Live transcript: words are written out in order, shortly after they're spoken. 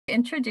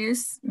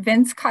introduce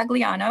Vince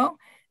Cogliano,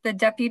 the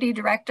Deputy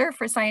Director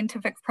for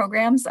Scientific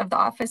Programs of the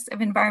Office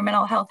of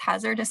Environmental Health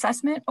Hazard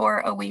Assessment,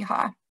 or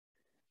OEHA.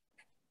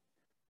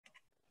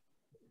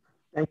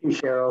 Thank you,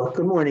 Cheryl.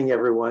 Good morning,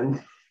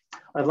 everyone.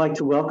 I'd like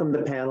to welcome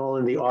the panel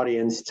and the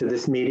audience to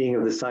this meeting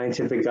of the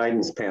Scientific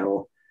Guidance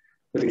Panel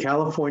for the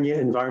California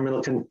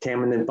Environmental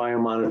Contaminant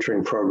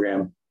Biomonitoring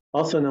Program,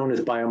 also known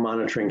as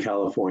Biomonitoring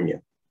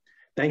California.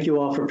 Thank you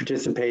all for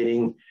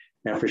participating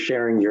and for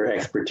sharing your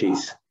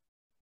expertise.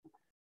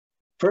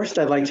 First,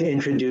 I'd like to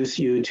introduce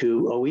you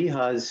to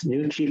OEHA's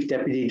new Chief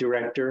Deputy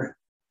Director,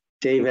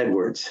 Dave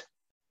Edwards.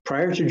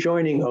 Prior to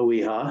joining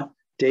OEHA,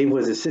 Dave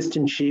was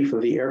Assistant Chief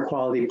of the Air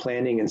Quality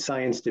Planning and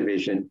Science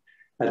Division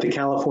at the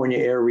California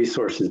Air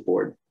Resources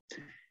Board.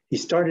 He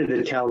started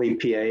at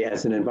CalEPA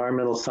as an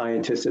environmental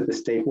scientist at the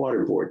State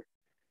Water Board.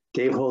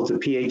 Dave holds a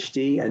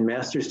PhD and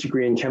master's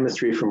degree in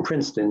chemistry from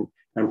Princeton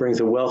and brings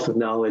a wealth of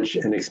knowledge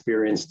and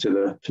experience to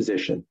the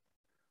position.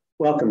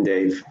 Welcome,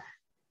 Dave.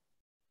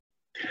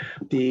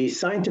 The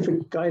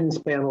Scientific Guidance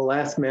Panel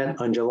last met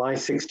on July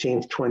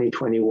 16th,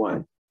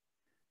 2021.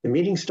 The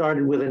meeting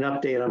started with an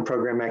update on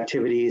program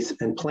activities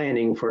and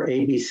planning for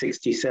AB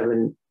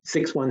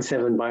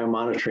 617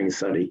 biomonitoring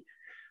study,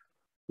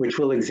 which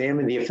will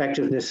examine the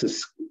effectiveness of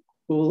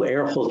school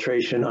air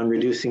filtration on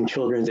reducing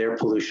children's air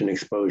pollution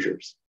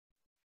exposures.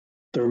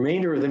 The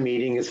remainder of the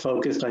meeting is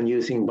focused on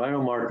using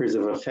biomarkers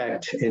of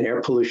effect in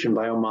air pollution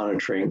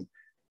biomonitoring,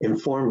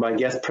 informed by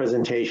guest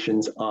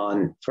presentations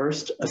on,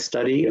 first, a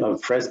study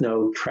of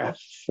Fresno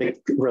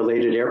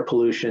traffic-related air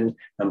pollution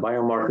and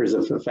biomarkers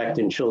of effect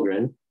in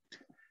children,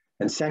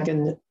 and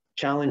second,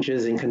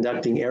 challenges in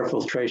conducting air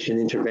filtration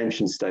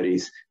intervention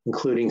studies,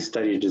 including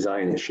study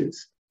design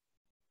issues.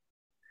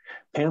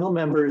 Panel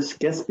members,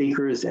 guest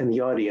speakers, and the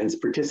audience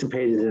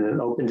participated in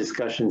an open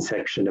discussion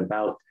section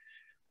about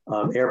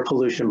air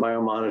pollution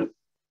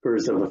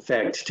biomonitors of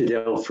effect to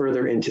delve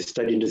further into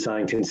study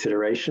design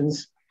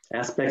considerations,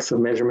 aspects of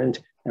measurement,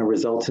 and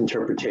results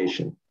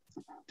interpretation.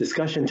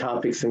 Discussion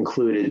topics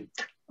included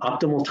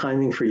optimal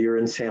timing for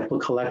urine sample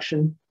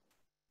collection,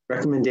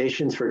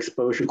 recommendations for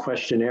exposure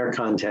questionnaire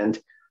content,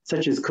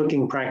 such as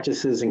cooking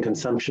practices and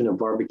consumption of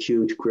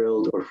barbecued,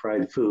 grilled, or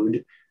fried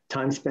food,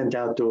 time spent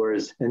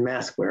outdoors, and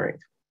mask wearing.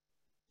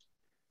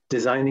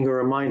 Designing a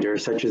reminder,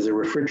 such as a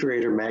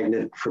refrigerator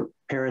magnet for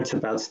parents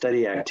about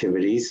study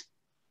activities,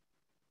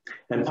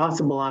 and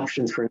possible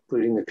options for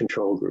including the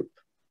control group.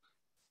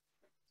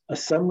 A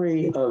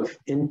summary of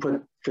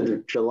input for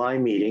the July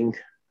meeting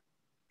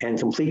and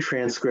complete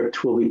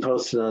transcript will be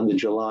posted on the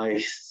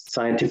July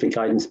Scientific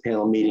Guidance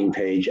Panel meeting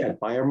page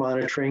at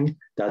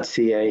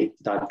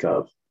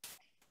biomonitoring.ca.gov.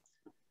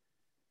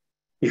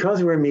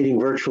 Because we're meeting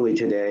virtually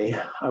today,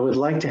 I would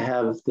like to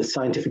have the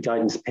Scientific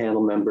Guidance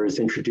Panel members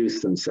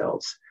introduce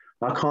themselves.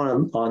 I'll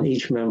call on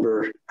each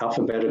member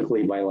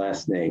alphabetically by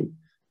last name.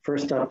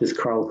 First up is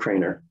Karl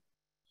Kraner.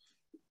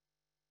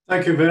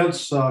 Thank you,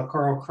 Vince.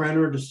 Karl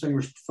Kraner,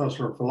 Distinguished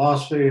Professor of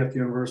Philosophy at the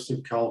University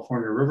of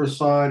California,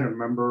 Riverside,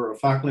 and a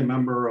faculty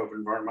member of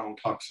environmental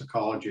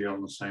toxicology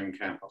on the same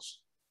campus.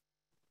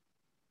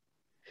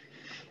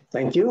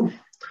 Thank you.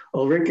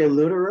 Ulrike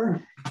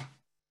Luderer.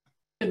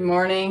 Good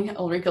morning,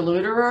 Ulrike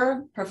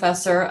Luderer,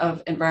 Professor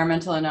of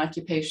Environmental and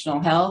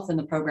Occupational Health in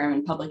the program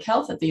in Public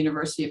Health at the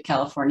University of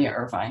California,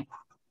 Irvine.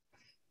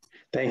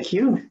 Thank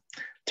you.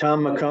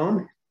 Tom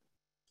McCone.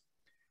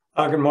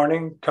 Good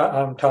morning,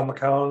 I'm Tom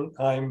McCone.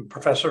 I'm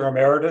Professor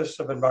Emeritus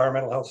of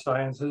Environmental Health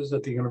Sciences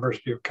at the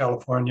University of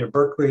California,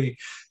 Berkeley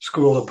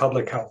School of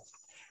Public Health.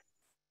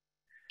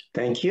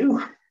 Thank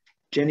you.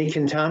 Jenny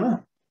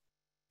Quintana.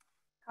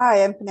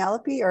 Hi, I'm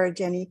Penelope, or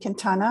Jenny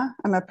Quintana.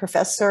 I'm a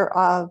Professor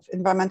of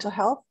Environmental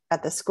Health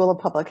at the School of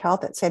Public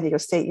Health at San Diego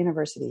State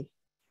University.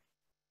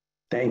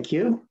 Thank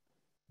you.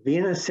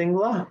 Veena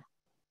Singla.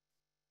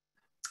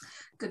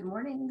 Good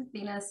morning,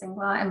 Veena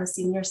Singla. I'm a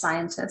senior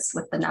scientist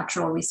with the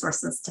Natural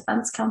Resources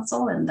Defense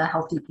Council and the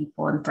Healthy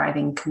People and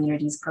Thriving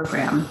Communities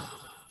program.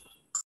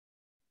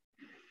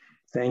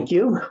 Thank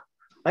you.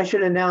 I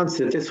should announce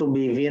that this will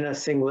be Veena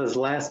Singla's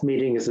last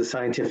meeting as a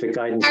Scientific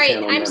Guidance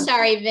Panel member. I'm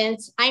sorry,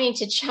 Vince. I need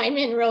to chime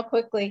in real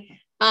quickly.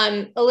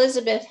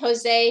 Elizabeth,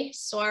 Jose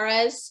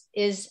Suarez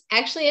is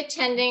actually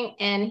attending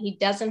and he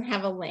doesn't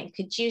have a link.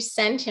 Could you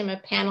send him a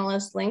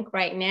panelist link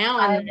right now?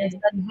 I will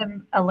send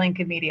him a link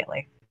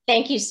immediately.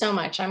 Thank you so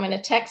much. I'm going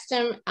to text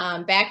him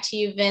back to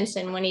you, Vince,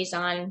 and when he's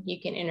on,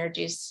 you can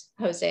introduce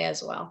Jose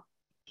as well.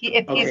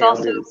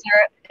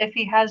 If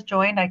he has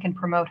joined, I can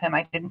promote him.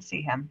 I didn't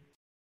see him.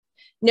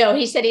 No,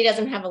 he said he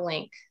doesn't have a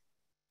link.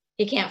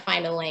 He can't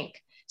find a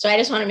link. So I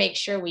just want to make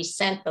sure we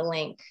sent the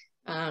link.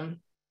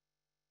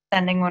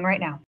 Sending one right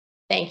now.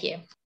 Thank you.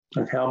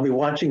 Okay, I'll be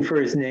watching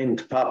for his name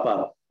to pop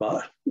up.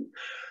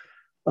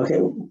 Okay,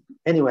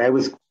 anyway, I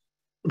would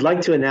like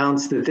to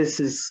announce that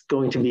this is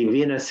going to be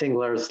Veena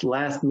Singla's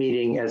last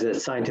meeting as a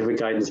Scientific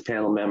Guidance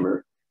Panel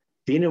member.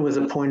 Veena was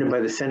appointed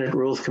by the Senate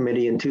Rules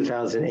Committee in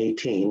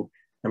 2018,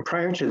 and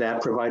prior to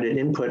that provided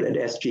input at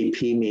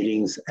SGP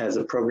meetings as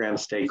a program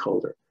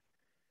stakeholder.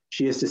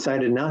 She has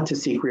decided not to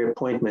seek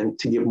reappointment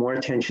to give more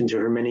attention to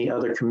her many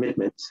other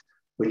commitments,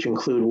 which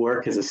include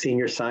work as a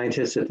senior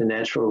scientist at the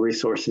Natural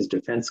Resources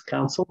Defense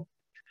Council,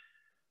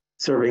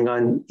 serving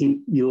on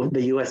the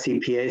US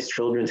EPA's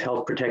Children's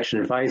Health Protection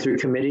Advisory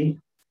Committee,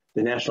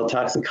 the National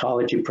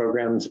Toxicology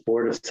Program's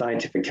Board of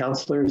Scientific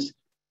Counselors,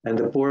 and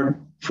the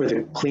Board for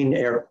the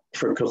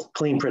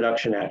Clean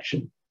Production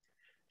Action.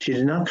 She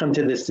did not come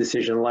to this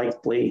decision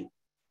lightly,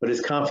 but is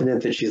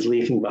confident that she's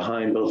leaving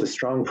behind both a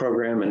strong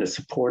program and a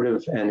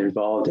supportive and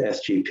involved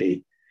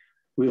SGP.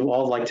 We would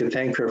all like to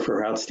thank her for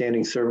her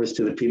outstanding service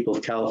to the people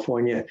of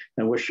California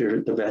and wish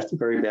her the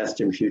very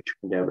best in future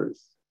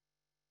endeavors.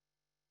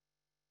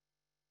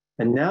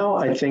 And now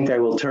I think I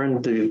will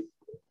turn the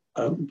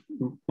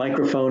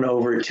microphone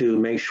over to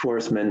Meg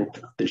Schwarzman,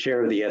 the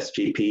chair of the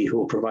SGP, who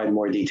will provide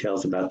more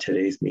details about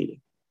today's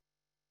meeting.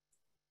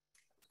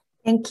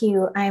 Thank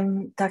you.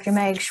 I'm Dr.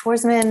 Meg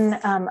Schwarzman,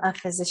 a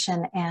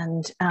physician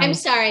and— I'm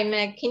sorry,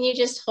 Meg, can you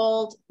just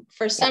hold?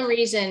 For some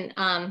reason,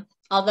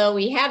 although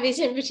we have these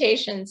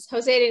invitations,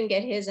 Jose didn't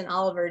get his and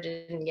Oliver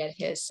didn't get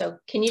his. So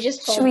can you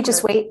just hold? Should we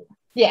just wait?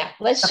 Yeah,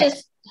 let's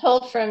just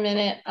hold for a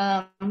minute.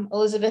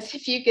 Elizabeth,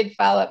 if you could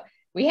follow up.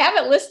 We have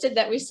it listed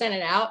that we sent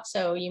it out,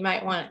 so you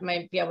might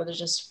be able to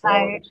just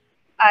forward.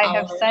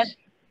 I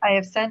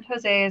have sent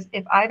Jose's.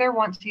 If either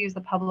wants to use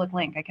the public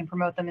link, I can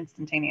promote them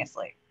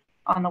instantaneously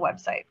on the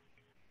website.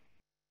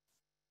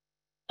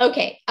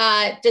 Okay,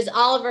 does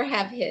Oliver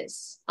have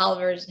his?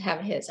 Oliver's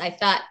have his. I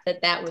thought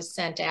that was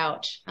sent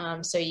out,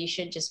 so you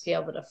should just be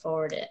able to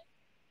forward it.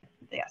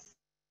 Yes.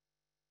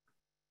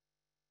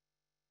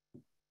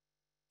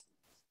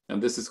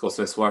 And this is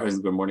Jose Suarez.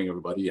 Good morning,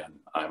 everybody, and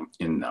I'm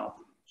in now.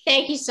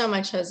 Thank you so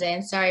much, Jose,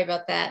 and sorry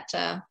about that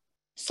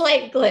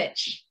slight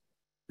glitch.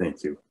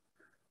 Thank you.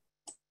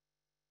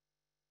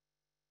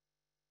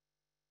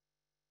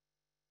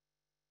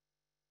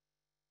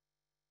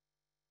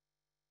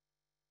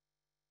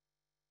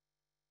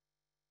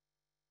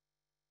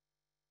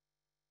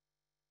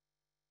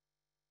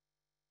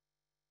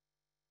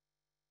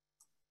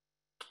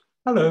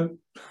 Hello.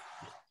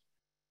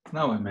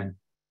 Now I'm in.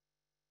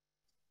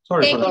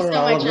 Sorry. Thank you so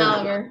much,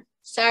 Oliver.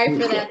 Sorry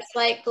for that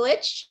slight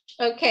glitch.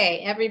 Okay,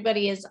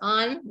 everybody is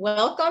on.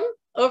 Welcome.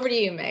 Over to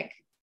you, Meg.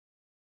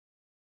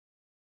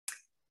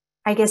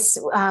 I guess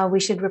we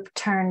should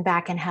return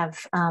back and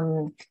have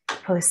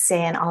Jose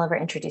and Oliver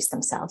introduce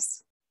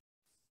themselves.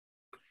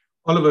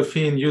 Oliver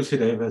Fien, UC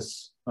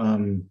Davis,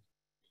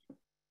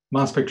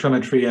 mass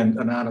spectrometry and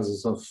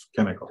analysis of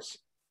chemicals.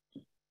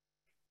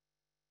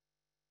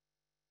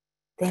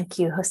 Thank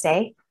you,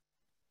 Jose.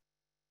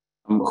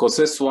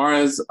 Jose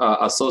Suarez,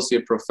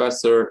 Associate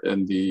Professor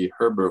in the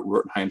Herbert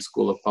Wertheim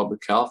School of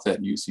Public Health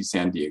at UC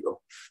San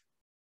Diego.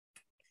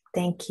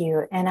 Thank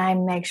you. And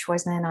I'm Meg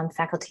Schwarzman. I'm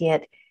faculty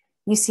at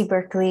UC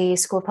Berkeley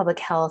School of Public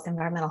Health,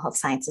 Environmental Health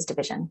Sciences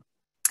Division.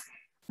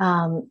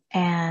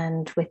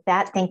 And with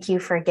that, thank you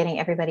for getting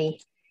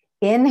everybody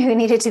in who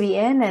needed to be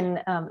in and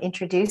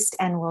introduced,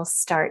 and we'll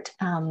start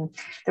the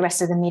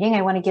rest of the meeting.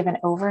 I want to give an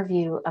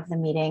overview of the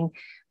meeting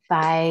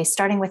by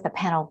starting with the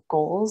panel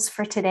goals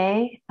for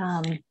today.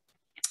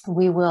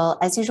 We will,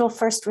 as usual,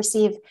 first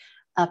receive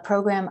a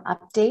program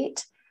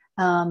update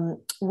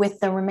with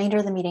the remainder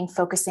of the meeting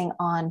focusing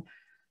on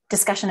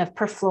discussion of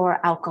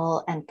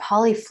perfluoroalkyl and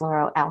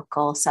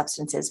polyfluoroalkyl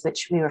substances,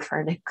 which we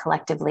refer to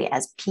collectively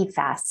as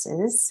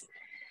PFASs.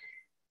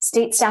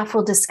 State staff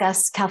will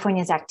discuss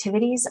California's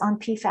activities on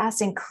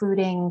PFAS,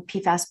 including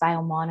PFAS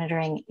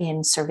biomonitoring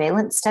in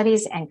surveillance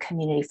studies and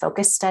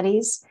community-focused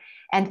studies,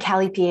 and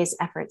CalEPA's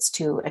efforts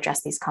to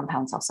address these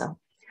compounds also.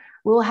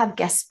 We will have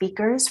guest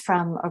speakers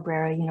from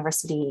Örebro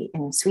University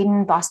in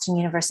Sweden, Boston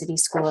University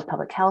School of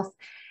Public Health,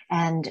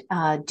 and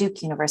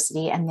Duke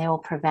University, and they will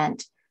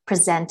present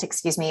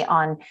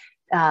on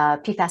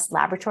PFAS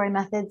laboratory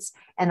methods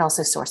and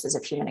also sources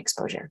of human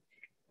exposure.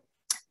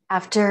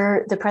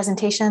 After the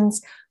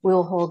presentations, we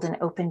will hold an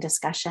open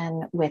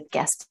discussion with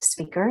guest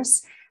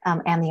speakers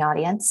and the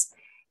audience,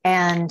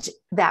 and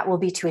that will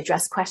be to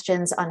address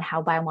questions on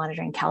how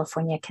Biomonitoring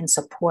California can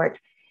support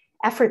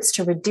efforts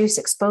to reduce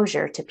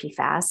exposure to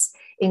PFAS,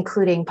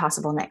 including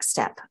possible next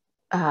step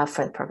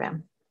for the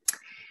program.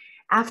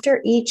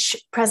 After each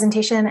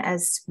presentation,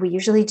 as we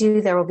usually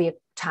do, there will be a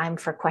time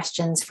for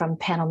questions from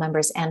panel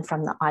members and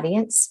from the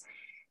audience.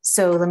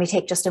 So let me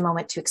take just a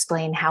moment to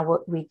explain how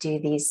we do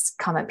these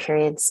comment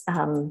periods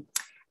and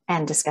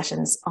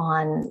discussions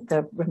on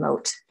the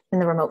in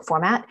the remote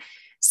format.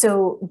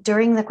 So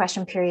during the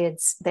question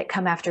periods that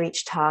come after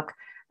each talk,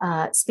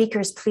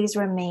 speakers, please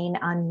remain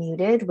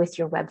unmuted with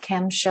your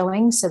webcam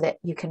showing so that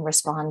you can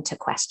respond to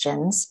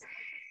questions.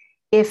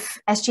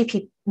 If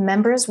SGP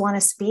members want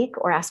to speak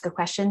or ask a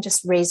question,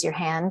 just raise your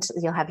hand.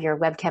 You'll have your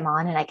webcam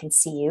on and I can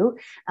see you.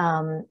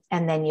 And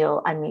then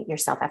you'll unmute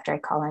yourself after I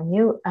call on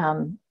you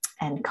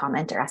and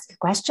comment or ask a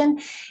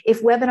question.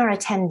 If webinar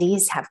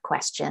attendees have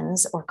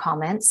questions or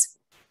comments,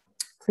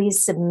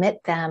 please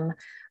submit them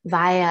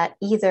via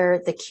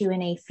either the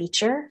Q&A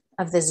feature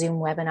of the Zoom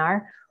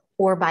webinar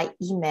or by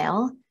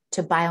email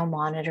to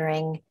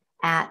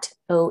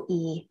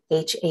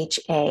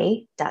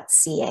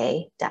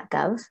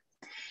biomonitoring@oehha.ca.gov.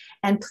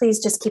 And please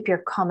just keep your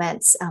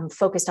comments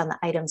focused on the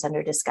items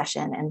under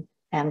discussion,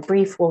 and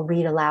brief will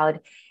read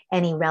aloud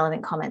any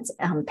relevant comments,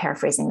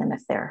 paraphrasing them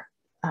if they're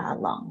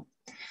long.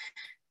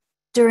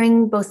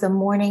 During both the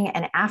morning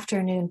and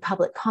afternoon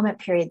public comment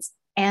periods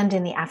and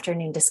in the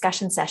afternoon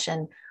discussion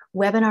session,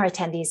 webinar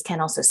attendees can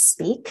also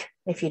speak.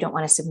 If you don't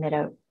want to submit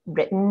a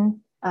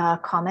written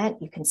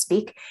comment, you can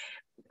speak.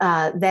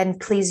 Then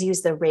please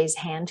use the raise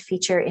hand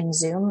feature in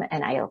Zoom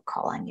and I'll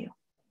call on you.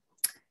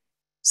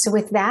 So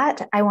with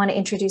that, I want to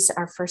introduce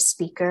our first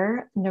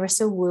speaker.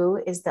 Nerissa Wu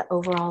is the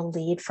overall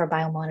lead for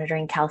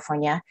Biomonitoring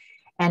California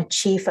and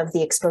chief of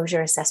the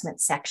Exposure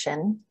Assessment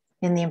Section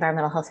in the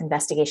Environmental Health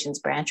Investigations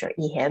Branch, or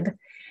EHIB,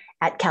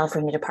 at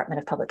California Department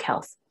of Public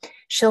Health.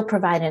 She'll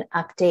provide an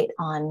update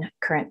on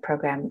current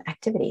program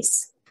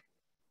activities.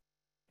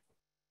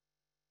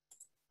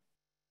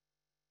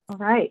 All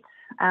right,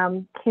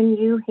 can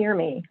you hear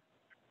me?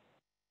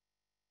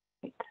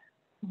 Right.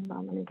 Hold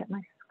on, let me get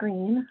my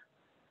screen.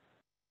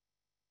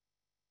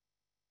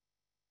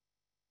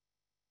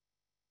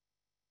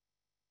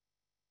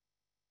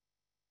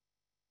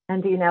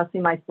 And do you now see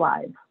my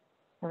slides?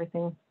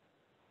 Everything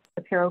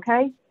appear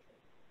okay?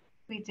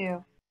 We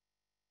do.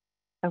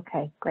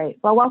 Okay, great.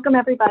 Well, welcome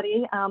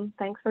everybody.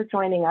 Thanks for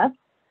joining us,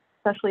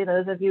 especially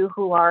those of you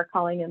who are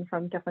calling in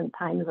from different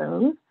time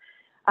zones.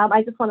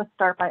 I just want to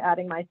start by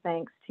adding my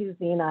thanks to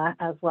Zena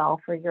as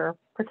well for your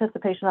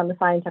participation on the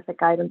scientific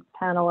guidance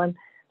panel and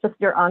just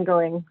your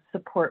ongoing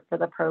support for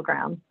the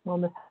program. We'll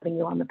miss having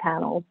you on the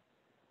panel.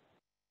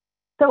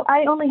 So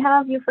I only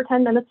have you for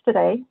 10 minutes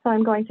today, so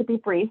I'm going to be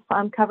brief.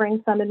 I'm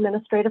covering some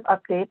administrative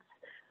updates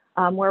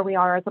where we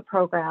are as a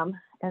program,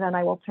 and then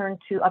I will turn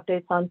to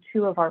updates on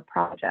 2 of our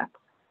projects.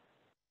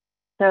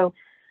 So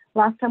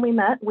last time we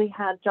met, we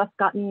had just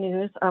gotten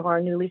news of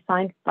our newly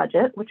signed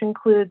budget, which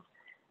includes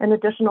an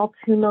additional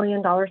 $2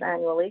 million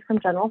annually from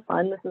general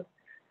fund. This is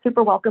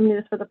super welcome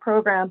news for the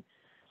program.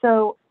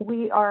 So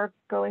we are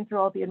going through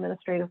all the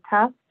administrative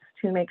tasks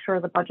to make sure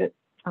the budget,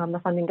 the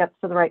funding gets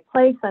to the right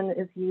place and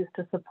is used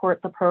to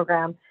support the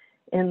program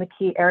in the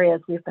key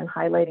areas we've been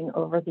highlighting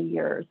over the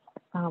years.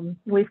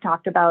 We've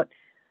talked about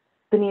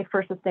the need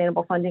for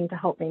sustainable funding to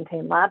help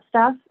maintain lab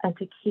staff and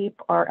to keep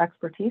our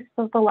expertise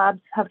that the labs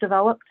have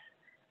developed.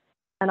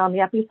 And on the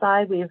EPI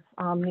side, we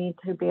need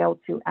to be able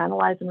to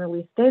analyze and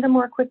release data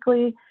more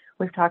quickly.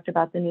 We've talked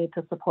about the need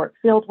to support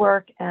field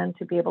work and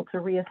to be able to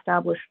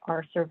reestablish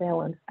our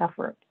surveillance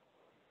efforts.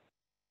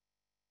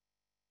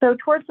 So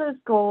towards those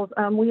goals,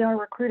 we are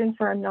recruiting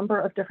for a number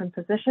of different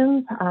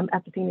positions,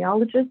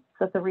 epidemiologists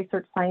at the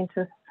research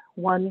scientists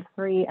 1,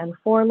 3, and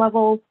 4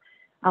 levels.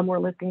 We're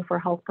looking for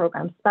health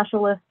program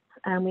specialists,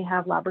 and we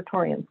have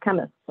laboratorians,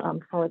 chemists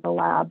for the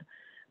lab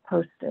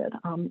posted.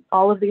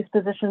 All of these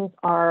positions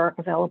are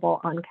available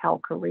on Cal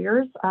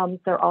Careers.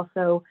 They're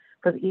also,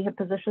 for the EHIB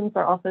positions,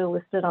 they're also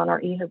listed on our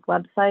EHIB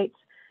website.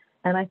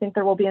 And I think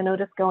there will be a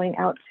notice going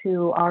out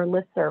to our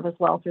listserv as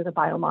well through the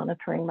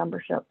Biomonitoring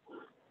membership.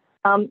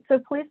 So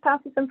please pass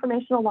this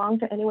information along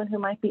to anyone who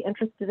might be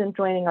interested in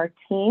joining our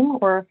team,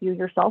 or if you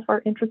yourself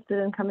are interested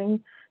in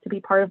coming to be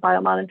part of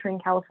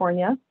Biomonitoring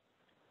California.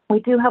 We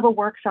do have a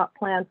workshop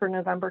planned for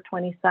November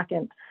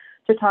 22nd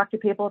to talk to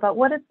people about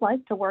what it's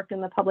like to work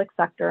in the public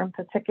sector, and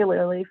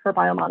particularly for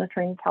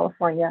Biomonitoring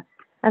California,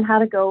 and how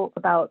to go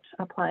about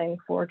applying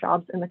for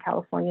jobs in the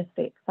California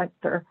state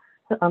sector,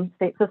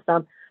 state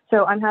system.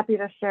 So I'm happy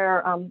to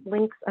share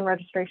links and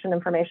registration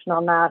information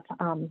on that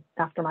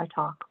after my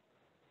talk.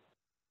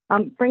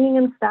 Bringing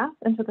in staff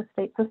into the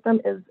state system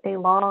is a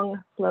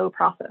long, slow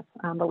process,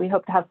 but we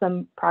hope to have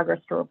some progress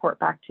to report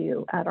back to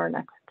you at our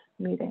next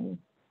meeting.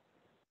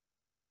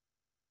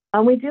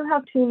 We do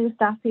have 2 new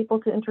staff people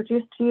to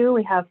introduce to you.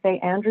 We have Faye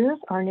Andrews,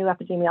 our new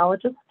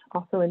epidemiologist,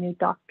 also a new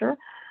doctor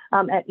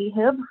at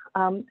EHIB,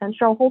 and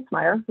Cheryl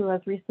Holtzmeyer, who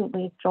has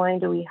recently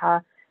joined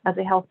OEHA as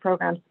a health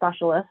program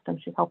specialist, and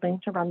she's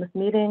helping to run this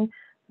meeting.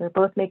 They're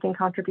both making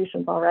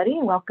contributions already.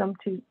 Welcome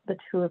to the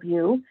 2 of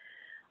you.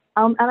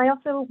 And I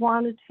also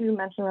wanted to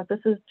mention that this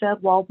is Jed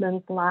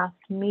Waldman's last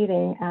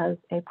meeting as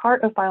a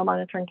part of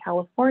Biomonitoring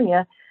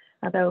California,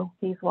 although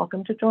he's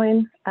welcome to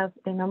join as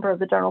a member of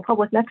the general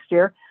public next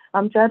year.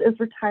 Jed is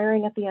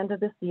retiring at the end of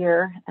this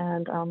year,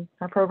 and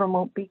our program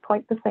won't be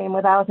quite the same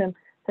without him.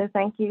 So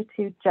thank you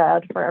to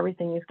Jed for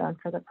everything you've done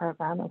for the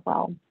program as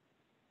well.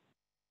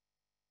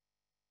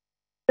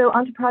 So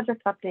on to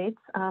project updates.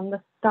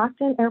 The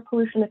Stockton Air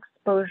Pollution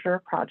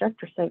Exposure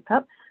Project, or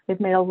SAPEP, we've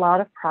made a lot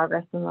of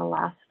progress in the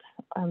last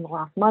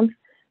month,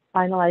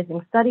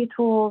 finalizing study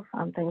tools,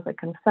 things like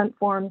consent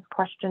forms,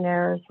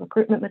 questionnaires,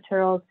 recruitment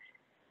materials.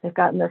 They've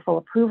gotten their full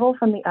approval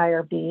from the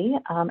IRB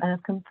and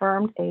have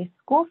confirmed a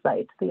school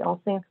site, the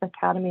All Saints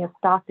Academy of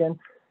Stockton,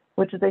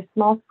 which is a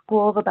small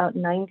school of about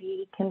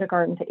 90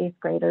 kindergarten to 8th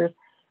graders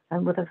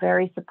and with a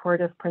very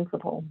supportive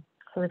principal.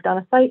 So they've done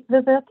a site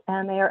visit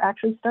and they are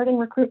actually starting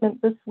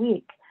recruitment this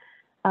week.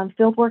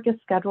 Field work is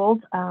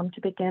scheduled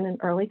to begin in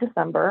early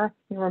December.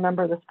 You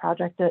remember this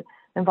project, it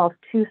involves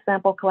 2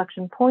 sample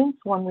collection points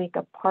 1 week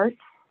apart,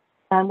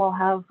 and we'll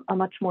have a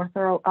much more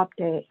thorough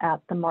update at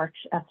the March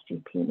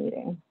SGP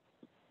meeting.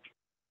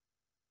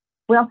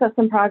 We also have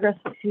some progress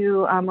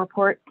to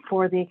report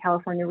for the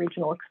California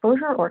Regional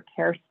Exposure or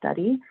CARE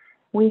study.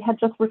 We had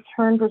just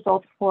returned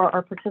results for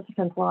our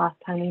participants the last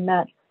time we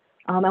met,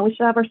 and we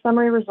should have our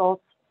summary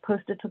results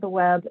posted to the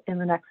web in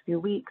the next few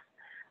weeks.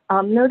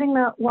 Noting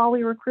that while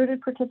we recruited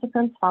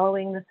participants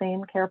following the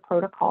same CARE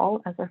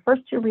protocol as our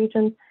first two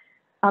regions,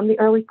 the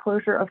early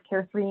closure of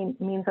CARE 3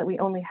 means that we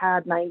only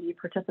had 90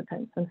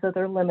 participants, and so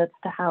there are limits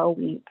to how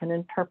we can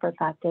interpret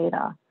that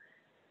data.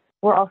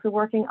 We're also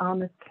working on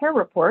this CARE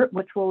report,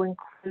 which will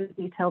include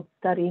detailed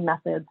study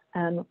methods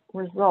and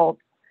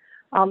results.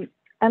 And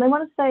I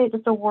want to say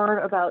just a word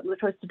about the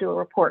choice to do a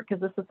report,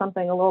 because this is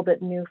something a little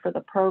bit new for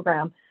the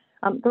program.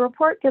 The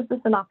report gives us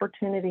an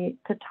opportunity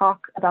to talk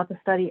about the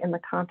study in the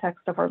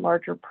context of our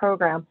larger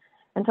program,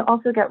 and to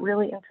also get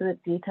really into the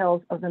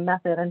details of the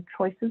method and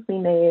choices we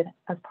made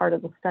as part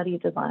of the study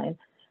design.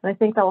 And I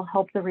think that will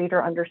help the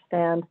reader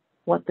understand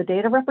what the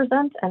data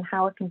represents and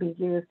how it can be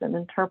used and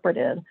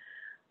interpreted.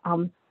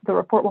 The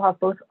report will have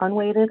both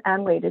unweighted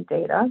and weighted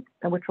data,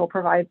 which will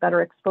provide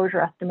better exposure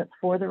estimates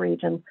for the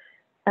regions.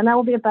 And that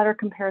will be a better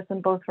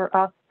comparison both for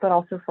us, but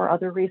also for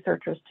other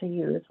researchers to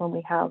use when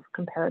we have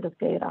comparative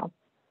data.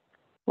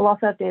 We'll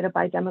also have data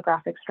by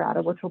demographic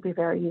strata, which will be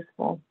very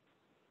useful.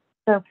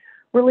 So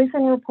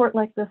releasing a report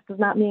like this does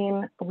not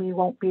mean we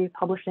won't be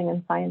publishing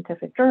in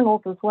scientific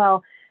journals as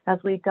well. As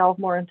we delve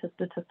more into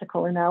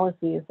statistical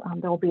analyses,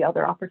 there will be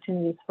other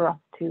opportunities for us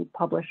to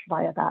publish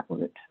via that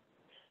route.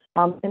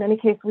 In any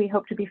case, we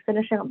hope to be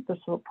finishing up this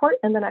report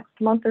in the next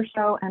month or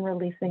so and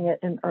releasing it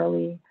in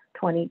early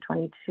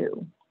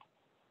 2022.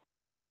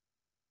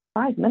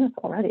 5 minutes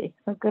already,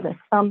 oh goodness.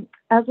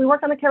 As we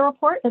work on the CARE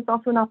report, it's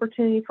also an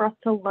opportunity for us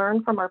to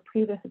learn from our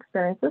previous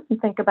experiences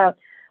and think about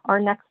our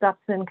next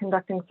steps in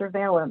conducting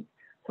surveillance.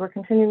 So we're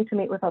continuing to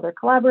meet with other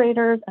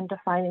collaborators and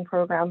defining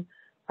program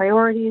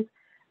priorities.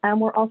 And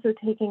we're also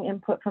taking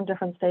input from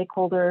different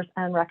stakeholders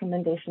and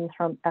recommendations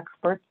from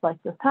experts like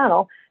this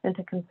panel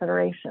into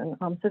consideration.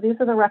 So these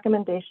are the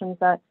recommendations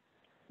that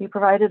we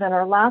provided in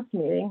our last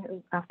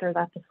meeting after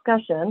that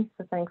discussion.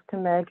 So thanks to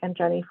Meg and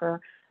Jenny for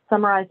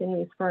summarizing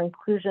these for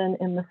inclusion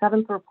in the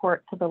 7th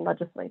report to the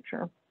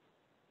legislature.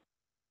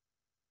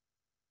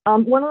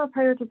 One of the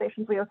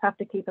prioritizations we always have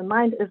to keep in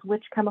mind is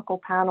which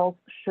chemical panels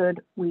should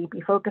we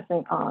be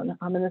focusing on.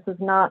 And this is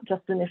not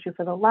just an issue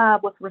for the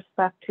lab with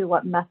respect to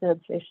what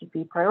methods they should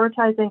be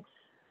prioritizing,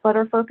 but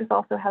our focus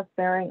also has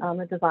bearing on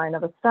the design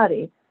of a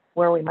study,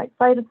 where we might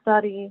cite a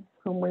study,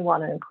 whom we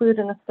want to include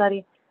in a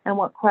study, and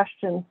what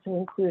questions to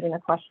include in a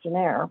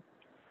questionnaire.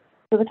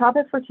 So the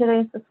topic for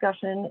today's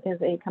discussion is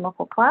a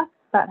chemical class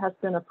that has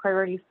been a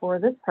priority for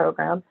this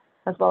program,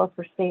 as well as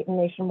for state and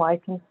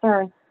nationwide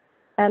concern.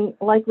 And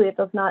likely it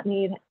does not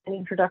need an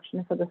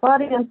introduction for this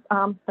audience,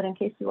 but in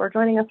case you are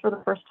joining us for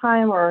the first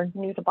time or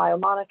new to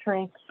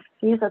biomonitoring,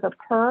 these are the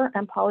per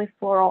and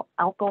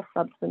polyfluoroalkyl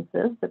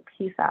substances, the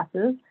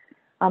PFASs.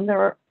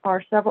 There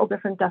are several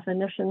different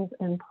definitions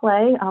in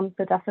play.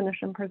 The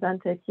definition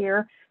presented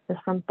here is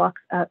from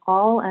Bucks et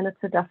al., and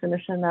it's a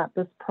definition that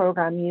this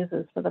program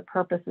uses for the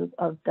purposes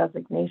of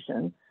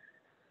designation.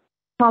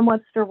 Tom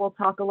Webster will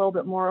talk a little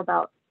bit more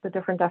about the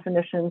different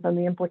definitions and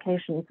the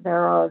implications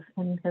thereof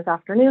in his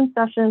afternoon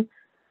session.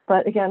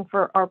 But again,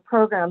 for our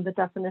program, the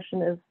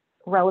definition is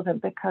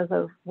relevant because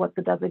of what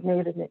the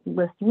designated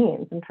list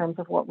means in terms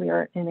of what we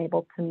are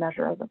enabled to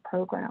measure as a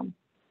program.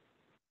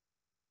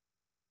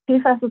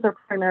 PFASs are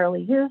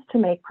primarily used to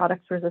make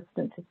products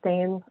resistant to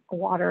stains,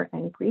 water,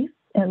 and grease.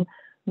 And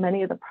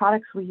many of the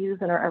products we use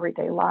in our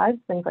everyday lives,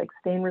 things like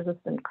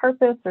stain-resistant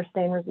carpets or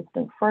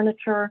stain-resistant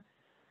furniture,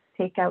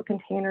 takeout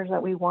containers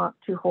that we want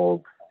to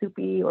hold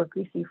soupy or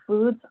greasy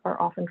foods,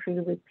 are often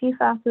treated with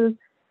PFASs.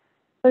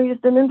 They're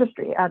used in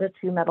industry, added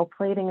to metal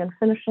plating and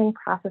finishing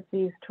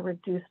processes to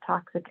reduce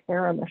toxic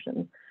air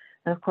emissions.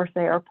 And of course,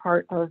 they are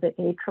part of the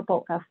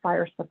AFFF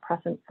fire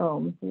suppressant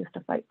foam used to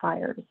fight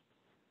fires.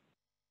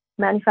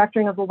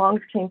 Manufacturing of the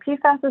longer chain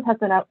PFASs has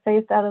been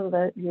phased out of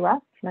the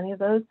US, many of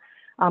those,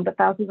 but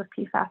thousands of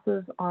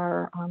PFASs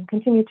are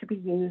continue to be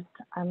used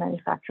and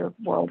manufactured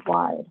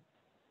worldwide.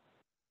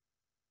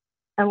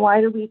 And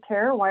why do we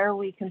care? Why are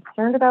we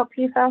concerned about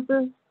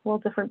PFASs? Well,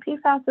 different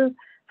PFASs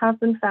have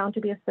been found to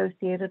be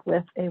associated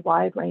with a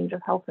wide range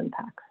of health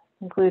impacts,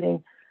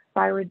 including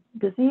thyroid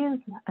disease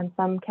and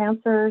some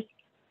cancers,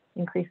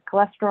 increased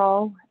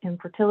cholesterol,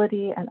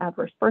 infertility and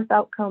adverse birth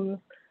outcomes,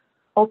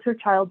 altered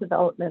child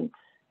development,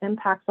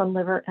 impacts on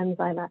liver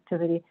enzyme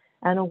activity,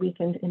 and a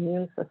weakened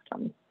immune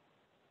system.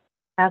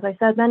 As I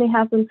said, many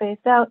have been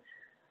phased out,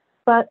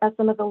 but as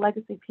some of the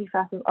legacy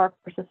PFASs are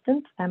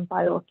persistent and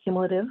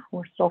bioaccumulative,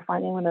 we're still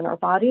finding them in our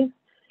bodies.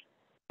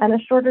 And as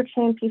shorter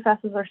chain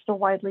PFASs are still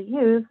widely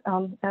used,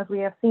 as we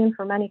have seen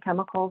for many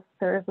chemicals,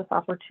 there is this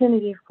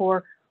opportunity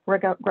for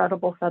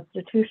regrettable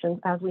substitutions.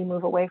 As we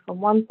move away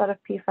from one set of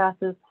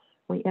PFASs,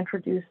 we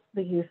introduce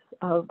the use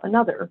of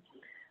another.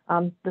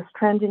 This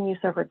trend in use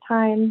over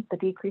time, the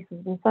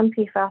decreases in some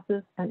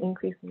PFASs and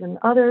increases in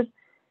others,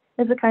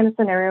 is the kind of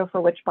scenario for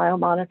which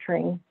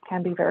biomonitoring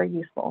can be very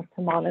useful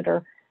to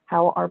monitor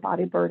how our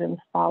body burdens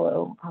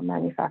follow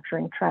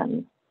manufacturing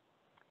trends.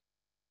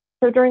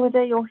 So during the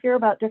day, you'll hear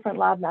about different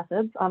lab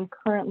methods.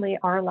 Currently,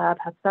 our lab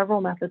has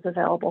several methods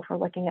available for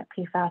looking at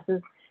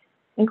PFASs,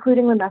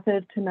 including the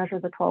method to measure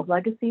the 12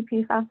 legacy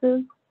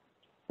PFASs.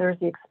 There's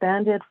the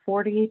expanded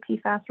 40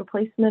 PFAS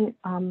replacement,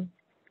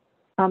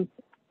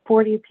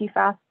 40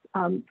 PFAS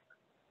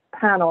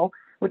panel,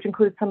 which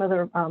includes some of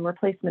the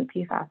replacement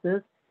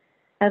PFASs.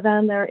 And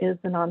then there is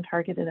the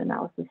non-targeted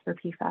analysis for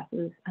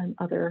PFASs and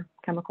other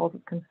chemicals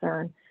of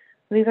concern.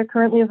 So these are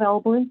currently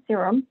available in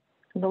serum.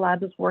 The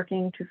lab is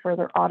working to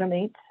further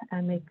automate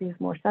and make these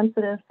more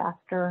sensitive,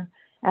 faster,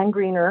 and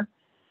greener,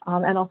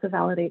 and also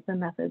validate the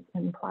methods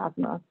in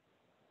plasma.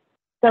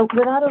 So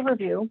with that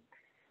overview,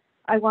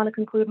 I want to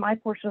conclude my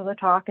portion of the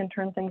talk and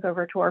turn things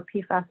over to our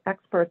PFAS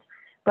experts,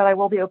 but I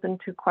will be open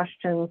to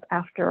questions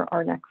after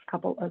our next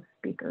couple of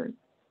speakers.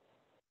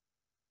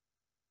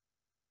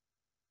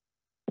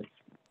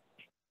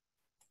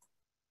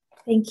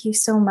 Thank you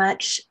so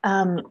much,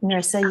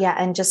 Nerissa. Yeah,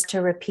 and just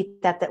to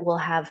repeat that we'll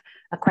have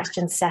a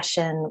question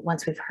session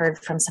once we've heard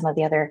from some of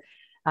the other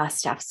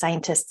staff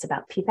scientists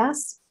about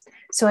PFAS.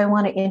 So I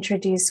want to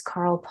introduce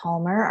Karl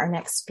Palmer, our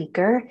next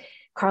speaker.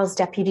 Karl's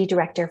Deputy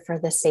Director for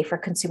the Safer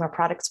Consumer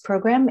Products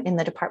Program in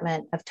the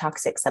Department of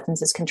Toxic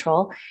Substances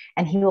Control,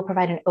 and he will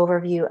provide an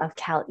overview of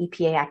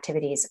CalEPA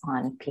activities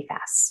on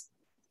PFAS.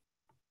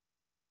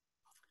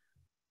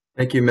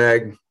 Thank you,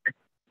 Meg.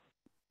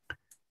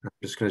 I'm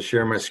just going to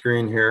share my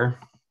screen here.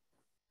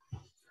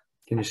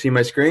 Can you see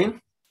my screen?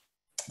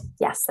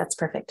 Yes, that's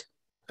perfect.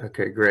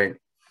 Okay, great.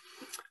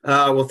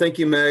 Well, thank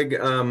you, Meg.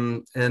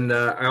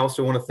 I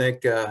also want to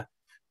thank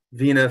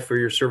Vina for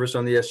your service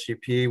on the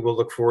SGP. We'll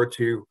look forward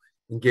to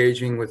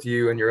engaging with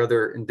you and your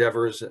other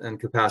endeavors and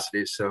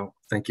capacities. So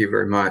thank you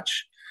very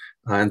much.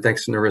 And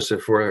thanks to Nerissa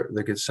for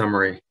the good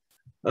summary.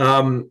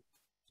 I'm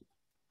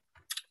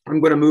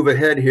going to move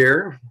ahead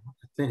here,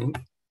 I think.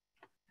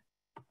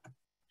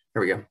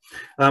 There we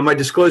go. My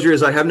disclosure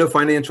is I have no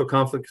financial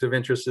conflicts of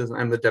interest, and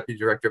I'm the Deputy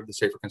Director of the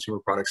Safer Consumer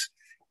Products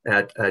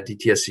at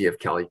DTSC of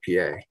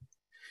CalEPA.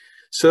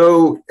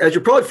 So as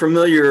you're probably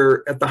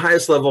familiar, at the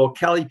highest level,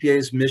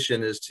 CalEPA's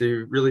mission is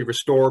to really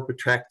restore,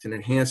 protect, and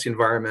enhance the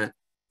environment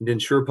and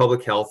ensure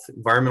public health,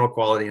 environmental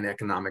quality, and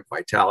economic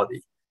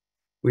vitality.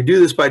 We do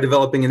this by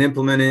developing and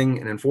implementing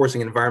and enforcing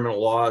environmental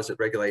laws that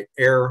regulate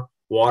air,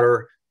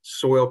 water,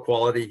 soil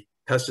quality,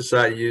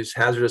 pesticide use,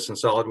 hazardous and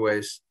solid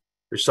waste,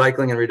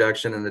 recycling and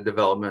reduction, and the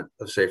development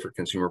of safer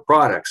consumer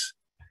products.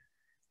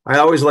 I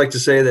always like to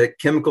say that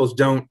chemicals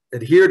don't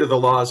adhere to the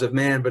laws of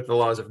man, but the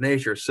laws of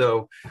nature.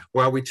 So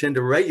while we tend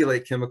to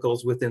regulate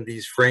chemicals within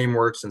these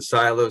frameworks and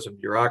silos of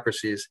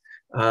bureaucracies,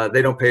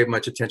 they don't pay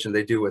much attention.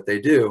 They do what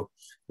they do,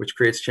 which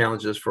creates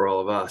challenges for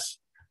all of us.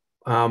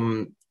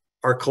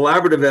 Our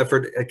collaborative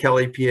effort at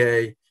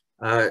CalEPA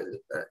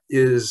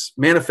is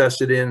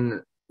manifested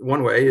in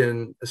one way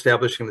in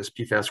establishing this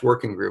PFAS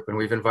working group, and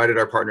we've invited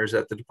our partners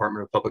at the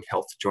Department of Public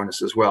Health to join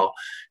us as well.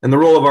 And the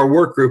role of our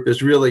work group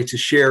is really to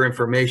share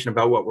information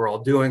about what we're all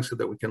doing so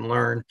that we can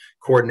learn,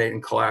 coordinate,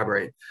 and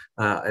collaborate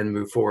and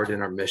move forward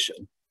in our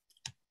mission.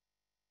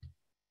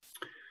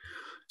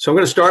 So I'm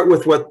going to start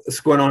with what's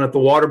going on at the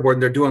Water Board,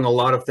 and they're doing a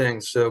lot of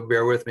things, so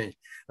bear with me.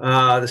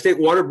 The State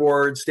Water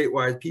Board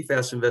statewide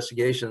PFAS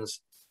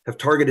investigations have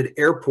targeted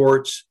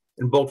airports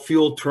and bulk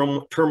fuel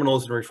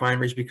terminals and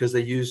refineries because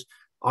they use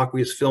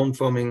aqueous film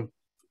foaming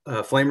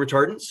flame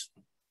retardants.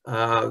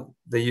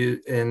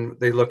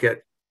 They look at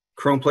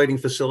chrome plating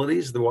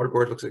facilities. The Water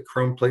Board looks at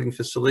chrome plating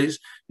facilities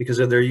because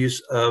of their use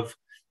of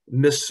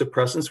mist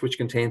suppressants, which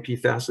contain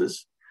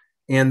PFASs.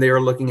 And they are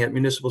looking at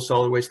municipal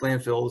solid waste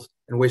landfills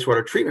and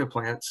wastewater treatment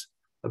plants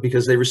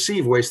because they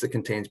receive waste that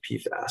contains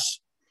PFAS.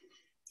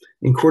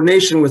 In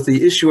coordination with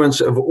the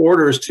issuance of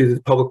orders to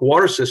the public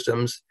water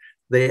systems,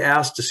 they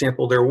asked to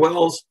sample their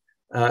wells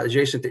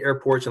adjacent to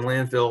airports and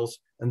landfills,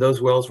 and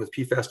those wells with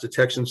PFAS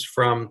detections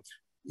from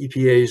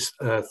EPA's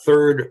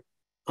third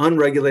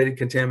unregulated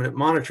contaminant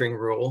monitoring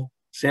rule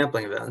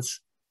sampling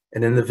events,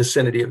 and in the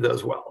vicinity of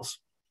those wells.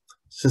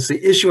 Since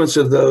the issuance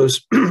of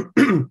those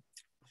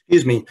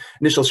excuse me,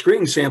 initial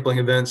screening sampling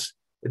events,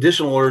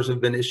 additional orders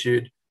have been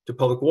issued to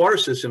public water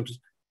systems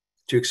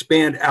to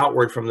expand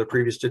outward from the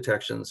previous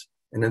detections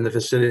and in the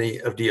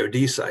vicinity of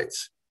DoD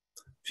sites.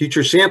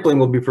 Future sampling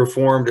will be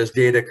performed as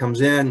data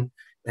comes in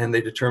and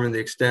they determine the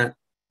extent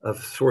of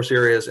source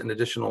areas and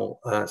additional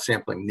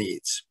sampling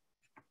needs.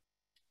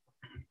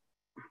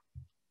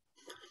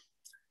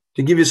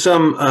 To give you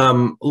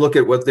some look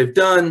at what they've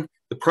done,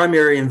 the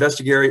primary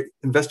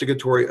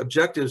investigatory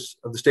objectives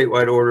of the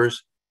statewide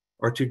orders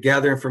are to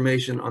gather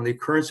information on the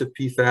occurrence of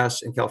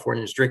PFAS in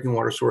California's drinking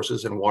water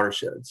sources and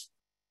watersheds.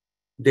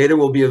 Data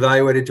will be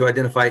evaluated to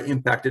identify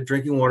impacted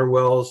drinking water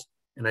wells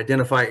and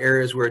identify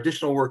areas where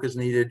additional work is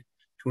needed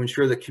to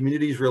ensure that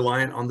communities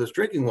reliant on those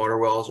drinking water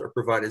wells are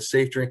provided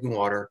safe drinking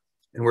water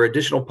and where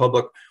additional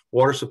public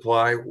water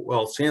supply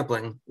well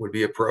sampling would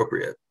be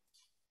appropriate.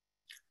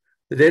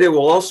 The data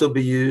will also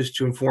be used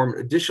to inform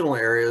additional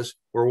areas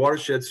where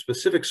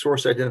watershed-specific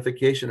source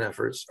identification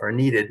efforts are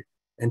needed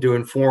and to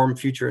inform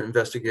future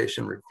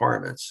investigation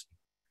requirements.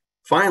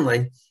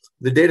 Finally,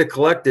 The data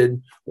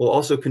collected will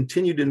also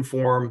continue to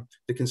inform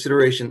the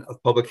consideration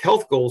of public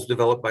health goals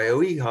developed by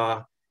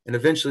OEHA and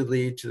eventually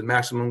lead to the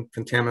maximum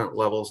contaminant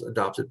levels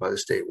adopted by the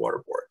state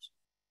water boards.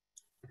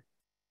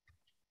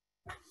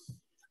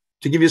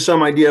 To give you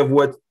some idea of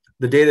what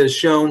the data has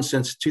shown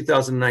since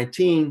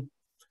 2019,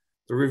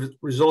 the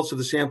results of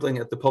the sampling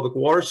at the public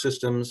water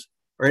systems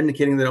are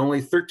indicating that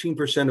only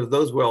 13% of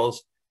those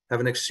wells have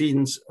an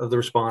exceedance of the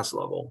response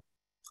level.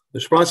 The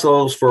response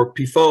levels for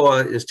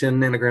PFOA is 10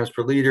 nanograms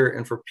per liter,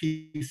 and for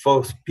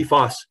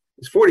PFAS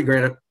is 40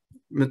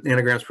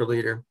 nanograms per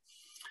liter.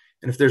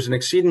 And if there's an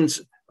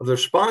exceedance of the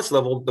response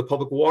level, the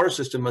public water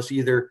system must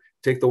either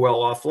take the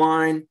well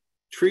offline,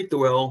 treat the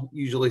well,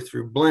 usually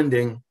through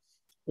blending,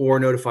 or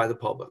notify the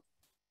public.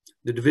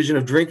 The Division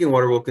of Drinking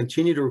Water will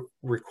continue to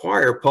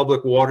require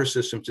public water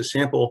systems to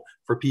sample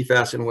for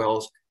PFAS in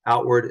wells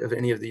outward of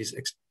any of these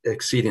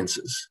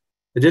exceedances.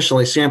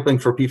 Additionally, sampling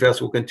for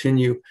PFAS will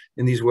continue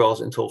in these wells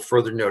until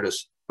further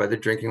notice by the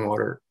Drinking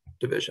Water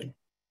Division.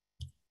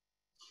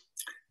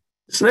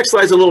 This next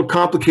slide is a little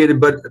complicated,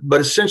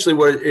 but essentially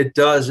what it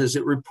does is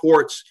it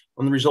reports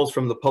on the results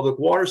from the public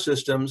water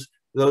systems.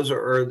 Those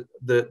are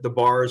the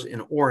bars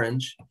in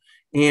orange,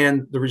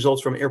 and the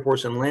results from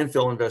airports and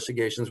landfill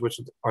investigations, which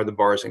are the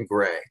bars in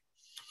gray.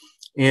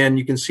 And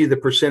you can see the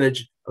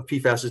percentage of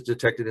PFAS is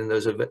detected in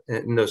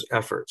those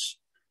efforts.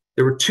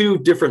 There were two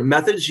different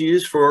methods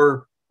used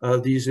for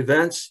these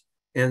events.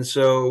 And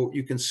so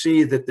you can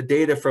see that the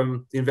data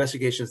from the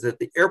investigations that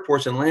the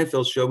airports and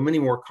landfills show many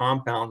more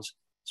compounds,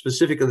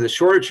 specifically the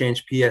shorter chain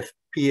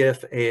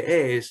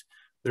PFAS,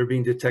 that are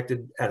being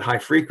detected at high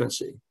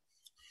frequency.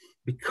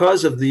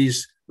 Because of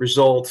these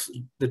results,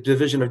 the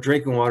Division of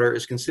Drinking Water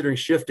is considering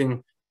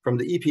shifting from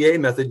the EPA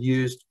method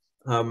used,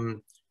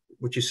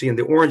 which you see in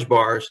the orange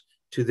bars,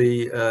 to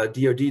the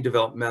DoD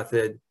developed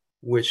method,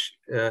 which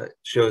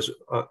shows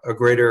a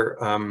greater,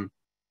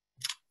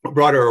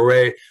 broader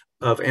array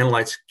of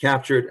analytes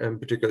captured,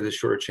 and particularly the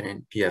shorter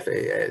chain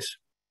PFAS.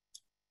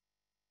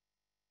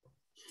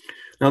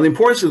 Now, the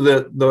importance of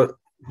the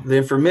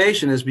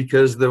information is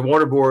because the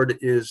Water Board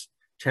is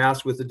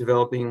tasked with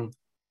developing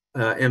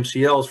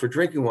MCLs for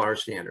drinking water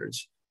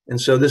standards. And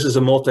so this is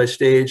a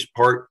multi-stage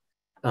process.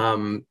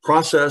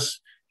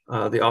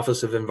 The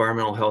Office of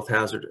Environmental Health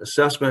Hazard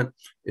Assessment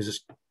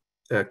is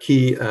a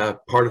key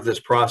part of this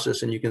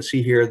process. And you can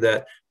see here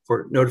that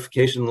for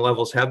notification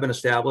levels have been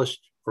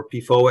established for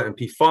PFOA and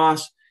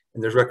PFAS,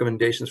 and there's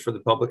recommendations for the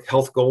public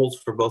health goals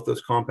for both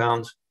those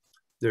compounds.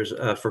 There's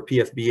for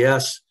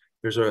PFBS,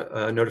 there's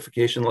a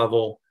notification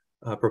level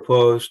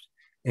proposed,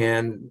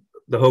 and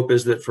the hope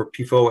is that for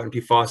PFOA and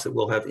PFAS that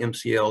we'll have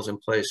MCLs in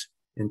place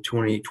in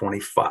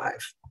 2025.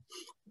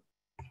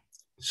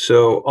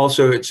 So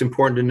also it's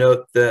important to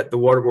note that the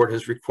Water Board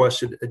has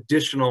requested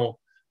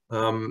additional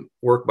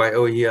work by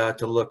OEHA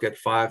to look at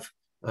 5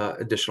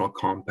 additional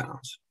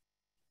compounds.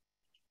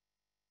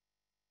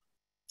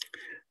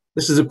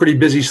 This is a pretty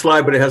busy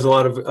slide, but it has a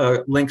lot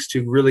of links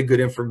to really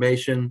good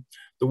information.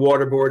 The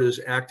Water Board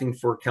is acting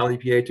for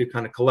CalEPA to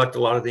kind of collect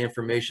a lot of the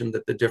information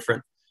that the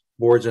different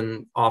boards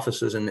and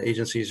offices and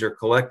agencies are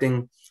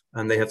collecting,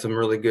 and they have some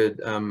really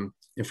good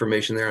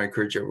information there. I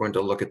encourage everyone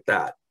to look at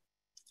that.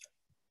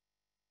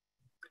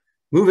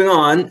 Moving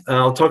on,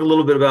 I'll talk a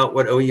little bit about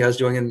what OEHA is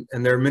doing,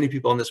 and there are many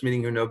people in this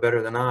meeting who know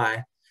better than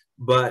I,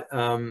 but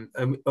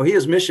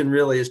OEHA's mission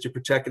really is to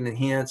protect and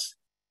enhance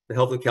the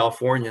health of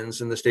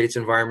Californians and the state's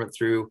environment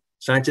through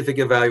scientific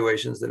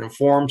evaluations that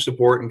inform,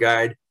 support, and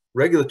guide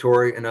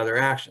regulatory and other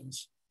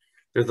actions.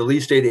 They're the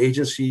lead state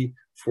agency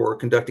for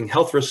conducting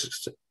health for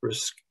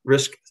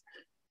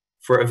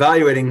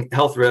evaluating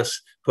health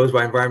risks posed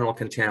by environmental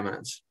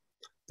contaminants.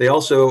 They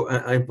also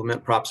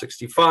implement Prop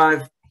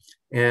 65,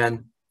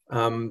 and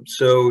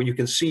so you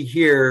can see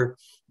here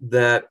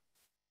that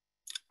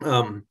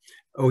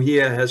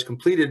OEHA has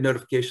completed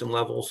notification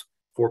levels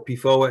for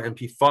PFOA and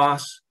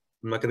PFAS.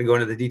 I'm not going to go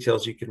into the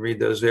details. You can read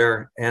those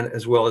there, and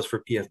as well as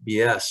for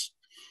PFBS.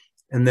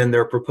 And then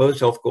there are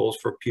proposed health goals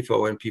for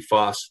PFOA and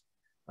PFAS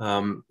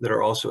that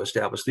are also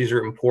established. These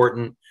are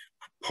important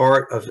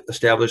part of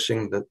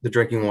establishing the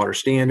drinking water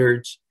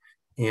standards,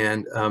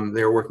 and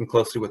they're working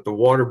closely with the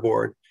Water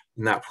Board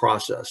in that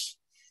process.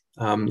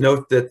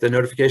 Note that the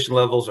notification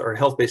levels are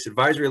health-based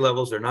advisory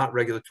levels. They're not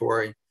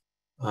regulatory,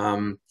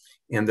 and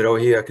that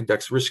OEHA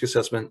conducts risk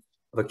assessment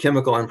of a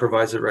chemical and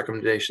provides the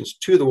recommendations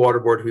to the Water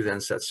Board, who then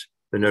sets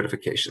the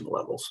notification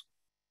levels.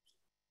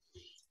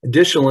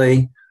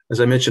 Additionally,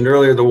 as I mentioned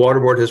earlier, the Water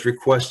Board has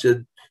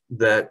requested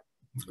that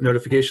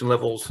notification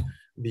levels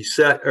be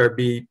set or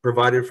be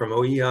provided from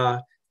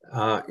OEHA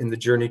in the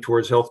journey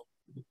towards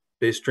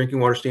health-based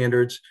drinking water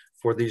standards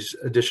for these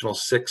additional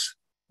 6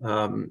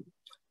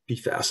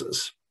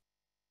 PFASs.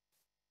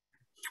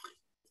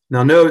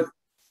 Now note,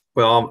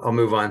 well, I'll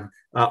move on.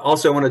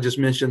 Also, I want to just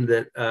mention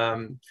that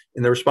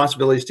in the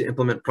responsibilities to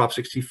implement Prop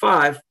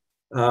 65,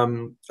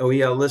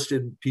 OEHA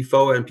listed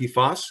PFOA and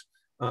PFAS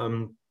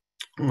on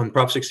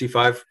Prop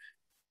 65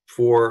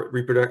 for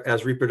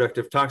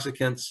reproductive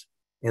toxicants.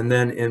 And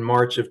then in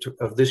March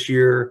of this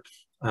year,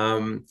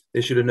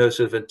 issued a notice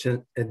of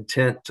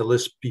intent to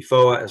list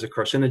PFOA as a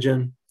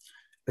carcinogen.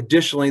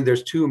 Additionally,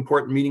 there's 2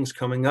 important meetings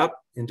coming up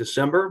in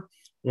December.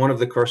 One of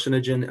the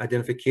Carcinogen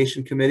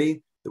Identification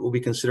Committee that will be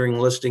considering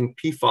listing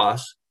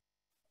PFAS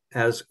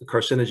as a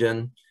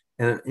carcinogen.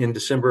 And in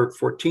December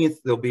 14th,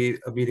 there'll be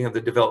a meeting of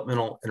the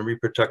Developmental and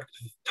Reproductive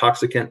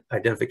Toxicant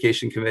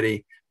Identification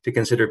Committee to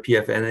consider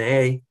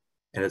PFNA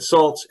and its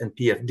salts and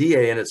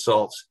PFDA and its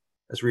salts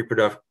as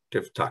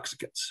reproductive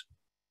toxicants.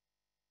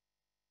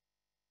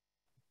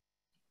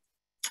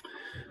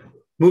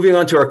 Moving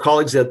on to our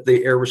colleagues at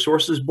the Air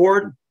Resources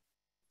Board.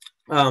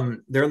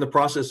 They're in the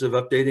process of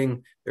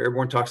updating their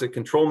airborne toxic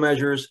control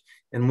measures,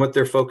 and what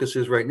their focus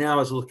is right now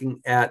is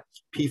looking at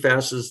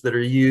PFASs that are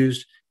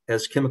used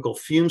as chemical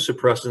fume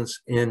suppressants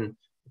in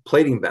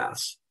plating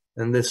baths.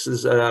 And this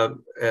is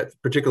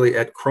particularly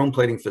at chrome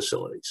plating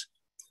facilities.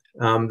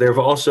 They've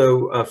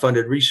also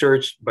funded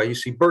research by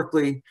UC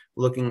Berkeley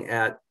looking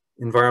at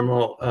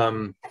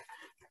environmental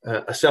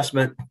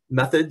assessment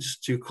methods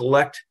to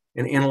collect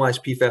and analyze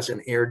PFAS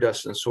in air,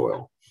 dust, and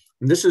soil.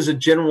 And this is a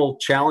general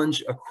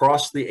challenge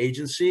across the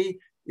agency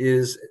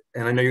and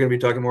I know you're going to be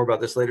talking more about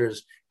this later,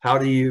 is how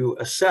do you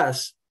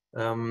assess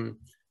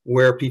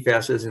where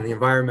PFAS is in the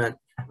environment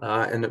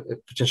and the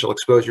potential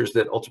exposures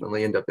that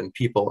ultimately end up in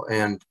people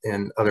and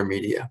in other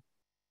media.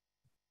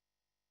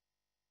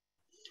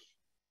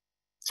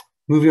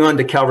 Moving on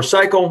to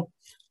CalRecycle.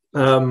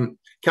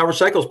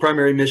 CalRecycle's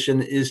primary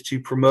mission is to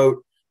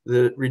promote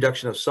the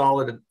reduction of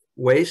solid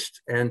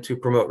waste and to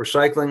promote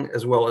recycling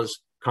as well as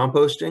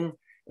composting.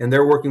 And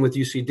they're working with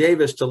UC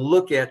Davis to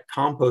look at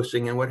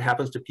composting and what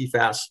happens to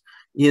PFAS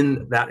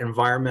in that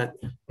environment.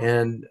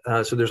 And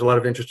so there's a lot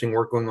of interesting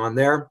work going on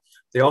there.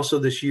 They also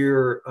this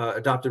year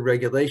adopted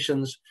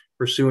regulations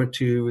pursuant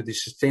to the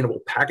Sustainable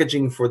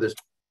Packaging for this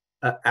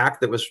Act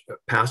that was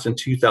passed in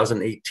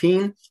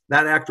 2018.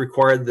 That act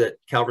required that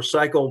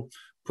CalRecycle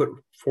put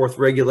forth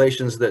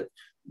regulations that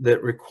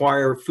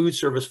require food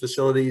service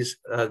facilities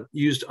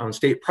used on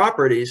state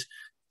properties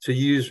to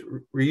use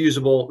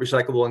reusable,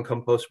 recyclable, and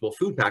compostable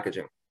food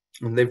packaging.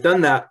 And they've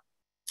done that.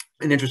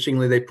 And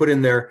interestingly, they put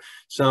in there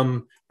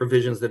some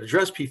provisions that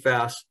address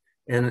PFAS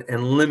and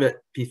limit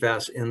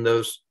PFAS in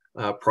those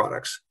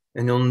products.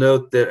 And you'll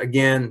note that,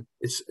 again,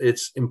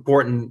 it's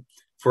important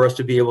for us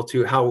to be able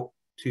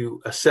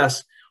to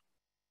assess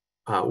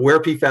where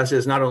PFAS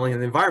is, not only in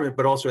the environment,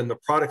 but also in the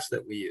products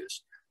that we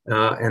use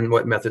and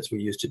what methods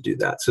we use to do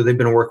that. So they've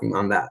been working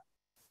on that.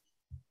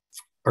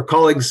 Our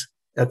colleagues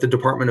at the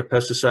Department of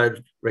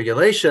Pesticide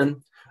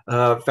Regulation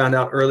found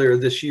out earlier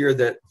this year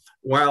that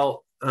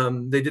while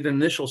they did an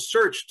initial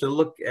search to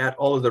look at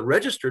all of the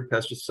registered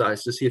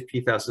pesticides to see if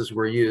PFASs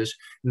were used,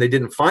 and they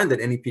didn't find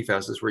that any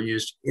PFASs were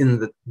used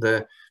in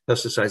the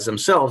pesticides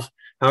themselves.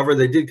 However,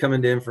 they did come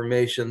into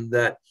information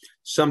that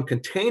some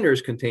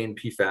containers contained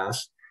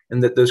PFAS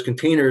and that those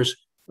containers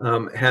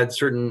had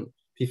certain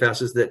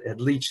PFASs that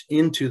had leached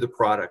into the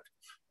product.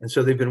 And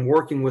so they've been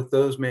working with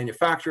those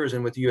manufacturers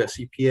and with US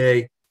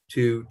EPA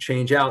to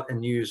change out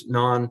and use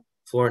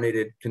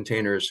non-fluorinated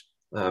containers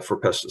for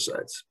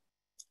pesticides.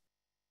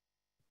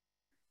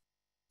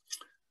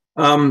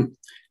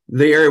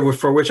 The area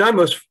for which I'm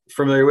most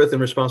familiar with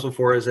and responsible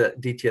for is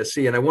at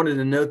DTSC. And I wanted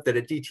to note that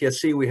at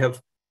DTSC, we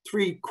have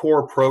 3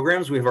 core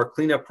programs. We have our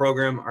cleanup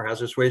program, our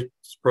hazardous waste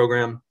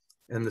program,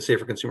 and the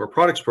Safer Consumer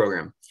Products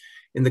program.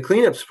 In the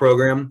cleanups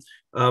program,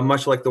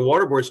 much like the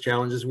Water Board's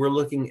challenges, we're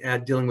looking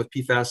at dealing with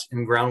PFAS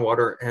in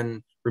groundwater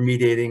and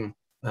remediating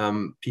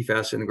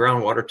PFAS in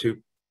groundwater to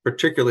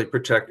particularly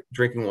protect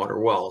drinking water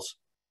wells.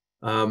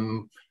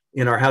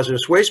 In our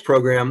hazardous waste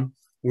program,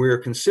 we're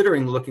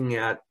considering looking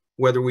at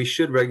whether we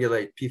should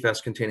regulate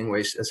PFAS-containing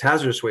waste as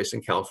hazardous waste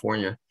in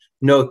California.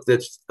 Note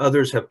that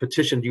others have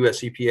petitioned US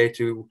EPA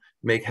to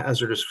make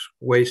hazardous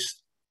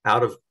waste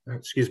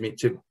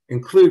to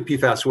include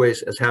PFAS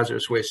waste as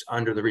hazardous waste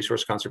under the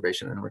Resource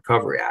Conservation and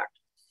Recovery Act.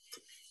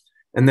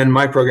 And then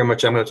my program,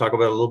 which I'm going to talk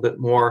about a little bit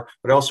more,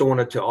 but I also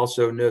wanted to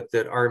also note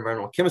that our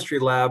environmental chemistry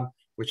lab,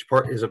 which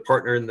is a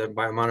partner in the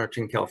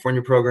Biomonitoring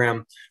California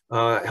program,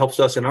 helps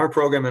us in our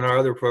program and our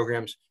other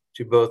programs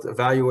to both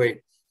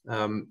evaluate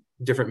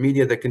different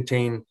media that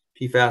contain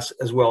PFAS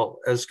as well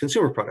as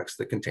consumer products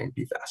that contain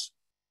PFAS.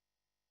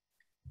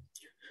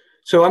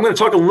 So I'm going to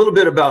talk a little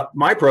bit about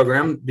my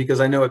program because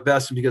I know it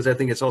best and because I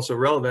think it's also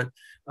relevant.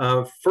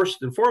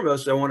 First and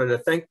foremost, I wanted to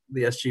thank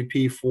the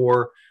SGP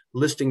for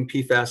listing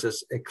PFAS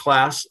as a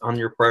class on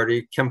your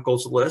priority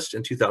chemicals list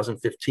in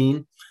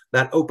 2015.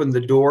 That opened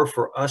the door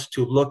for us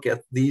to look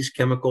at these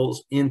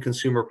chemicals in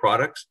consumer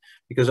products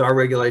because our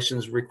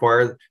regulations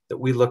require that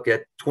we look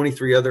at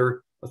 23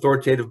 other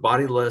authoritative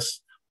body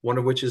lists, one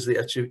of which is the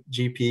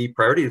SGP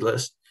priority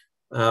list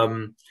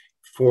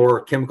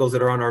for chemicals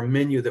that are on our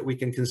menu that we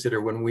can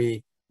consider when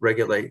we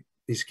regulate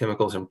these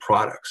chemicals and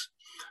products.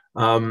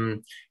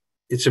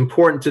 It's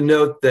important to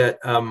note that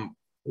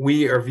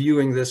we are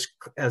viewing this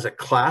as a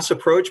class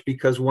approach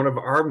because one of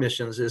our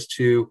missions is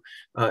to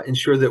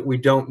ensure that we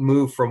don't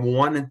move from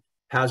one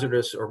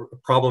hazardous or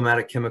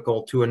problematic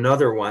chemical to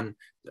another one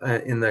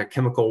in the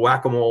chemical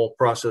whack-a-mole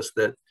process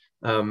that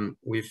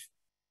we've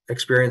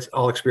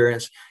all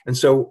experience. And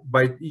so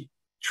by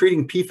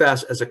treating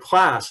PFAS as a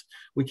class,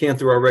 we can,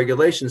 through our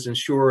regulations,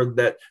 ensure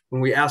that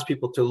when we ask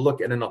people to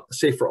look at a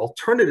safer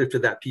alternative to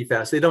that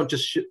PFAS, they don't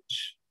just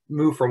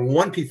move from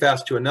one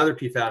PFAS to another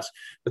PFAS,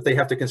 but they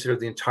have to consider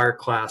the entire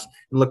class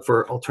and look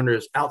for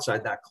alternatives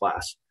outside that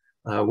class,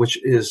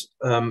 which is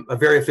a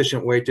very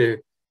efficient way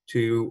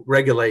to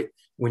regulate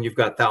when you've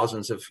got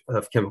thousands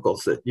of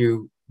chemicals that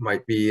you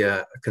might be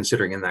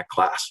considering in that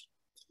class.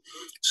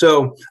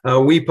 So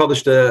we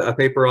published a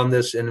paper on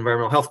this in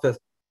Environmental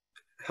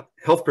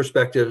Health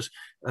Perspectives,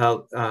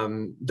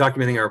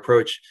 documenting our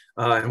approach,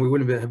 and we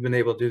wouldn't have been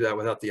able to do that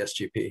without the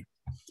SGP.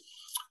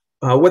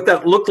 What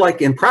that looked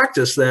like in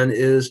practice then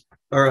is,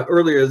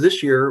 earlier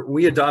this year,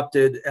 we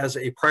adopted as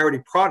a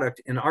priority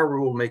product in our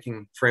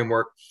rulemaking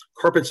framework,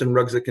 carpets and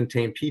rugs that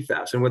contain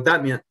PFAS. And what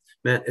that meant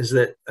is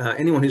that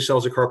anyone who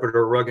sells a carpet or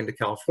a rug into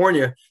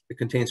California that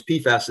contains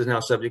PFAS is now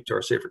subject to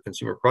our safer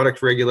consumer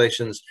products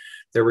regulations.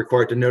 They're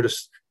required to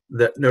notice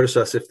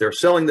us if they're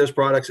selling those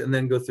products, and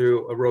then go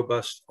through a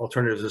robust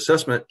alternatives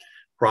assessment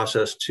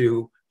process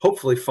to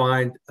hopefully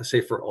find a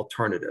safer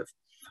alternative.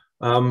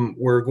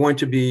 We're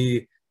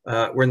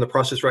in the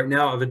process right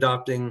now of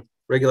adopting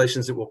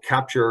regulations that will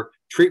capture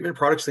treatment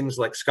products, things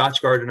like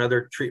Scotchgard and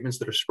other treatments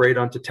that are sprayed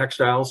onto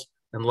textiles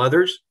and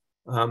leathers.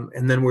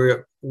 And then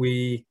we'll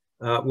be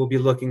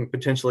looking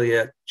potentially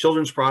at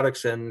children's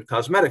products and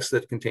cosmetics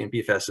that contain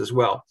PFAS as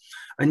well.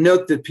 I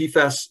note that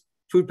PFAS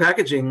food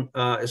packaging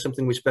is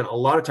something we spent a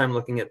lot of time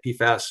looking at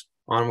PFAS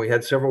on. We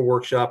had several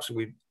workshops.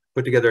 We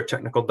put together a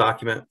technical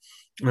document.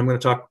 And I'm going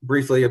to talk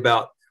briefly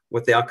about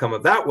what the outcome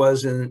of that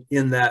was, in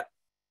that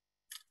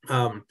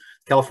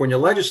California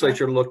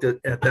legislature looked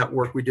at that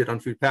work we did on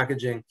food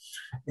packaging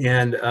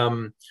and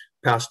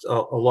passed a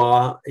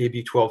law,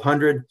 AB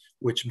 1200,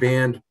 which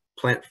banned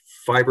plant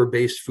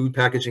fiber-based food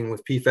packaging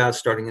with PFAS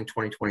starting in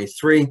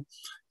 2023. It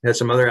had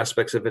some other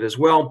aspects of it as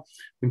well.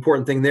 The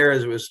important thing there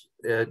is it was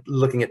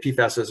looking at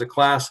PFAS as a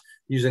class,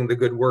 using the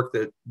good work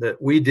that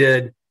we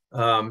did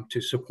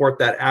to support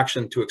that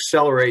action to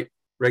accelerate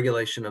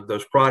regulation of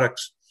those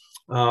products.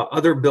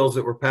 Other bills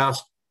that were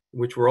passed,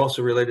 which were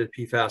also related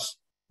to PFAS,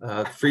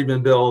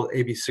 Friedman Bill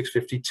AB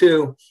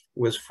 652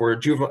 was for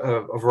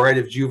a variety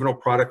of juvenile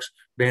products,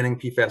 banning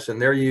PFAS in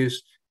their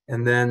use.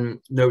 And then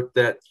note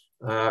that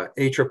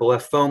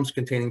AFFF foams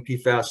containing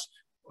PFAS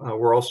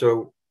were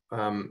also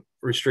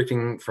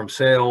restricting from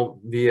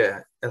sale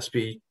via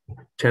SB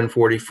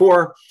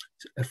 1044,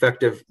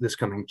 effective this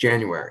coming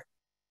January.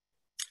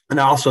 And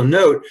I also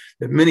note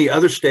that many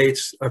other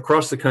states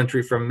across the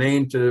country, from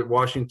Maine to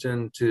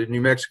Washington to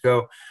New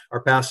Mexico,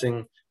 are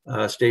passing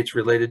states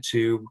related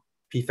to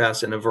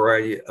PFAS in a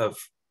variety of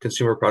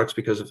consumer products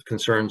because of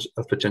concerns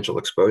of potential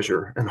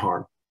exposure and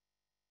harm.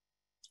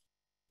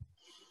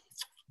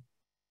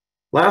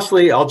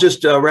 Lastly, I'll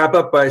just wrap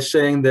up by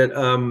saying that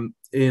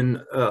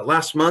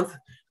last month,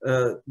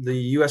 the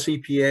US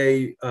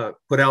EPA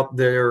put out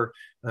their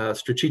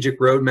strategic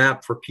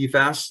roadmap for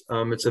PFAS.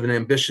 It's an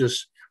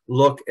ambitious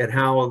look at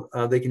how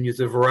they can use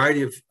a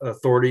variety of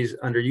authorities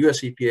under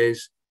US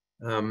EPA's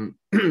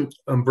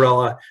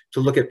umbrella to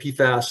look at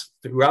PFAS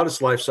throughout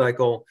its life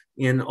cycle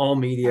in all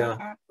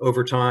media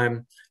over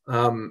time.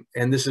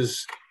 And this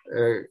is,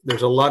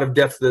 there's a lot of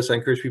depth to this. I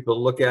encourage people to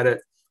look at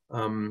it.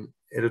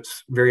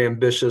 It's very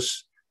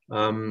ambitious,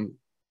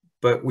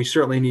 but we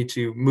certainly need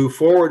to move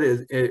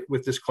forward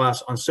with this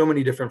class on so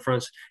many different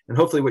fronts. And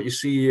hopefully what you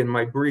see in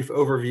my brief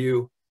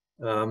overview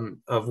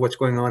of what's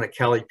going on at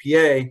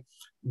CalEPA,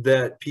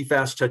 that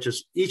PFAS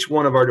touches each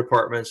one of our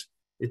departments.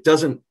 It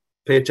doesn't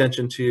pay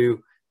attention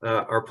to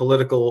our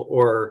political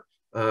or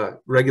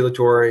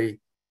regulatory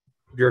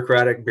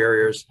bureaucratic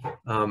barriers,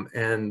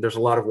 and there's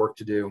a lot of work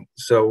to do.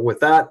 So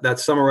with that, that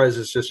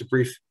summarizes just a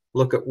brief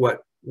look at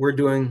what we're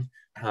doing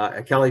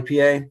at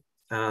CalEPA.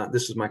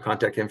 This is my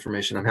contact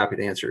information. I'm happy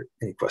to answer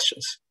any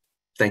questions.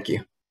 Thank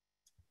you.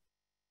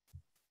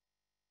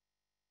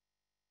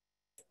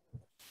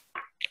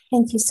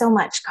 Thank you so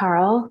much,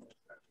 Karl.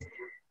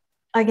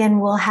 Again,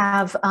 we'll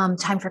have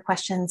time for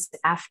questions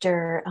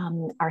after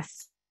our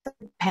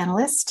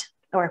panelist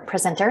or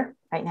presenter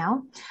right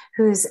now,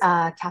 who's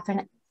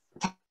Kathleen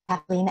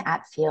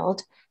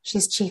Attfield.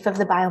 She's chief of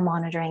the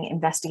Biomonitoring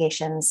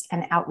Investigations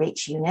and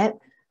Outreach Unit,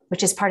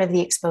 which is part of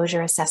the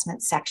Exposure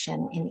Assessment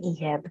section in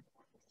EHIB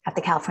at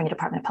the California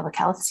Department of Public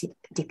Health,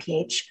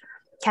 DPH.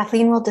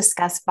 Kathleen will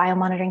discuss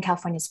Biomonitoring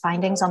California's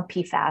findings on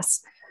PFAS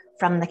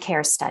from the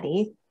CARE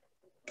study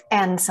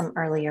and some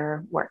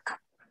earlier work.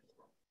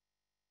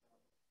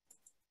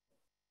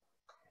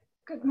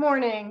 Good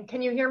morning.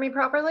 Can you hear me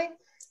properly?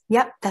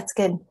 Yep, that's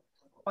good.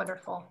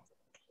 Wonderful.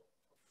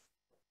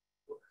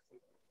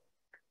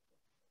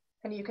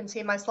 And you can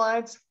see my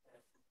slides?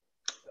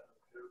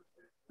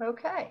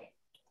 Okay.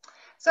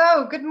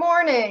 So good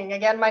morning.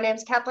 Again, my name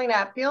is Kathleen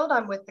Attfield.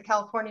 I'm with the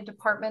California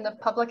Department of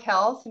Public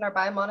Health in our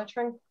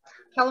Biomonitoring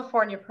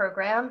California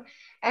program.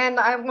 And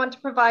I want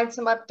to provide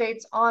some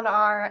updates on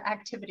our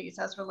activities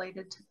as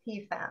related to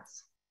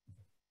PFAS.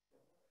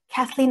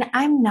 Kathleen,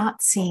 I'm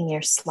not seeing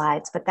your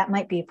slides, but that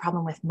might be a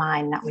problem with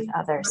mine, not with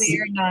others. So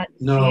you're not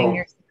No. seeing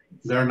your slides.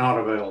 They're not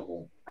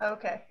available.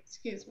 Okay,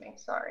 excuse me,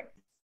 sorry.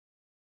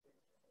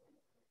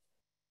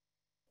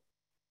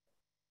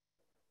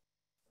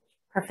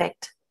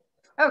 Perfect.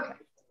 Okay.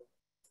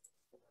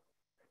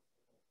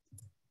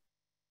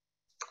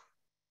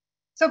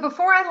 So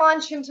before I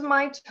launch into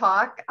my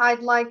talk, I'd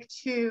like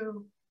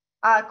to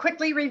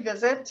quickly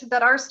revisit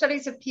that our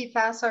studies of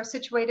PFAS are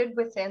situated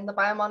within the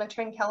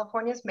Biomonitoring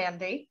California's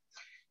mandate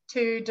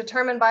to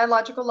determine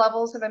biological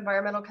levels of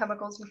environmental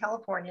chemicals in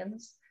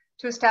Californians,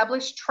 to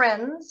establish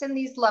trends in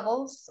these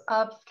levels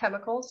of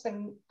chemicals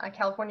in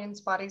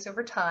Californians' bodies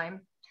over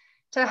time,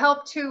 to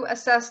help to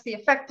assess the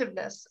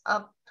effectiveness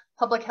of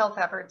public health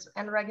efforts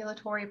and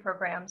regulatory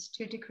programs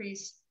to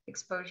decrease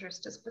exposures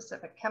to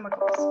specific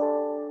chemicals.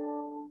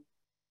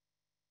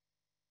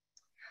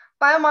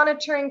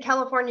 Biomonitoring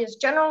California's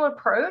general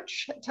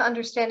approach to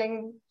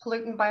understanding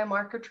pollutant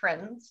biomarker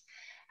trends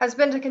has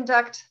been to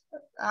conduct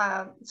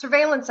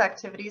surveillance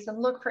activities and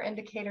look for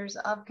indicators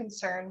of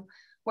concern,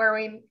 where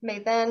we may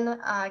then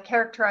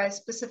characterize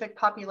specific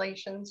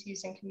populations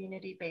using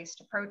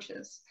community-based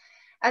approaches.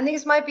 And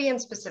these might be in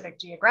specific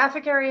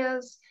geographic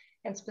areas,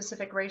 in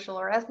specific racial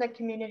or ethnic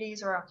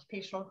communities or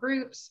occupational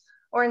groups,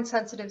 or in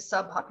sensitive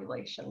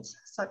subpopulations,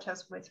 such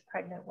as with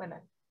pregnant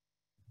women.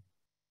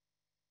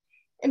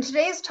 In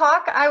today's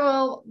talk, I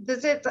will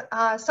visit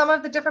some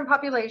of the different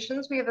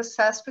populations we have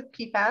assessed with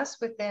PFAS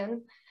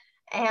within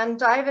and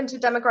dive into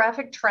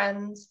demographic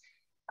trends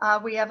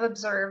we have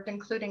observed,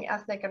 including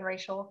ethnic and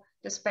racial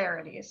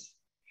disparities.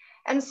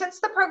 And since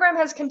the program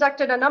has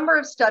conducted a number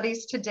of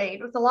studies to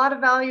date with a lot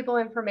of valuable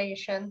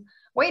information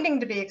waiting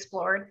to be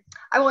explored,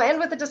 I will end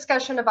with a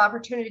discussion of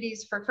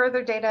opportunities for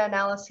further data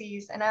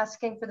analyses and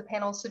asking for the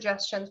panel's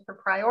suggestions for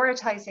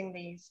prioritizing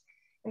these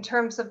in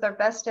terms of their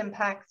best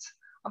impacts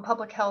on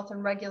public health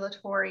and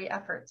regulatory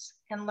efforts,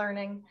 and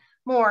learning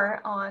more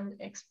on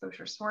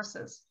exposure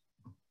sources.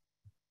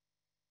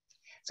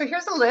 So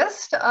here's a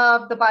list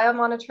of the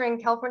Biomonitoring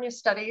California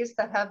studies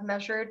that have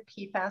measured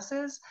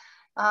PFASs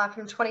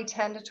from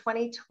 2010 to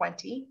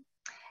 2020.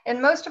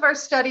 In most of our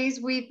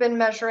studies, we've been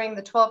measuring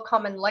the 12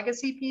 common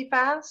legacy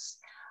PFAS,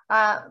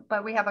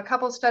 but we have a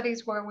couple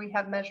studies where we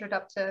have measured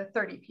up to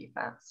 30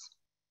 PFAS.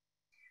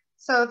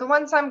 So the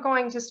ones I'm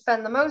going to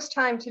spend the most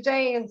time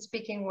today in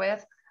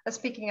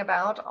speaking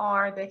about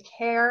are the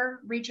CARE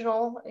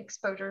regional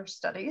exposure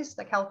studies,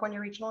 the California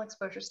regional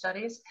exposure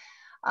studies,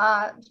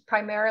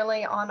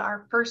 primarily on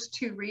our first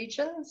two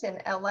regions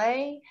in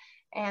LA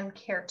and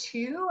CARE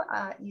 2,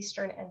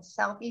 Eastern and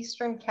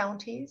Southeastern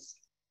counties.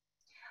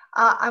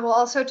 I will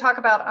also talk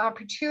about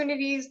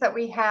opportunities that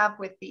we have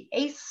with the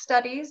ACE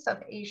studies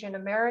of Asian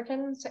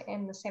Americans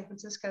in the San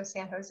Francisco,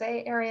 San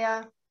Jose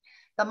area,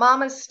 the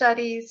MAMA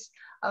studies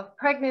of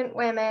pregnant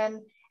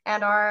women,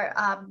 and our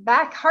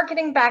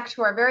harkening back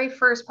to our very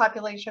first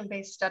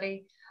population-based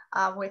study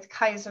with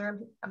Kaiser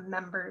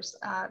members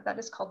that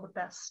is called the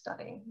BEST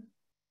study.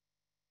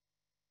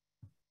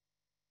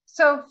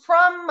 So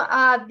from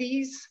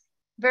these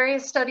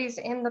various studies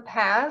in the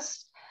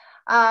past,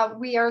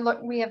 we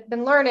have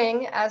been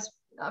learning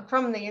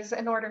from these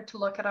in order to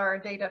look at our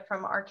data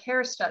from our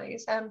CARE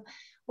studies. And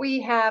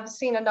we have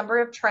seen a number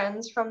of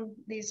trends from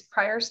these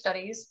prior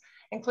studies,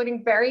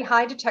 including very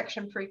high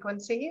detection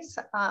frequencies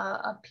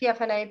of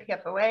PFNA,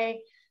 PFOA,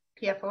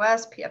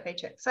 PFOS,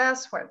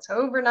 PFHXS, where it's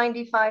over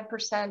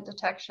 95%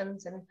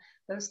 detections in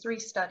those three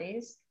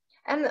studies,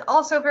 and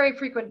also very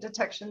frequent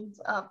detections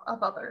of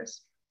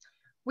others.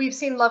 We've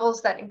seen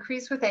levels that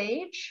increase with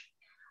age,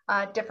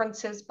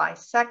 differences by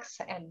sex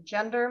and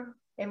gender,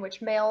 in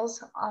which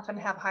males often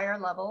have higher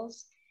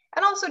levels,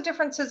 and also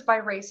differences by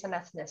race and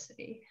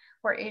ethnicity,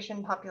 where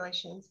Asian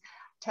populations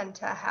tend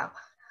to have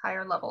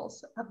higher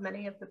levels of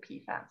many of the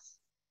PFAS.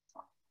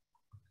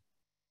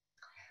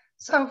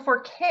 So for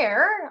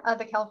CARE,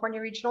 the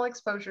California Regional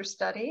Exposure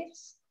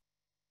Studies,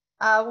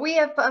 we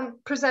have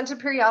presented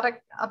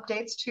periodic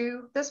updates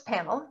to this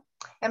panel.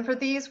 And for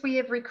these, we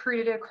have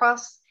recruited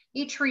across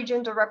each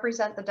region to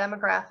represent the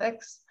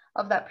demographics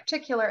of that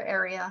particular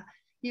area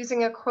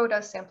using a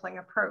quota sampling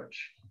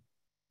approach.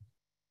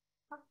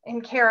 In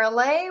CARE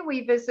LA,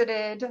 we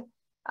visited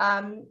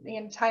the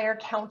entire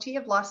county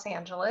of Los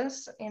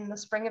Angeles in the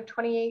spring of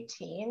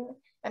 2018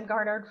 and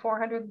garnered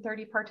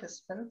 430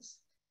 participants.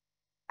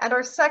 And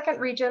our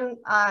second region,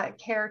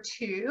 CARE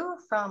 2,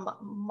 from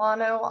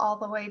Mono all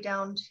the way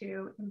down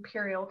to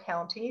Imperial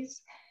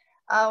counties,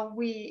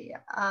 we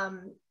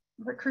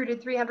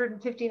recruited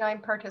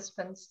 359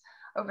 participants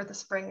over the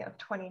spring of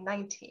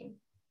 2019.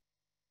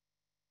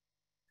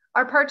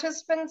 Our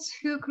participants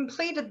who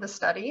completed the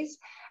studies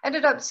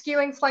ended up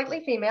skewing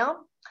slightly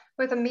female,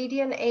 with a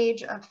median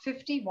age of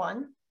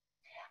 51,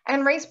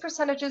 and race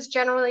percentages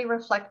generally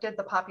reflected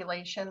the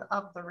population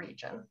of the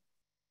region.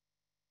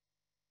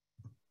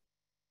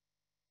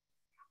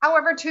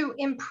 However, to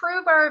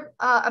improve our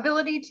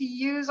ability to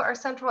use our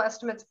central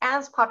estimates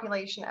as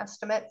population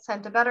estimates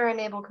and to better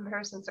enable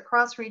comparisons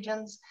across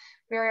regions,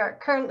 we are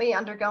currently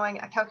undergoing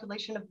a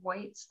calculation of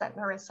weights that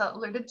Nerissa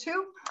alluded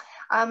to,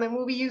 and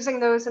we'll be using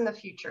those in the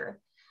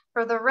future.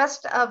 For the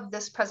rest of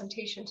this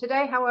presentation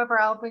today, however,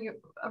 I'll be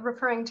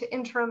referring to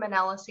interim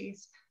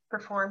analyses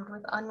performed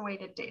with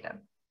unweighted data.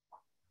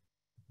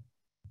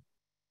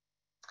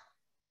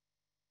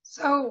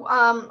 So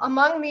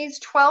among these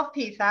 12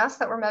 PFAS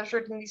that were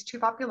measured in these two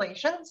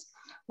populations,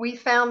 we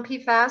found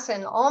PFAS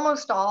in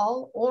almost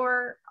all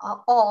or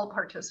all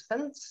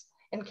participants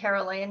in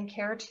CARE-A and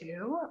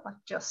CARE-2,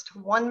 just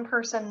one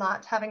person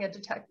not having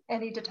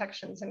any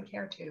detections in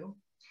CARE-2.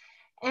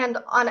 And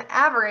on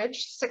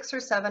average, 6 or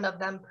 7 of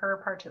them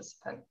per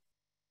participant.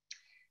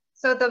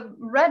 So the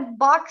red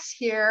box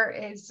here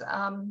is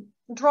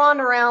drawn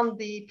around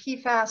the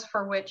PFAS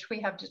for which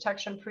we have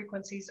detection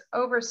frequencies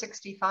over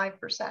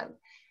 65%.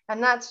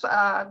 And that's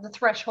the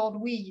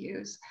threshold we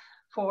use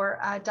for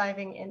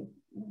diving in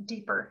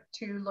deeper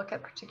to look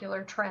at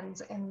particular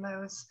trends in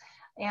those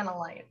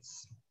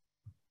analytes.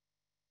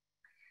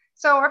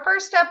 So our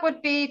first step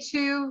would be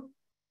to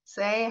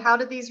say, how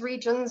do these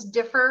regions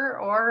differ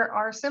or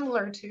are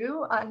similar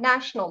to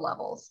national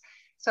levels?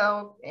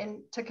 So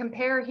to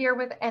compare here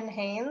with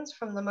NHANES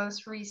from the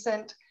most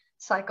recent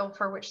cycle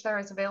for which there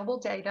is available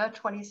data,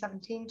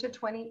 2017 to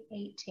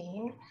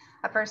 2018,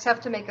 I first have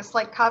to make a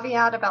slight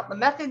caveat about the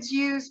methods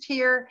used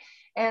here,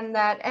 and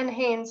that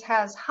NHANES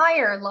has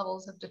higher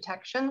levels of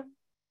detection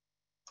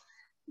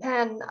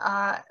than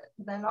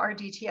our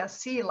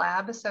DTSC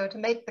lab. So to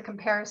make the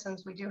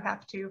comparisons, we do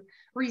have to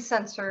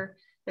recensor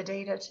the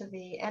data to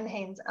the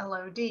NHANES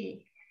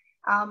LOD.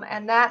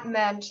 And that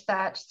meant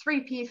that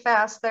 3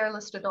 PFAS, they're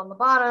listed on the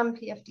bottom,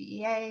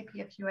 PFDEA,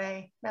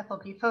 PFUA,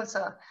 methyl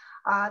PFOSA,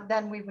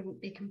 then we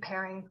wouldn't be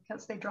comparing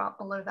because they drop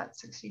below that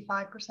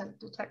 65%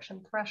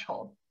 detection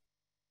threshold.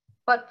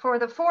 But for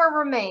the 4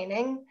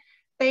 remaining,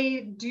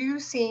 they do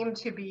seem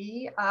to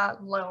be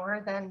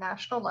lower than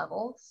national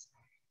levels.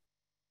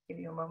 Give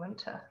you a moment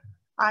to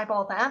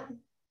eyeball that.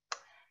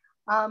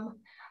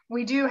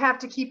 We do have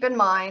to keep in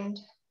mind,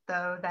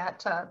 though,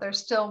 that there's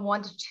still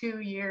 1 to 2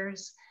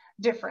 years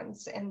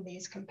difference in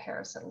these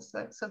comparisons.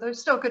 So there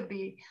still could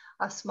be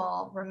a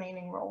small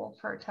remaining role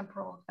for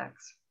temporal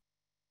effects.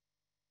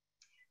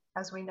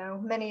 As we know,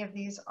 many of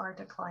these are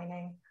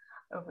declining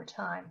over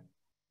time.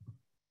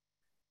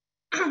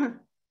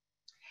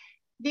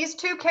 These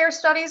 2 CARE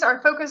studies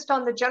are focused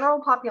on the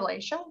general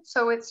population,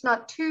 so it's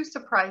not too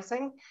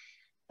surprising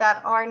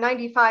that our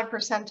 95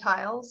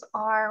 percentiles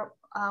are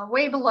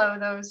way below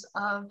those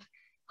of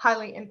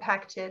highly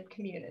impacted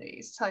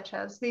communities, such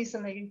as these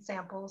are the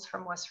examples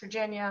from West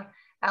Virginia,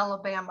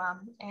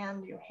 Alabama,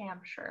 and New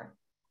Hampshire.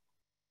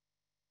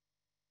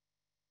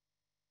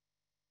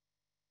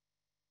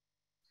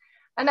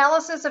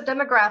 Analysis of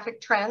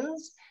demographic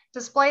trends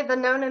display the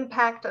known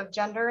impact of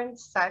gender and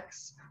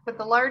sex, with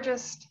the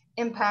largest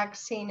impact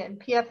seen in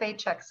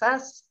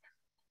PFHXS,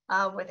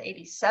 with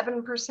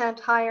 87%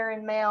 higher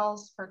in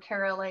males, for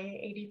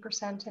CARE-A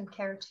 80% in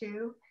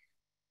CARE-2.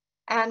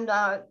 And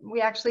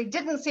we actually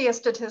didn't see a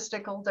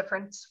statistical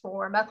difference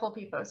for methyl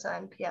PFOSA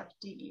and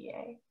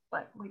PFDEA,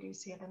 but we do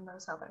see it in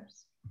those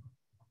others.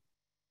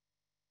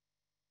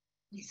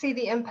 You see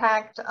the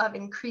impact of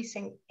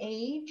increasing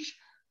age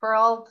for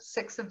all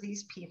 6 of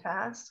these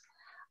PFAS,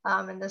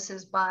 and this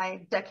is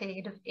by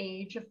decade of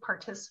age of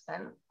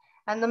participant.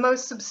 And the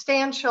most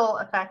substantial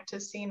effect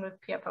is seen with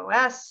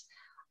PFOS,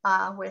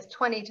 with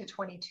 20 to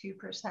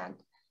 22%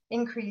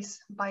 increase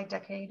by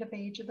decade of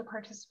age of the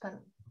participant.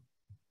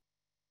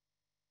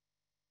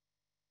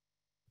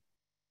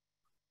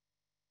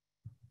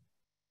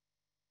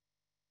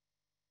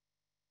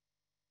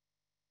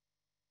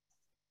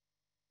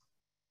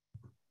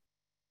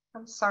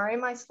 I'm sorry,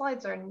 my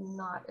slides are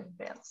not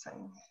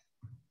advancing.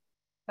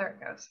 There it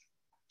goes.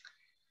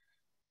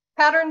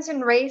 Patterns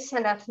in race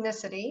and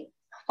ethnicity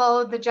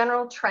followed the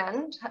general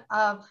trend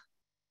of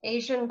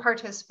Asian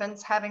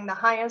participants having the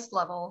highest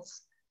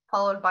levels,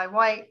 followed by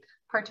white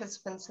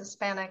participants,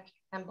 Hispanic,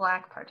 and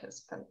Black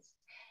participants.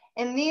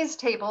 In these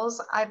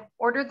tables, I've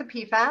ordered the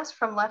PFAS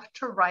from left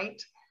to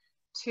right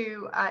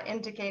to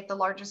indicate the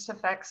largest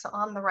effects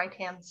on the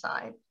right-hand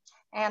side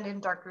and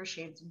in darker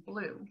shades of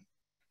blue.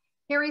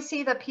 Here we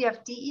see that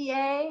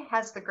PFDEA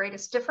has the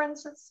greatest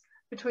differences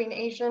between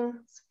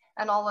Asians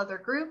and all other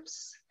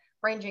groups,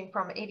 ranging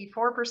from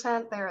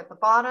 84% there at the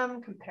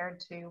bottom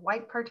compared to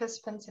white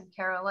participants in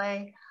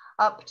CARE-A,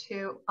 up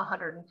to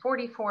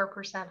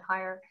 144%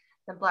 higher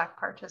than Black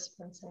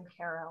participants in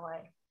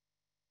CARE-A.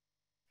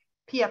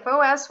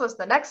 PFOS was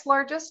the next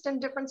largest in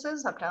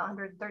differences, up to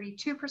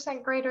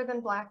 132% greater than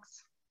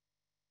Blacks.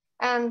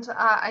 And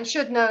I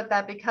should note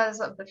that because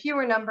of the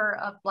fewer number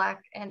of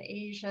Black and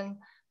Asian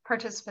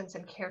participants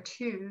in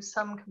CARE-2,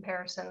 some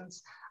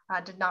comparisons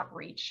did not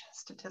reach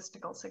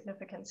statistical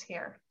significance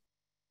here.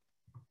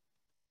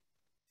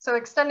 So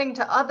extending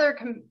to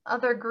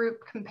other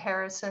group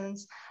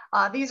comparisons,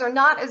 these are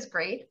not as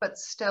great, but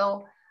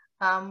still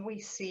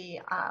we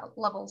see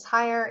levels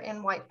higher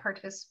in white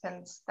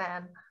participants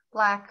than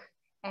Black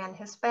and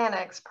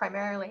Hispanics,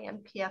 primarily in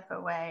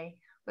PFOA,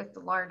 with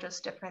the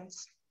largest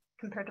difference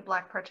compared to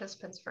Black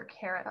participants for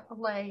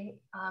CARE-A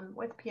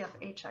with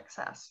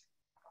PFHXS.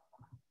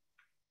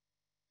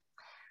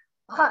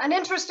 An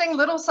interesting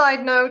little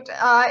side note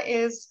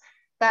is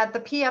that the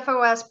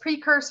PFOS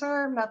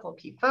precursor, methyl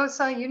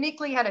PFOSA,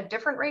 uniquely had a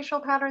different racial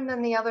pattern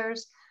than the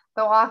others,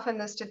 though often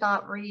this did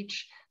not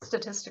reach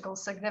statistical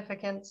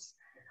significance.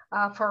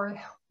 For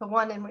the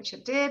one in which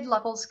it did,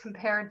 levels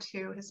compared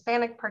to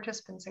Hispanic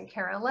participants in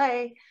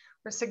CARE-LA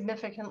were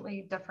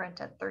significantly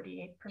different at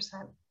 38%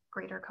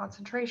 greater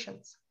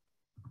concentrations.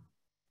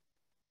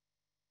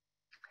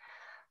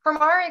 From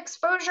our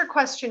exposure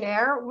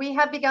questionnaire, we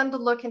have begun to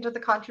look into the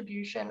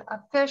contribution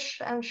of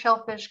fish and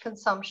shellfish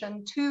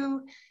consumption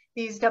to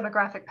these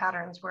demographic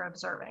patterns we're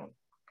observing.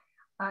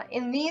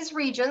 In these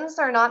regions,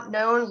 there are not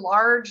known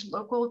large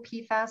local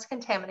PFAS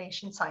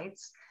contamination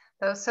sites,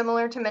 though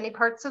similar to many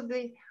parts of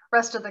the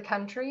rest of the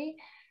country,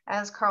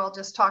 as Karl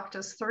just talked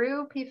us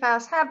through,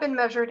 PFAS have been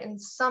measured in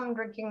some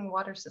drinking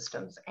water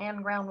systems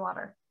and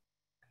groundwater.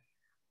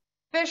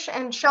 Fish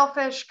and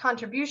shellfish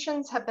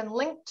contributions have been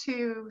linked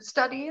to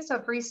studies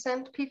of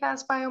recent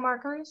PFAS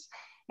biomarkers,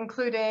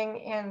 including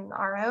in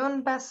our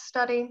own BEST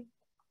study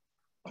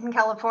in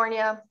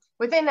California,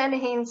 within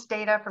NHANES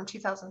data from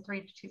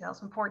 2003 to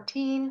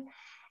 2014,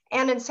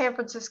 and in San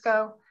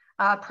Francisco,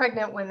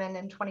 pregnant women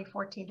in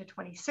 2014 to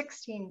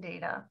 2016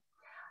 data.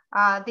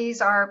 These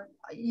are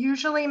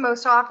usually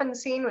most often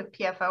seen with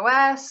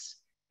PFOS,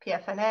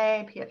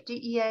 PFNA,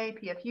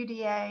 PFDEA,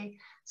 PFUDA.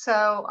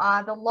 So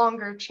the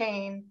longer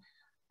chain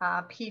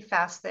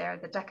PFAS there,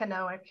 the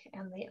decanoic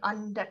and the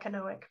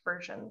undecanoic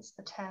versions,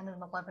 the 10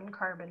 and 11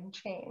 carbon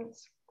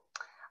chains.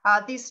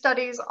 These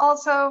studies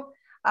also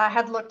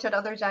had looked at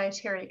other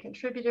dietary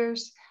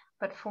contributors,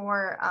 but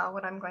for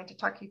what I'm going to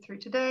talk you through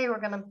today, we're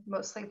going to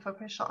mostly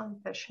focus on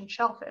fish and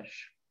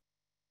shellfish.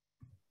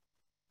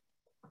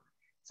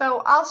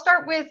 So I'll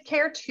start with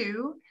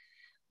CARE2,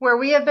 where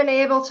we have been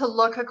able to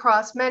look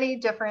across many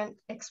different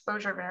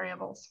exposure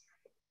variables.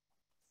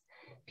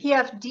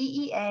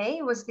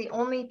 PFDEA was the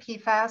only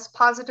PFAS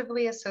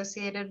positively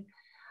associated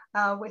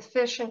with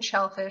fish and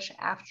shellfish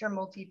after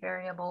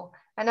multivariable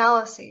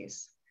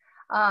analyses.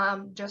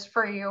 Just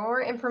for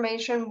your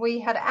information, we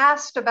had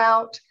asked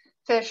about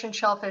fish and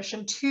shellfish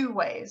in two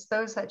ways,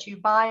 those that you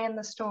buy in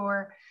the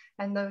store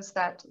and those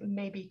that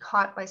may be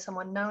caught by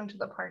someone known to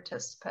the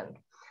participant.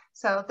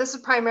 So this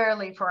is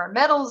primarily for our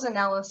metals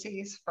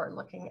analyses, for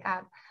looking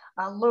at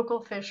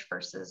local fish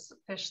versus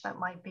fish that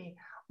might be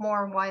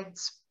more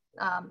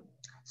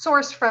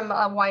sourced from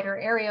a wider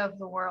area of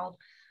the world,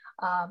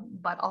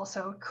 but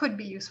also could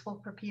be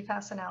useful for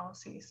PFAS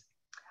analyses.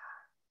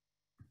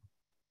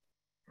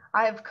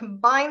 I've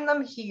combined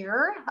them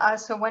here.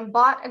 So when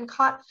bought and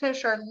caught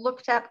fish are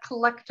looked at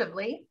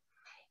collectively,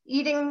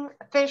 eating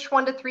fish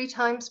 1 to 3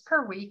 times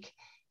per week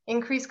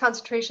increased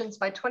concentrations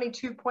by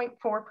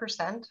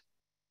 22.4%.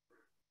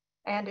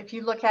 And if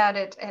you look at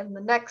it in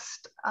the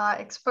next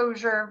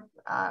exposure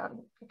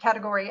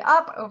category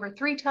up, over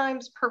 3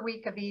 times per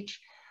week of each,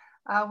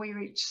 we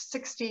reach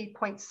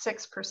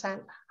 60.6%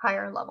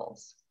 higher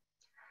levels.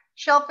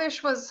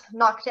 Shellfish was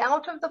knocked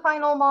out of the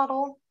final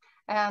model,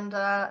 and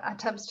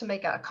attempts to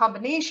make a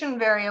combination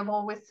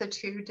variable with the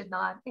two did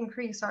not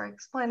increase our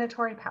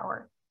explanatory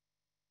power.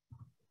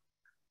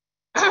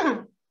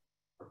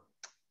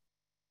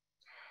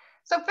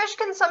 So fish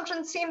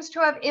consumption seems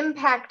to have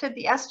impacted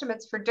the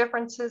estimates for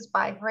differences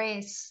by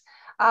race,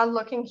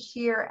 looking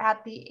here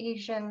at the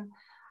Asian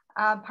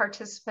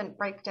participant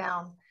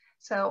breakdown.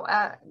 So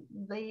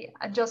the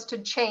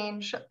adjusted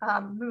change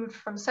moved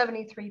from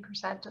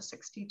 73% to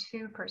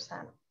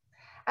 62%.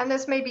 And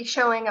this may be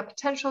showing a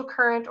potential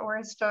current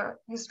or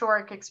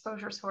historic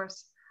exposure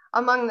source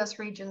among this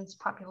region's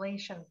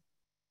population.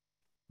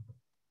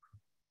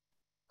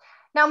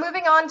 Now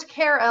moving on to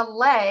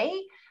CARE-LA,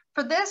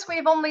 for this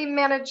we've only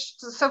managed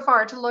so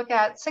far to look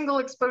at single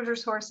exposure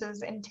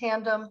sources in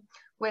tandem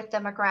with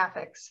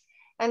demographics.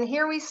 And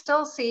here we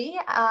still see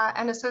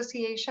an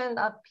association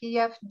of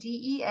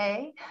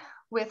PFDEA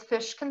with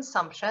fish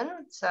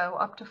consumption, so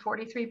up to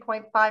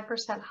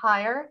 43.5%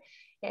 higher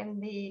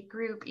in the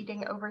group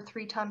eating over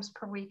 3 times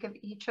per week of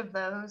each of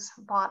those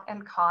bought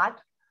and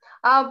caught,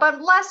 but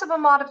less of a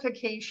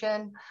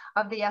modification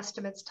of the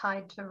estimates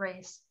tied to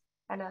race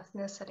and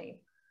ethnicity.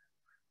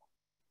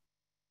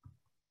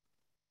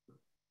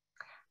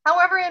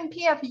 However, in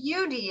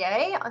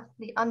PFUDA,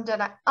 the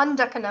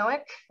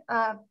undecanoic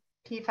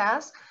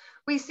PFAS,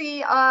 we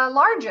see a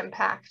large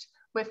impact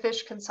with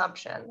fish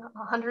consumption,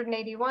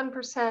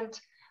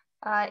 181%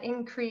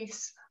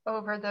 increase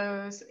over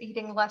those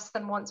eating less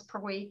than once per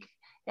week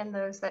in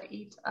those that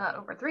eat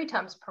over 3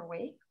 times per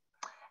week.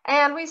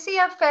 And we see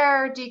a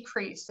fair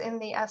decrease in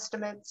the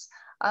estimates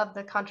of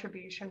the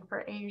contribution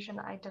for Asian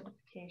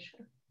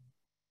identification.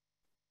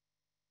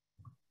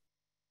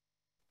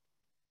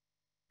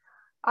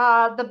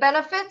 The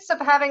benefits of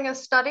having a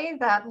study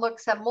that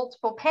looks at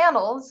multiple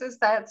panels is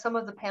that some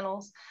of the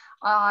panels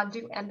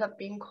do end up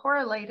being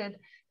correlated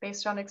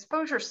based on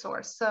exposure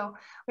source. So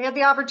we had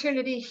the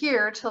opportunity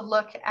here to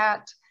look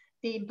at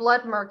the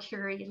blood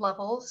mercury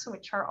levels,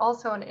 which are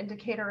also an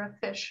indicator of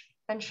fish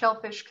and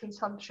shellfish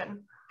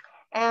consumption.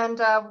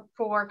 And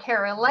for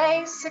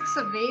CARE-LA, 6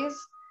 of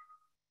these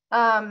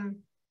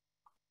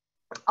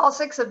All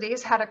 6 of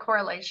these had a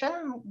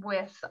correlation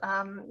with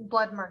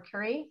blood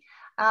mercury,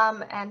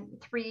 and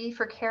 3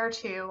 for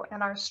CARE2.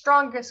 And our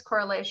strongest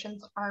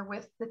correlations are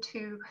with the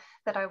 2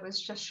 that I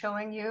was just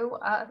showing you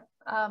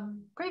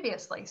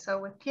previously. So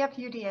with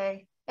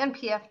PFUDA and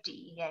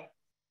PFDEA.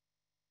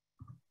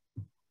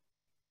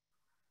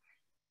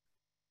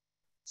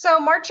 So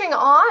marching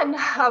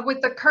on with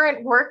the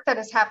current work that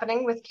is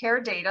happening with CARE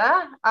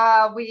data,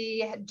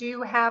 we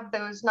do have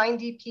those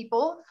 90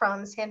 people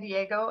from San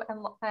Diego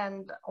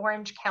and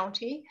Orange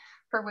County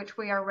for which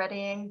we are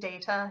readying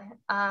data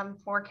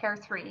for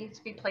CARE3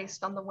 to be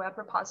placed on the web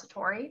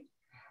repository.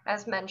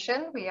 As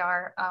mentioned, we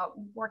are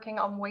working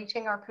on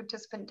weighting our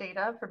participant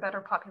data for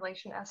better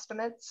population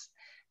estimates.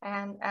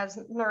 And as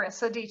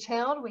Nerissa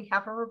detailed, we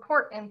have a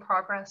report in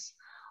progress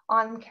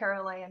on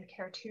CARE-LA and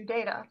CARE2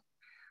 data.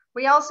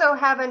 We also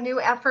have a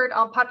new effort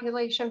on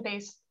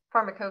population-based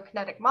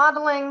pharmacokinetic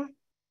modeling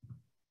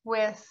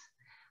with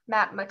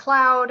Matt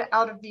McLeod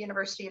out of the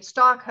University of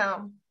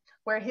Stockholm,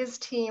 where his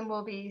team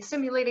will be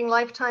simulating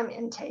lifetime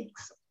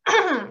intakes,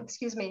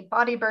 excuse me,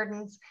 body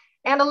burdens,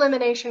 and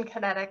elimination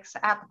kinetics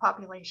at the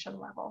population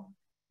level.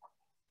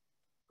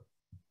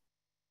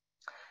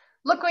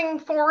 Looking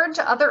forward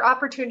to other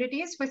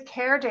opportunities with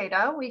CARE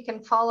data, we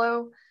can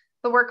follow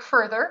the work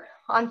further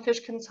on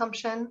fish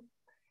consumption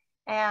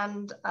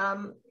and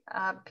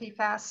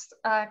PFAS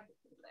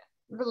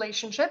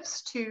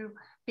relationships to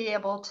be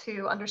able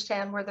to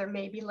understand where there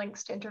may be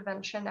links to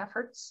intervention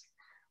efforts.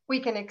 We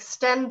can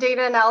extend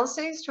data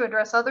analyses to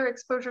address other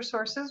exposure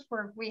sources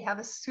where we have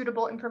a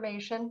suitable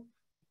information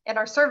in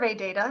our survey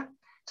data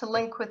to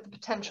link with the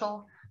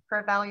potential for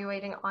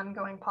evaluating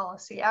ongoing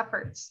policy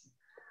efforts.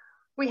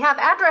 We have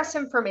address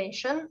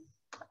information,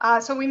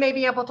 so we may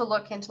be able to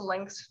look into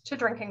links to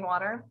drinking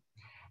water.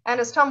 And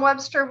as Tom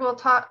Webster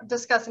will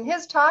discuss in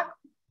his talk,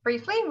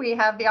 briefly, we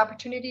have the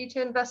opportunity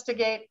to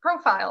investigate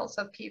profiles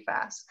of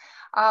PFAS,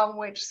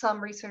 which some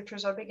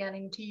researchers are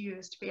beginning to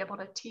use to be able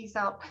to tease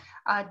out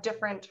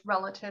different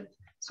relative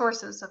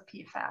sources of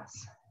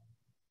PFAS.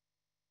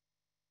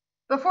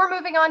 Before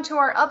moving on to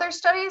our other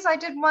studies, I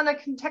did want to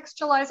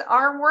contextualize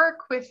our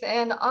work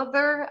within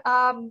other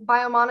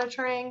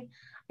biomonitoring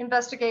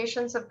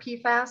investigations of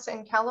PFAS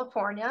in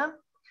California.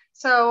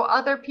 So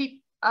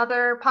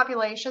other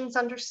populations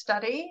under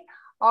study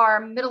are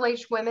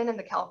middle-aged women in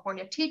the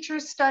California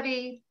Teachers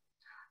Study,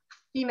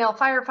 female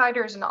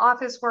firefighters and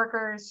office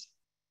workers,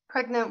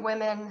 pregnant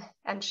women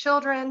and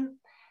children,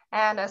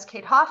 and as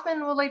Kate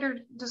Hoffman will later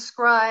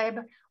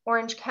describe,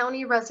 Orange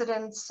County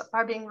residents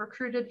are being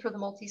recruited for the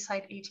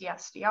multi-site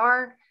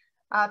ATSDR,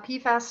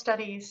 PFAS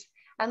studies,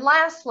 and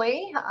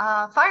lastly,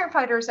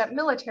 firefighters at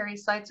military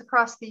sites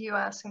across the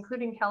US,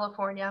 including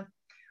California,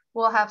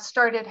 will have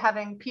started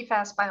having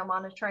PFAS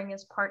biomonitoring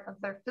as part of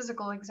their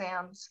physical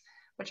exams,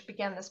 which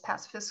began this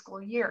past fiscal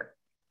year.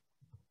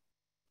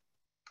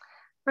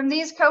 From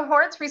these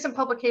cohorts, recent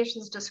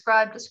publications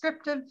describe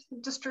descriptive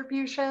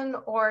distribution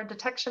or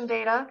detection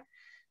data,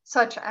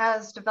 such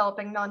as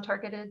developing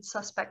non-targeted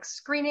suspect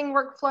screening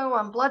workflow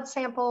on blood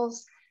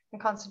samples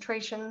and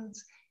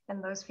concentrations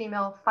in those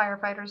female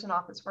firefighters and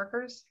office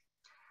workers.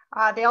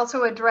 They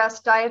also address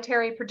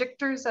dietary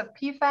predictors of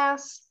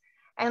PFAS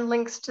and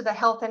links to the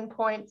health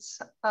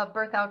endpoints of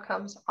birth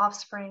outcomes,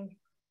 offspring,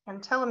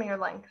 and telomere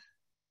length.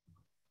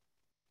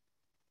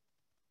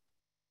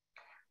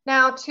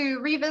 Now, to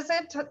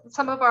revisit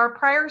some of our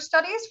prior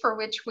studies for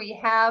which we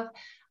have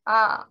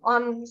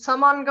on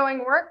some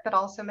ongoing work, but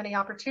also many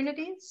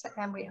opportunities,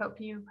 and we hope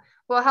you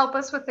will help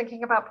us with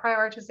thinking about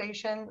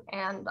prioritization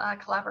and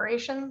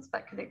collaborations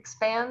that could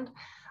expand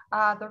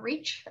the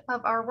reach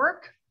of our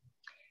work.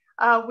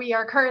 We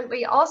are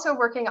currently also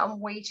working on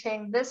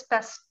weighting this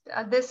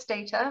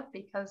data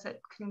because it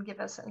can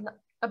give us an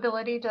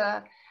ability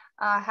to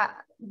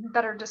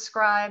better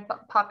describe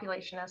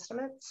population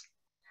estimates.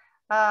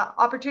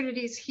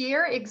 Opportunities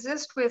here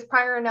exist with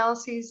prior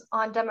analyses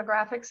on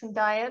demographics and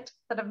diet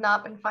that have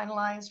not been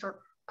finalized or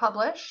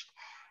published,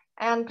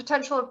 and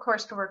potential, of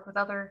course, to work with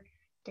other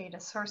data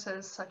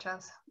sources, such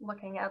as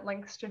looking at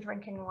links to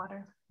drinking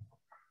water.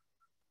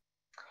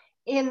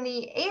 In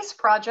the ACE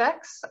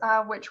projects,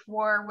 which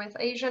were with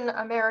Asian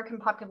American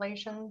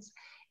populations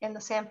in the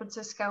San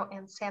Francisco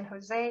and San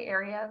Jose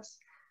areas,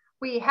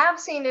 we have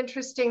seen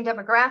interesting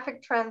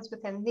demographic trends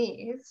within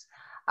these.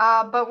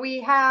 But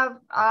we have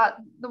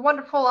the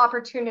wonderful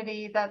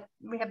opportunity that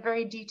we have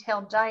very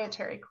detailed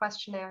dietary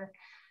questionnaire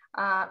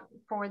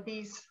for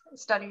these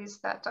studies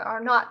that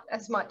are not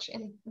as much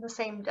in the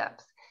same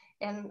depth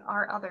in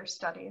our other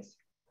studies.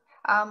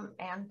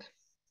 And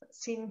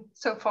seen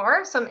so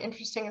far some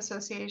interesting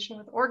association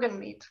with organ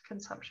meat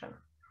consumption.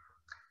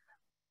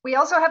 We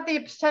also have the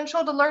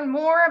potential to learn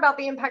more about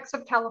the impacts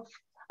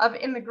of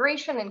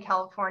immigration in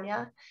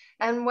California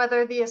and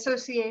whether the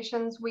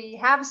associations we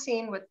have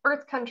seen with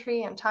birth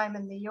country and time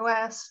in the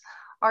US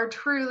are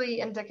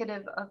truly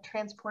indicative of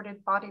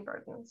transported body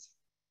burdens.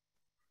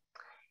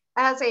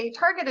 As a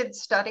targeted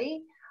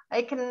study,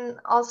 it can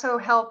also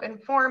help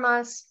inform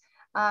us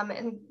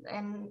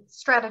in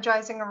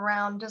strategizing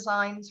around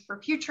designs for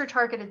future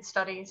targeted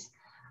studies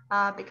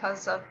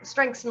because of the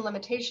strengths and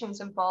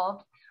limitations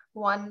involved,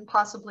 one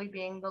possibly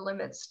being the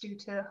limits due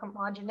to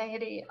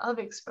homogeneity of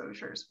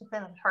exposures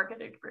within a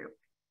targeted group.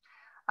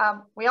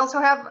 We also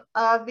have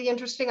the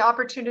interesting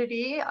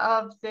opportunity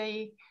of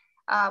the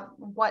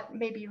what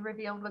may be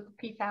revealed with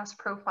the PFAS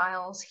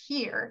profiles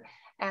here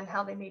and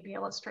how they may be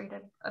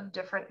illustrated of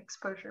different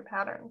exposure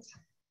patterns.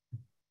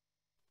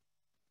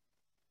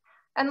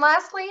 And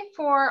lastly,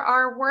 for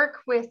our work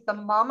with the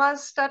MAMA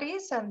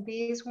studies, and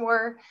these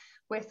were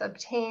with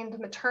obtained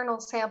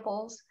maternal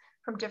samples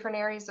from different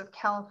areas of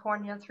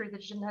California through the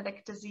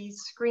genetic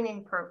disease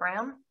screening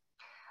program.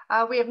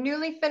 We have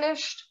newly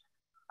finished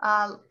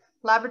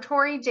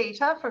laboratory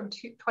data from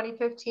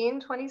 2015,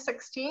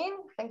 2016,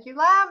 thank you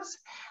labs,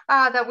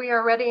 that we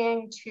are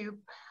readying to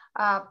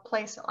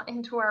place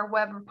into our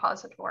web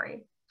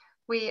repository.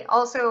 We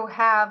also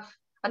have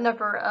a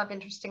number of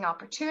interesting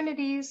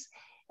opportunities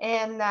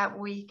in that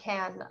we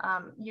can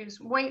use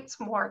weights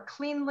more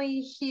cleanly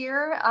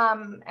here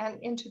and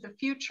into the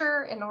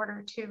future in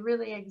order to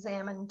really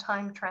examine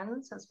time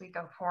trends as we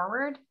go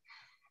forward.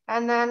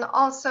 And then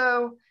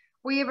also,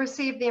 we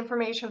received the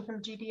information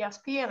from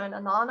GDSP in an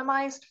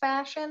anonymized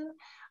fashion.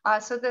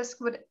 So this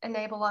would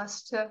enable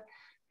us to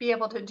be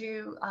able to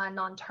do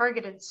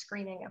non-targeted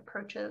screening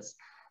approaches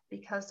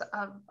because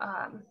of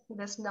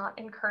this not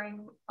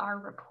incurring our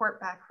report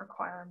back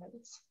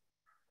requirements.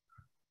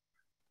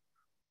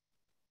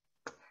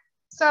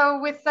 So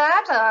with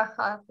that,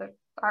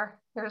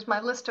 here's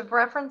my list of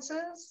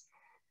references,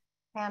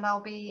 and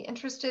I'll be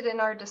interested in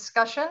our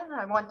discussion.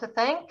 I want to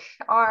thank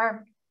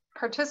our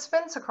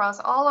participants across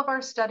all of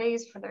our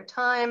studies for their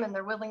time and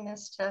their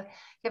willingness to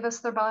give us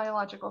their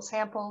biological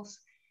samples,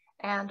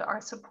 and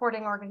our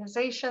supporting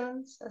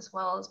organizations, as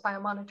well as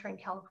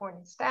Biomonitoring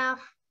California staff,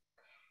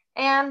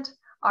 and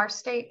our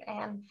state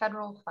and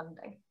federal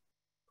funding.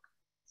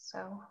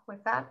 So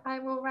with that, I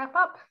will wrap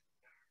up.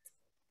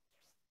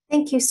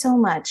 Thank you so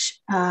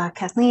much,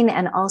 Kathleen,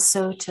 and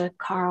also to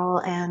Karl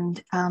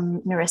and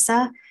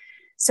Nerissa.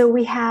 So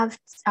we have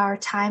our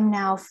time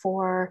now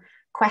for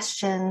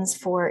questions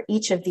for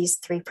each of these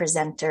three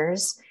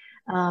presenters.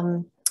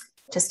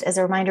 Just as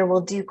a reminder, we'll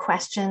do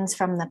questions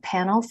from the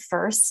panel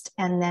first,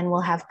 and then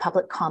we'll have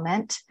public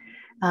comment,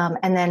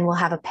 and then we'll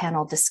have a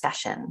panel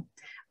discussion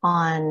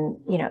on,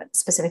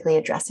 specifically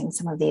addressing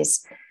some of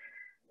these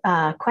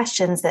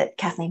questions that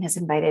Kathleen has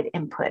invited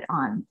input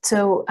on.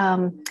 So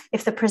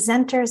if the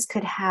presenters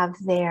could have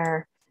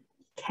their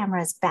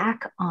cameras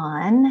back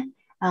on,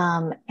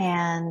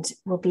 and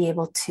we'll be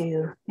able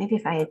to, maybe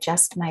if I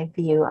adjust my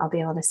view, I'll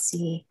be able to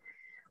see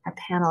our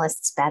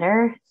panelists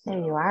better. There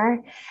you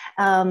are.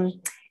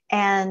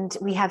 And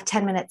we have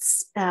 10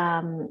 minutes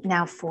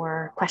now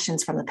for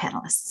questions from the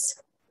panelists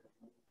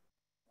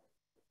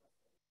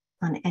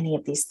on any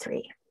of these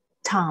three.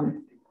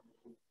 Tom.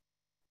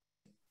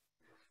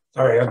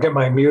 Sorry, I'll get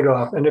my mute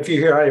off. And if you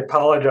hear, I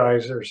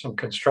apologize. There's some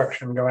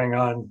construction going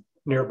on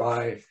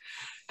nearby. It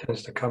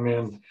tends to come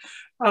in.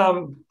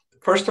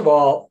 First of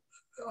all,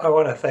 I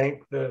want to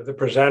thank the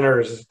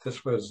presenters.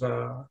 This was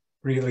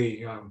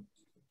really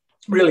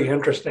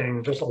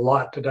interesting. Just a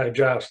lot to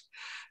digest.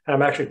 And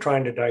I'm actually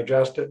trying to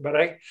digest it. But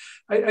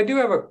I do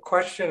have a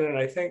question, and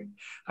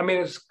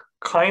it's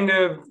kind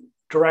of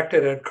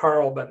directed at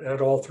Karl, but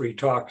at all three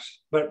talks.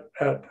 But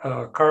at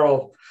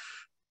Karl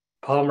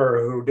Palmer,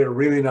 who did a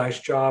really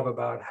nice job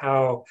about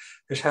how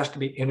this has to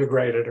be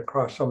integrated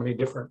across so many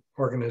different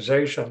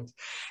organizations.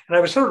 And I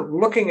was sort of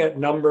looking at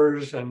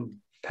numbers and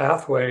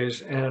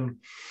pathways, and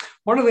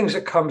one of the things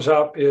that comes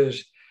up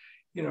is,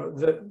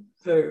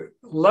 the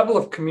level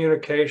of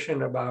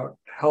communication about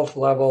health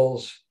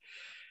levels.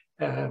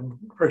 And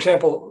for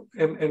example,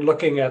 in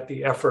looking at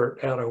the effort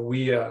at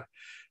OWIA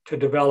to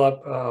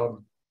develop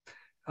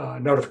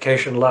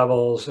notification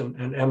levels and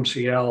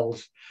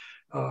MCLs,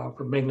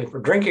 mainly for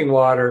drinking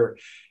water,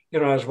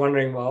 I was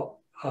wondering,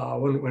 well,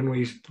 when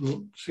we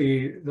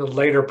see the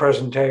later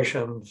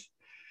presentations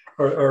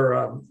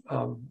or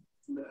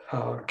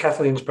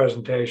Kathleen's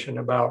presentation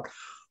about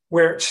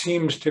where it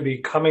seems to be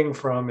coming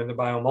from in the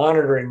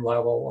biomonitoring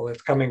level, well,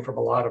 it's coming from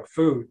a lot of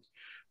food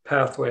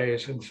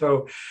pathways. And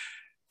so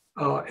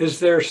is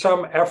there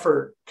some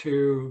effort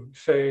to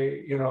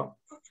say,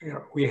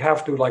 we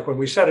have to, like when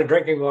we set a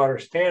drinking water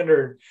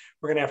standard,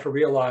 we're going to have to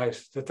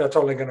realize that that's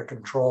only going to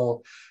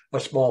control a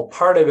small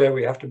part of it.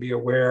 We have to be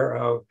aware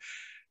of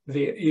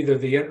either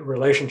the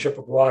relationship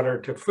of water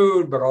to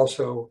food, but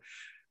also,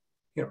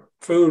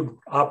 food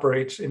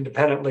operates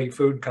independently.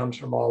 Food comes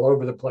from all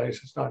over the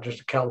place. It's not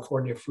just a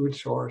California food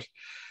source.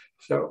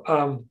 So,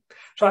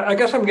 so I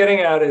guess I'm getting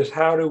at is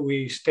how do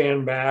we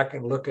stand back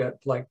and look at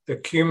like the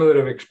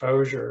cumulative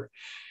exposure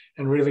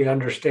and really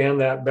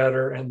understand that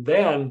better? And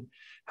then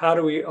how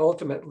do we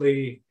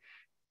ultimately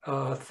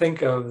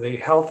think of the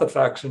health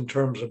effects in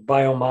terms of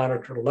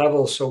biomonitor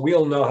levels, so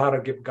we'll know how to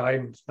give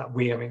guidance, not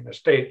we, I mean the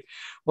state,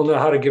 will know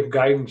how to give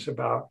guidance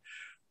about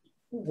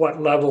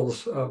what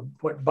levels,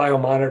 what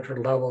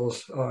biomonitor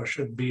levels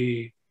should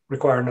be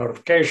require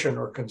notification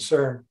or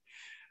concern.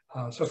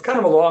 So it's kind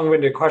of a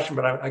long-winded question,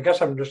 but I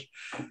guess I'm just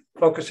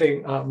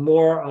focusing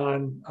more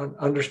on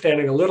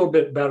understanding a little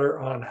bit better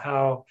on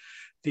how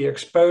the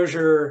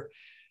exposure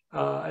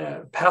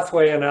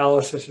pathway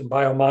analysis and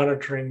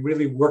biomonitoring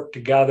really work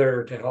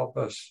together to help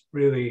us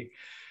really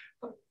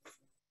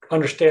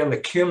understand the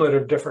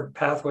cumulative different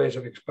pathways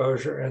of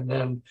exposure, and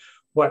then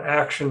what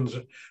actions,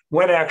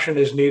 when action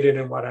is needed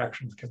and what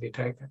actions can be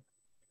taken.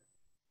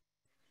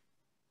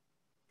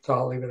 So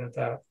I'll leave it at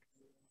that.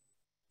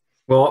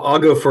 Well, I'll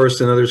go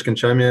first and others can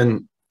chime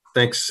in.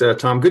 Thanks,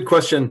 Tom. Good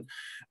question.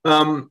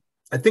 I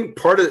think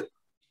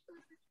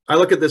I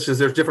look at this as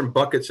there's different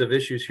buckets of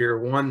issues here.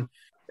 One,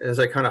 as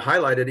I kind of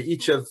highlighted,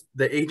 each of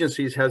the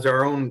agencies has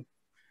our own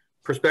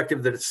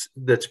perspective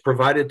that's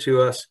provided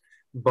to us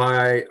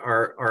by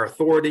our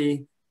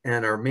authority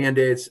and our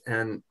mandates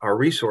and our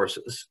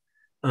resources.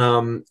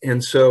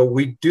 And so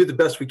we do the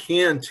best we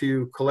can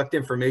to collect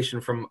information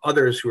from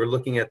others who are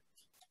looking at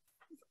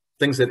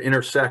things that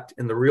intersect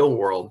in the real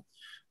world.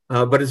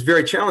 But it's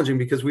very challenging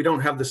because we don't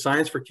have the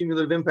science for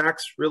cumulative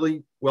impacts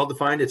really well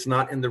defined. It's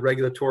not in the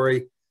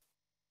regulatory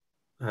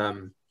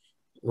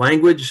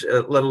language,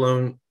 let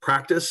alone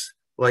practice,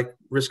 like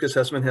risk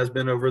assessment has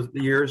been over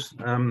the years.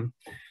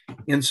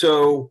 And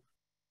so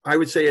I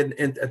would say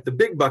at the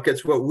big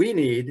buckets, what we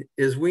need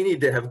is we need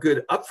to have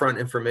good upfront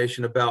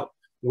information about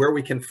where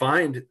we can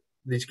find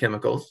these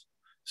chemicals.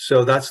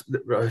 So that's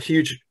a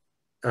huge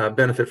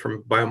benefit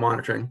from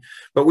biomonitoring.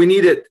 But we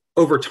need it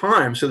over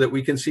time so that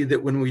we can see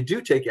that when we do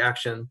take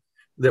action,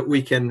 that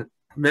we can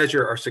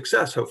measure our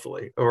success,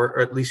 hopefully, or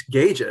at least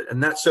gauge it.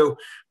 And that's so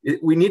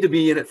we need to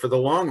be in it for the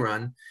long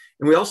run.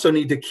 And we also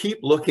need to keep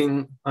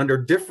looking under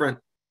different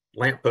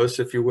lampposts,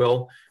 if you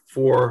will,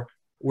 for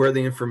where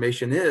the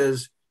information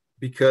is,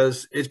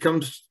 because it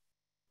comes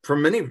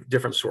from many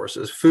different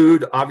sources.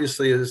 Food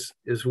obviously is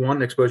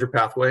one exposure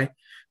pathway,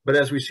 but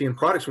as we see in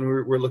products, when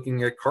we're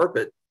looking at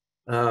carpet,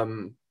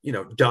 you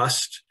know,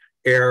 dust,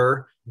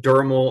 air,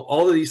 dermal,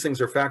 all of these things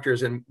are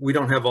factors, and we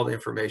don't have all the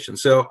information.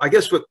 So I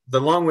guess what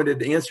the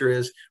long-winded answer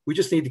is, we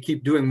just need to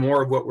keep doing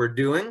more of what we're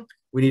doing.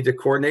 We need to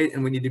coordinate,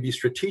 and we need to be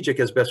strategic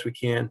as best we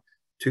can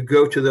to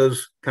go to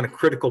those kind of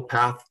critical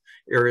path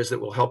areas that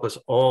will help us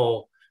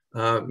all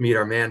meet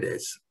our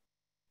mandates.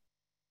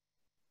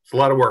 It's a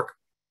lot of work.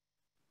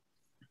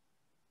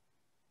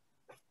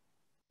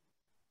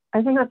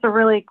 I think that's a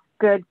really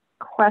good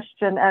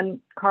question. And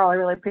Karl, I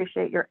really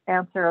appreciate your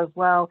answer as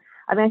well.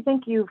 I mean, I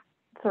think you've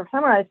sort of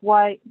summarized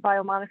why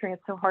biomonitoring is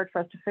so hard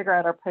for us to figure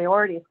out our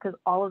priorities, because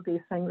all of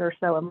these things are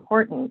so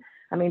important.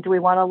 I mean, do we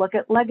want to look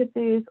at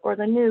legacies or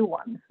the new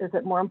ones? Is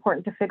it more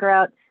important to figure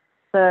out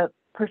the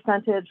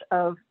percentage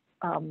of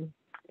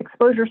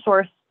exposure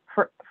source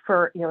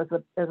for you know, is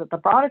it the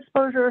broad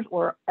exposures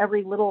or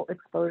every little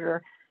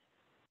exposure?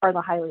 Are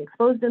the highly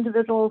exposed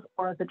individuals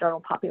or is the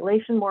general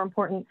population more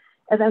important?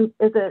 And then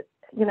is it,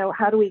 you know,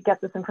 how do we get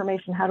this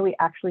information? How do we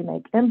actually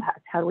make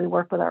impact? How do we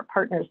work with our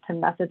partners to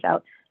message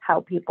out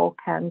how people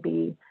can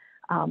be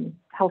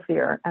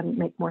healthier and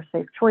make more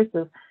safe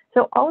choices?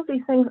 So all of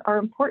these things are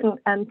important,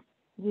 and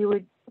you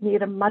would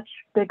need a much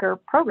bigger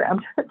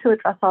program to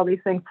address all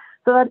these things.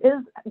 So that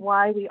is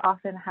why we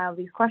often have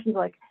these questions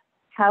like,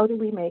 how do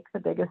we make the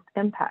biggest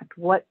impact?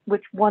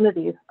 Which one of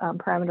these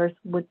parameters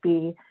would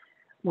be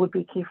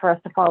key for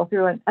us to follow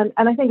through? And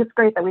I think it's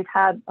great that we've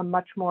had a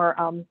much more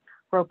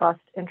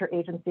robust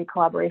interagency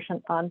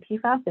collaboration on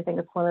PFAS. I think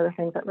it's one of the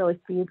things that really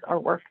feeds our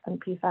work on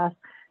PFAS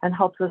and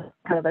helps us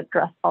kind of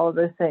address all of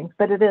those things.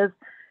 But it is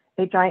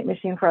a giant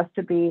machine for us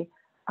to be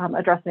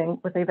addressing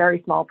with a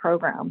very small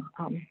program.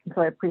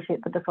 So I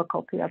appreciate the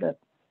difficulty of it.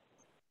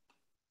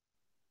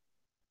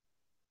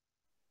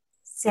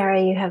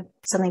 Sarah, you have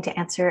something to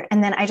answer.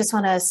 And then I just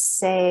want to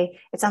say,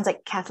 it sounds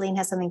like Kathleen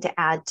has something to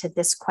add to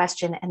this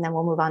question, and then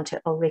we'll move on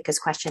to Ulrika's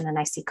question, and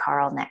I see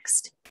Karl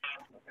next.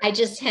 I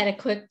just had a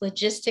quick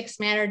logistics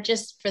matter,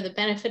 just for the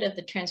benefit of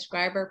the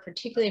transcriber,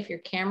 particularly if your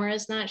camera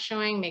is not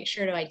showing, make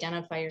sure to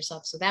identify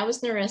yourself. So that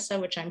was Nerissa,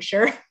 which I'm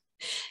sure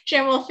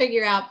Jim will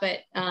figure out, but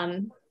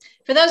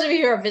for those of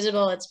you who are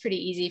visible, it's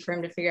pretty easy for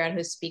him to figure out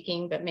who's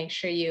speaking, but make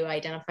sure you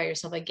identify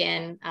yourself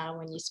again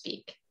when you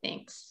speak.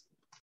 Thanks.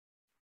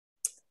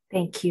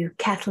 Thank you.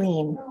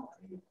 Kathleen.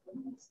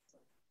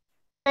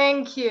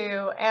 Thank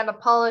you, and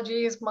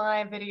apologies,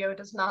 my video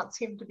does not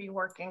seem to be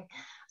working.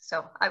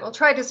 So I will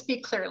try to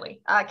speak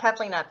clearly.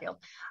 Kathleen Attfield.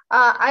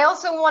 I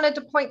also wanted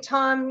to point,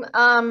 Tom,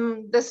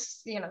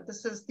 this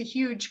is the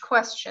huge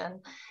question,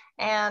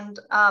 and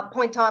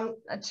point Tom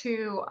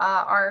to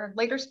our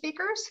later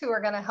speakers who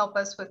are going to help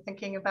us with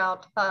thinking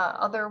about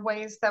other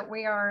ways that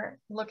we are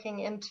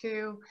looking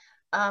into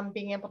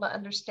being able to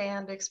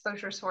understand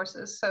exposure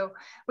sources. So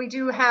we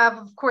do have,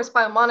 of course,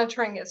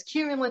 biomonitoring is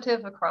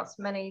cumulative across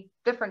many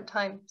different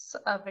types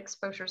of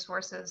exposure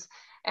sources.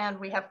 And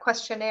we have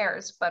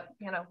questionnaires, but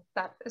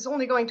that is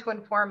only going to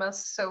inform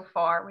us so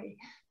far. We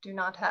do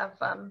not have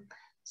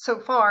so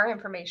far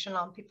information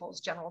on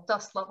people's general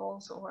dust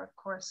levels or, of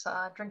course,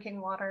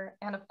 drinking water.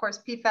 And of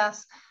course,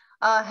 PFAS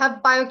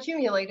have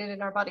bioaccumulated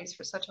in our bodies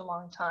for such a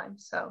long time.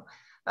 So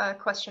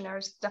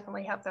questionnaires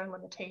definitely have their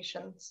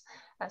limitations.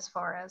 as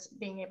far as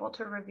being able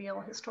to reveal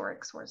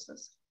historic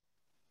sources.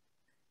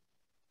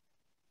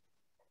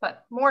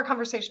 But more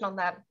conversation on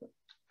that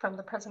from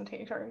the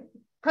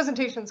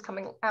presentations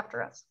coming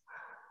after us.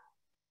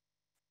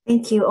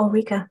 Thank you,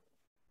 Ulrika.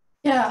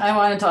 Yeah, I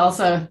wanted to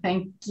also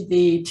thank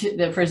the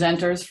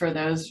presenters for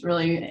those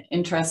really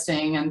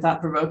interesting and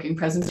thought-provoking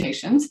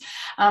presentations.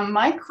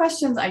 My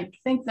questions, I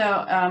think, though,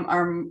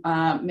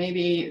 are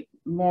maybe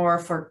more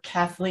for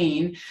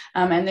Kathleen,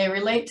 and they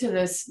relate to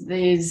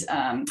these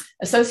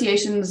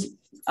associations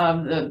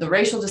of the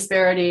racial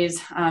disparities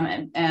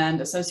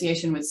and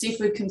association with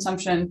seafood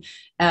consumption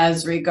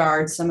as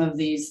regards some of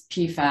these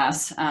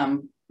PFAS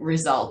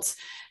results.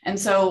 And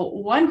so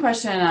one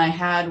question I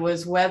had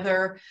was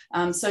whether,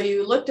 so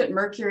you looked at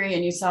mercury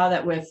and you saw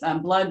that with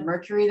blood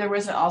mercury, there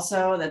was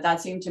also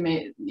that seemed to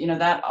me,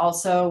 that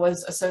also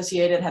was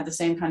associated, had the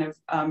same kind of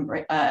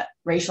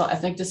racial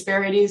ethnic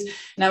disparities.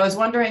 And I was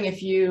wondering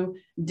if you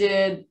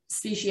did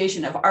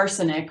speciation of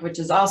arsenic, which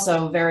is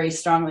also very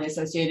strongly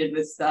associated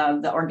with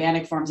the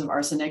organic forms of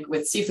arsenic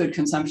with seafood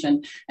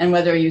consumption, and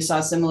whether you saw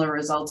similar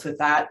results with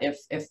that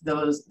if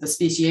the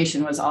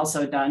speciation was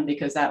also done,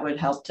 because that would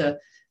help to,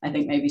 I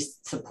think, maybe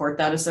support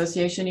that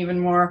association even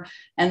more.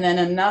 And then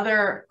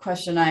another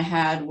question I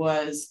had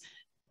was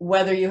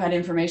whether you had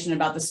information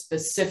about the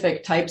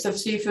specific types of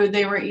seafood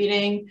they were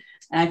eating.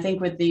 And I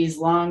think with these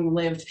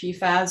long-lived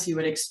PFAS, you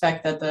would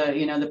expect that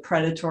the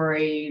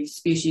predatory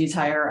species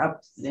higher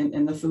up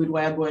in the food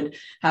web would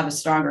have a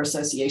stronger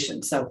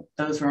association. So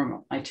those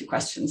were my two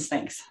questions.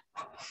 Thanks.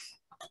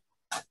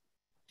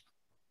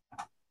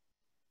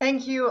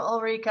 Thank you,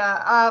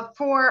 Ulrika.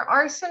 For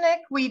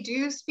arsenic, we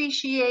do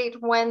speciate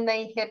when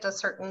they hit a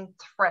certain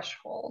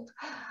threshold.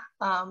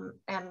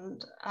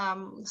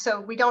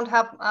 So we don't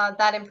have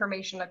that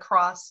information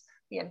across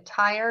the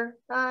entire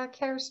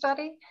CARE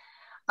study,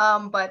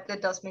 but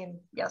it does mean,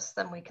 yes,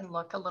 then we can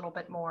look a little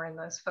bit more in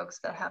those folks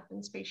that have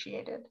been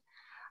speciated.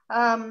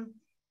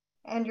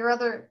 And your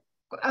other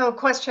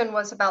question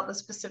was about the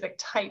specific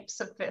types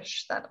of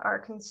fish that are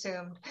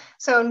consumed.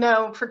 So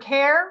no, for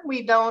CARE,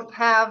 we don't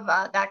have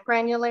that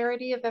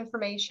granularity of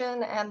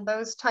information, and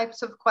those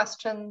types of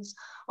questions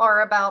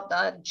are about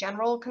the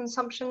general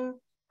consumption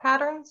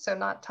pattern, so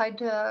not tied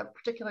to a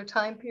particular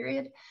time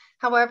period.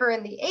 However,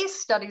 in the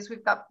ACE studies,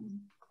 we've got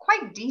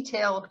quite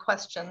detailed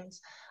questions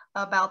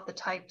about the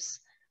types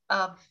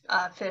of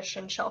fish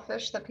and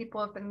shellfish that people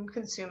have been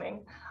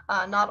consuming,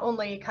 not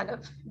only kind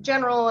of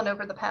general and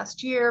over the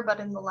past year, but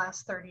in the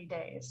last 30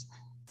 days.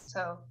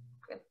 So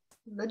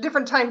the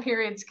different time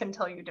periods can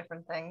tell you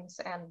different things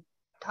and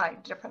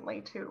tied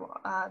differently to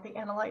the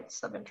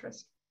analytes of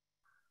interest.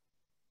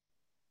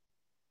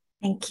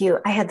 Thank you.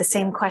 I had the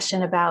same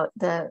question about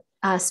the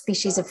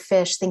species of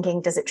fish,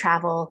 thinking, does it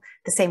travel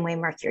the same way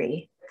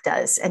mercury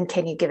does? And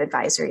can you give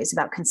advisories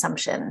about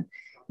consumption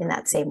in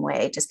that same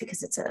way, just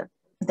because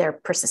they're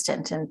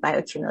persistent and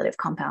bioaccumulative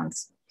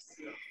compounds?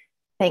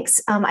 Thanks.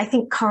 I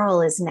think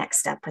Karl is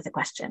next up with a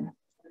question.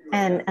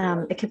 And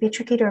it could be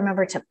tricky to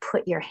remember to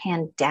put your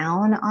hand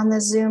down on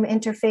the Zoom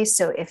interface.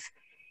 So if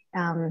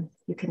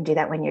you can do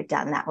that when you're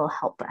done, that will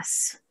help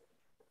us.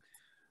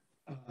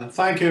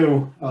 Thank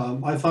you.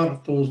 I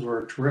thought those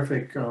were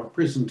terrific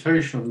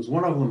presentations.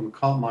 One of them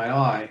caught my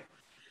eye.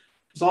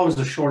 There's always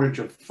a shortage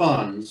of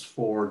funds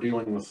for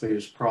dealing with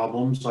these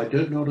problems. I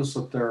did notice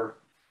that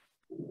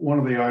one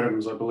of the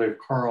items I believe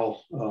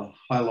Karl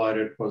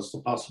highlighted was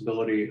the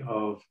possibility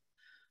of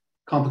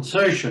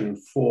compensation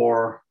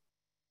for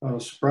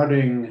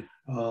spreading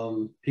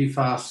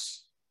PFAS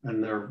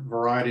and their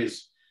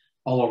varieties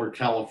all over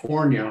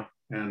California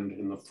and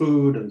in the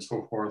food and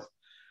so forth.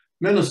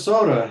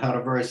 Minnesota had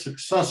a very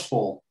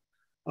successful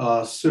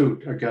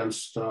suit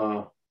against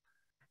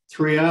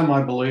 3M,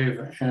 I believe,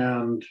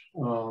 and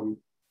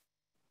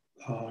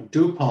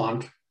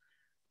DuPont.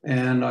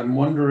 And I'm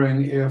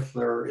wondering if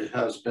there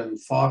has been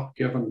thought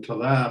given to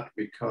that,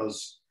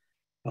 because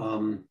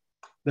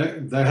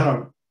they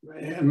had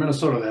in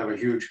Minnesota, they have a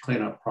huge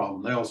cleanup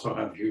problem. They also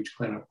have huge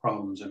cleanup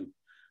problems in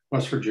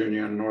West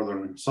Virginia and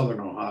northern and southern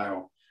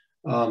Ohio.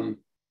 And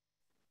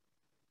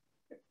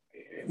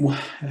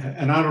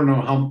I don't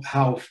know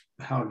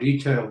how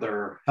detailed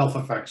their health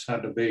effects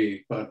had to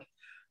be, but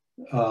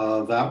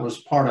that was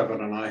part of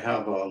it. And I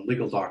have a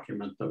legal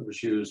document that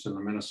was used in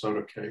the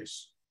Minnesota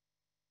case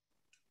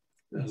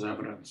as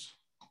evidence.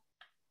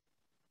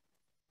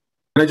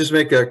 Can I just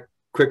make a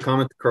quick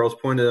comment to Karl's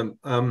point?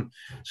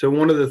 So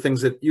one of the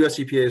things that US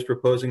EPA is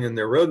proposing in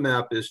their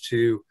roadmap is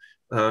to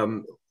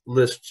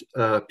list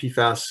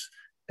PFAS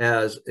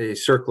as a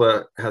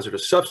CERCLA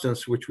hazardous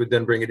substance, which would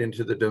then bring it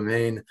into the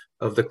domain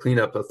of the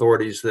cleanup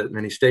authorities that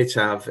many states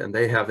have, and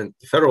they have at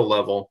the federal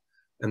level,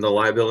 and the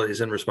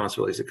liabilities and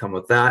responsibilities that come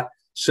with that.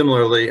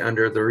 Similarly,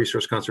 under the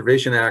Resource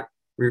Conservation Act,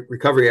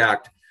 Recovery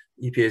Act,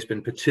 EPA has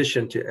been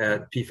petitioned to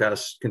add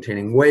PFAS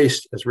containing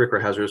waste as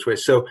RCRA hazardous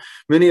waste. So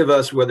many of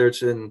us, whether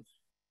it's in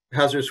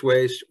hazardous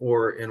waste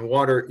or in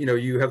water,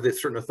 you have the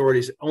certain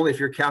authorities only if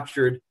you're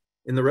captured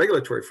in the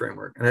regulatory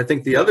framework. And I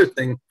think the other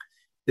thing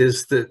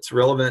that's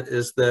relevant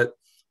is that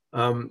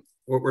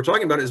what we're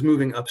talking about is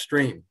moving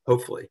upstream,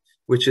 hopefully.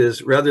 which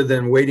is rather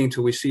than waiting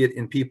till we see it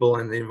in people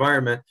and the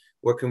environment,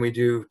 what can we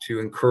do to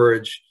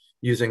encourage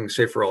using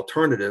safer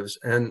alternatives?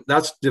 And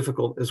that's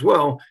difficult as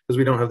well because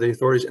we don't have the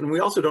authorities, and we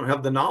also don't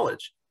have the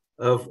knowledge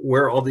of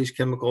where all these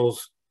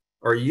chemicals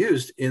are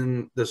used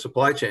in the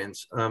supply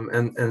chains.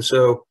 And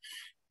so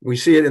we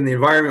see it in the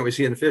environment, we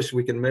see it in fish,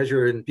 we can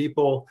measure it in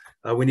people.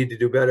 We need to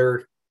do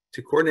better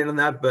to coordinate on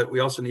that, but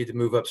we also need to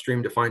move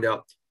upstream to find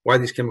out why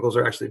these chemicals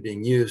are actually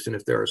being used and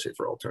if there are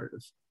safer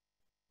alternatives.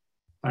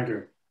 Thank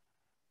you.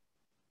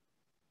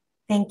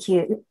 Thank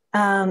you.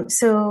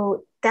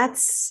 So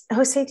that's,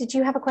 Jose, did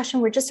you have a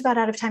question? We're just about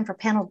out of time for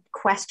panel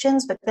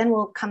questions, but then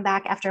we'll come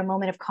back after a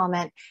moment of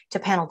comment to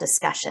panel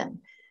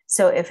discussion.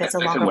 So if it's a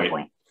longer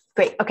point.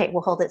 Great. Okay,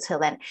 we'll hold it till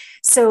then.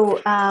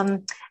 So I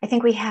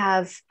think we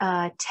have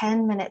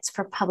 10 minutes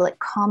for public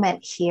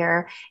comment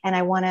here, and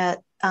I want to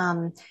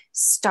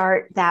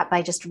start that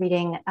by just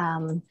reading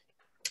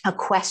a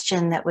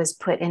question that was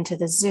put into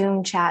the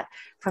Zoom chat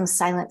from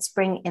Silent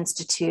Spring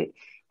Institute.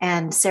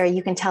 And Sarah,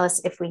 you can tell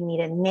us if we need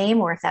a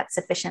name or if that's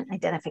sufficient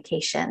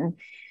identification.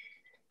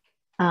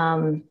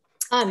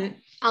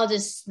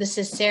 This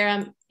is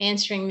Sarah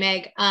answering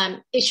Meg.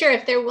 Sure,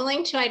 if they're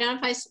willing to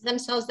identify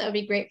themselves, that would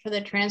be great for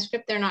the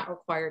transcript. They're not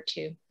required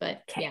to,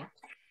 but okay. Yeah.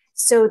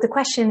 So the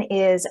question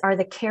is, are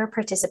the CARE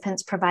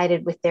participants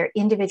provided with their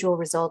individual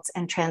results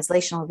and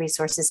translational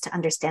resources to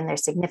understand their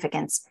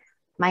significance?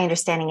 My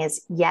understanding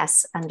is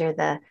yes, under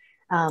the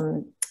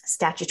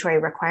statutory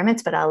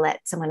requirements, but I'll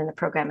let someone in the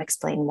program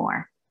explain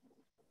more.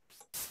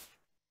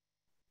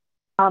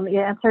 The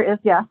answer is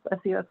yes, as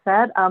you have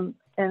said.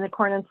 In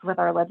accordance with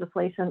our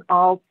legislation,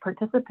 all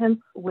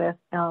participants with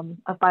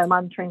of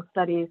biomonitoring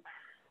studies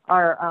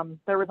are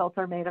their results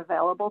are made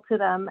available to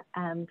them,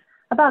 and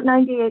about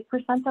 98%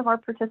 of our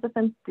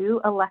participants do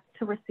elect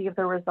to receive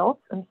the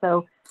results. And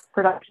so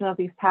production of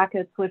these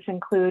packets, which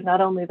include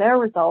not only their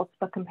results,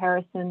 but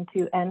comparison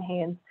to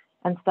NHANES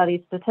and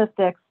study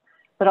statistics,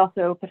 but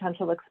also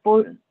potential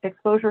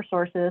exposure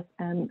sources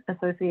and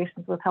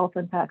associations with health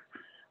impacts,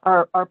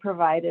 are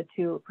provided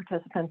to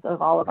participants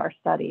of all of our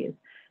studies.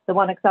 The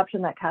one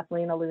exception that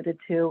Kathleen alluded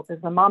to is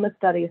the MAMA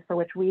studies, for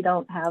which we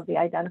don't have the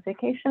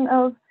identification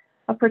of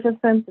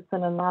participants. It's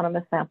an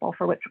anonymous sample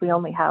for which we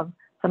only have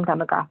some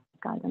demographic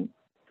guidance.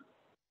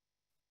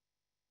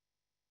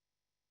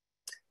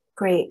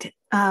 Great.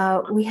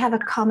 We have a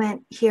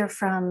comment here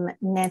from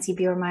Nancy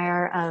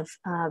Biermeyer of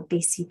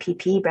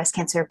BCPP, Breast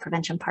Cancer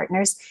Prevention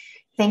Partners.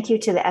 Thank you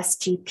to the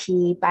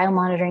SGP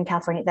Biomonitoring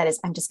California. That is,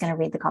 I'm just going to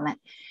read the comment.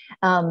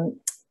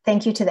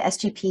 Thank you to the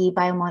SGP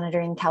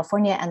Biomonitoring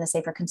California and the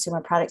Safer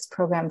Consumer Products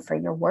Program for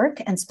your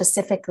work, and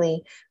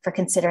specifically for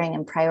considering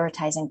and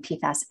prioritizing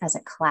PFAS as a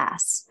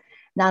class.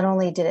 Not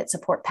only did it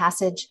support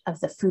passage of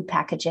the food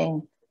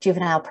packaging,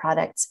 juvenile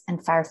products, and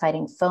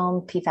firefighting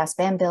foam PFAS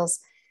ban bills,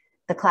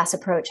 the class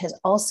approach has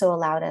also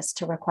allowed us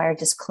to require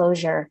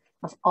disclosure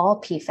of all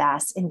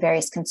PFAS in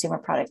various consumer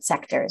product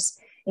sectors,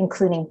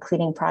 including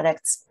cleaning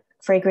products,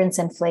 fragrance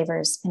and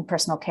flavors in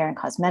personal care and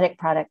cosmetic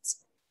products,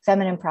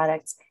 feminine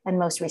products, and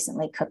most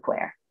recently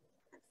cookware.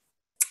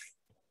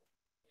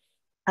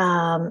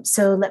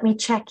 So let me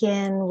check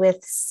in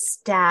with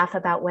staff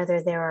about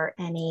whether there are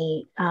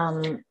any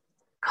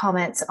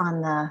comments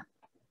on the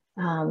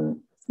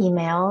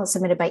email,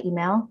 submitted by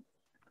email.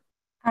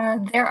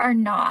 There are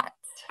not.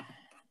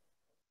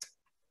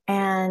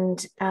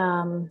 And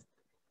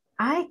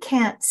I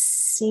can't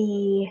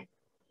see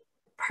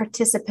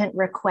participant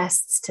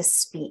requests to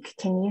speak.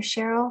 Can you,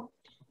 Cheryl?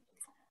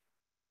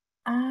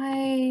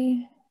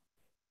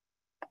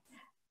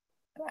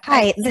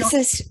 Hi, this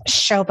is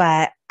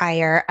Shobha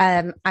Iyer.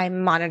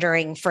 I'm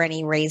monitoring for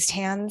any raised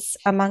hands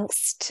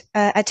amongst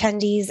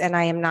attendees, and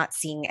I am not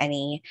seeing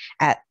any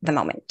at the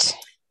moment.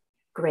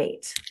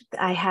 Great.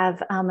 I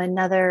have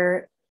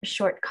another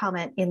short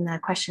comment in the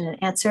question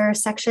and answer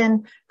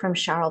section from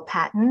Cheryl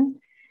Patton.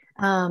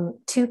 2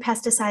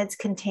 pesticides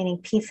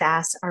containing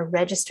PFAS are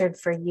registered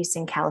for use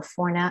in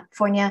California.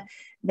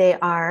 They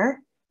are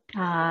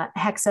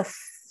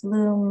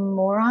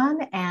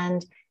hexafluomoron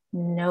and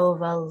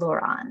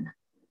novaluron.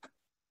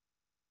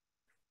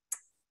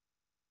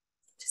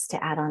 Just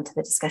to add on to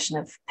the discussion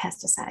of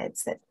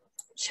pesticides that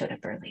showed up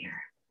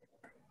earlier.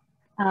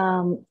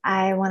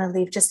 I want to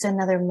leave just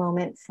another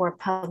moment for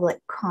public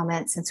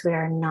comment since we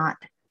are not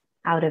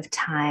out of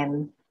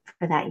time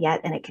for that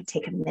yet, and it could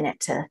take a minute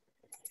to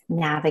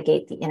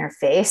navigate the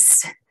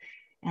interface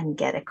and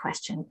get a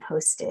question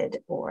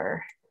posted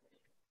or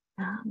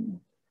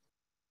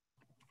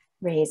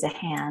raise a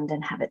hand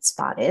and have it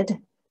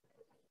spotted.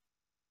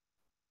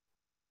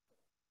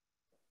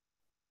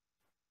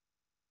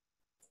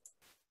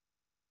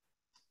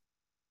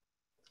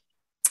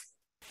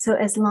 So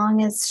as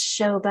long as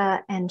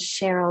Shobha and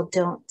Cheryl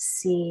don't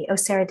see, oh,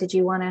 Sarah, did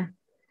you want to?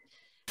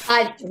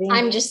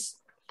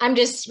 I'm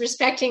just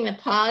respecting the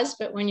pause,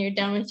 but when you're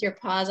done with your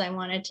pause, I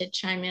wanted to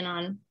chime in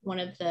on one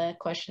of the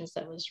questions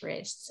that was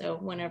raised. So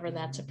whenever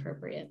that's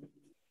appropriate.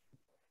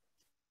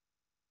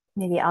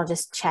 Maybe I'll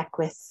just check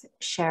with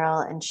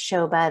Cheryl and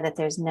Shobha that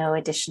there's no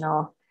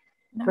additional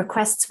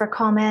requests for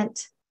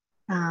comment.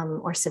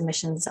 or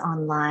submissions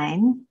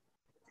online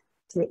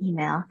to the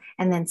email.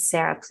 And then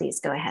Sarah, please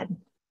go ahead.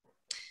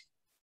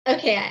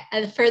 Okay,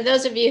 for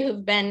those of you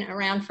who've been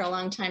around for a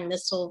long time,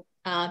 this will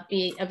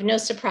be of no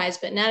surprise,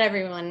 but not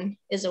everyone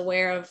is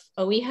aware of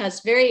OEHA's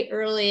very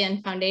early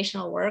and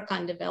foundational work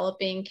on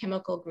developing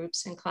chemical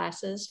groups and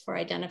classes for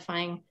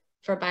identifying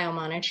for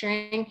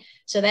biomonitoring.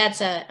 So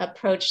that's an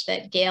approach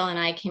that Gail and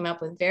I came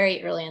up with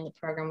very early in the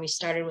program. We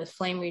started with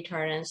flame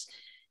retardants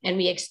and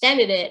we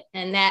extended it,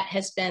 and that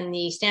has been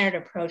the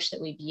standard approach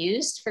that we've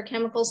used for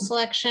chemical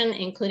selection,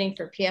 including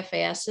for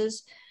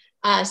PFASs.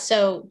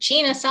 So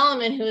Gina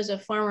Solomon, who is a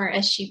former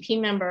SGP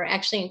member,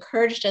 actually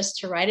encouraged us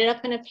to write it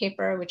up in a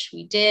paper, which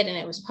we did, and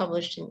it was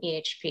published in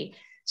EHP.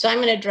 So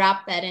I'm going to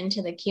drop that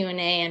into the Q&A,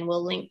 and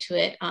we'll link to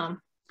it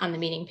on the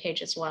meeting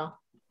page as well.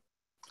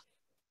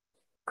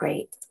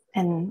 Great.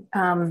 And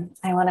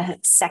I want to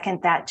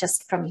second that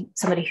just from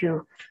somebody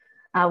who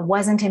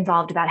wasn't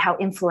involved about how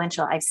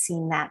influential I've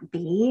seen that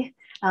be.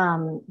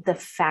 The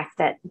fact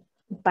that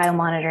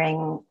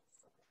biomonitoring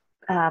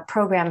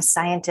program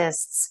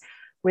scientists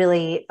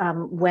really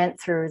went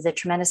through the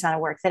tremendous amount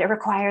of work that it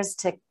requires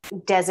to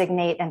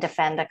designate and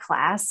defend a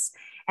class,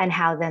 and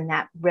how then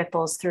that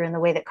ripples through in the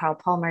way that Karl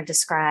Palmer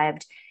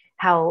described,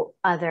 how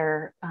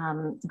other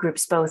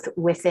groups both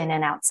within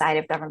and outside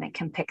of government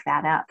can pick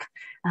that up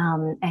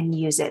and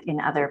use it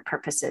in other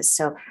purposes.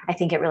 So I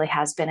think it really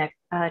has been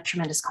a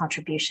tremendous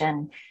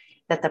contribution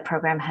that the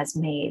program has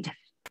made.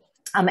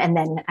 And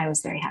then I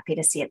was very happy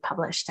to see it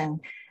published and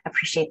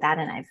appreciate that.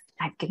 And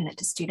I've given it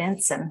to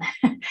students and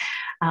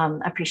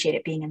appreciate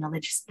it being in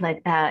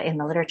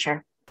the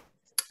literature.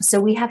 So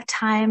we have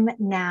time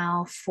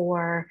now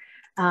for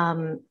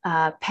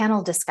a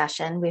panel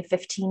discussion. We have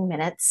 15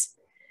 minutes.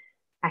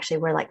 Actually,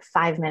 we're like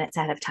 5 minutes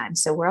out of time,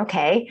 so we're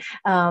okay.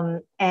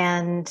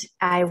 And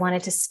I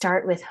wanted to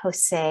start with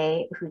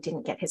Jose, who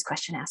didn't get his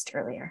question asked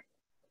earlier.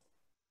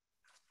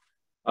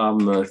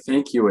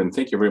 Thank you, and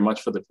thank you very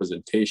much for the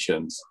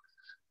presentations.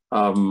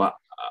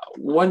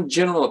 One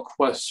general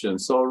question.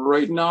 So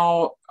right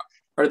now,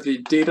 are the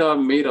data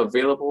made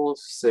available,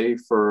 say,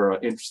 for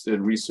interested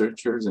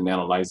researchers in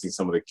analyzing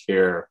some of the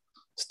care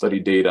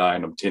study data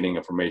and obtaining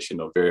information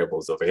of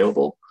variables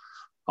available?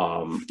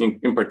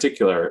 In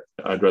particular,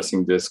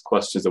 addressing this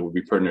questions that would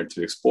be pertinent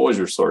to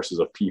exposure sources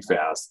of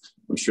PFAS.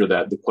 I'm sure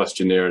that the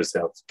questionnaires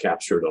have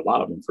captured a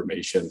lot of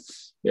information,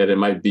 yet it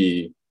might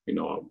be,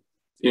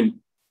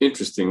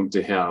 interesting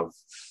to have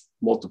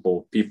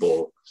multiple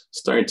people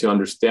starting to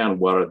understand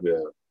what are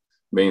the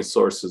main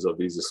sources of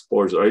these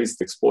exposures, or at least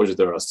the exposures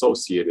that are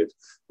associated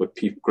with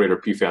greater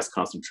PFAS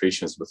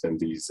concentrations within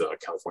these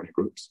California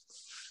groups.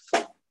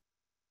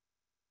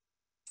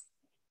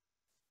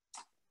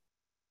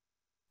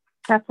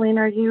 Kathleen,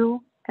 are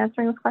you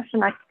answering this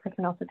question? I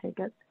can also take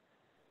it.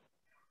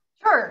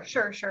 Sure.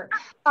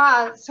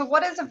 So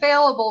what is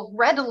available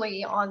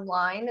readily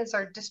online is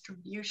our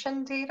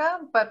distribution data,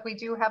 but we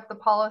do have the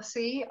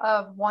policy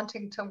of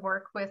wanting to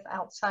work with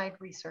outside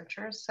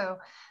researchers. So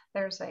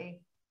there's a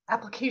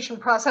application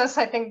process,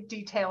 I think,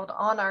 detailed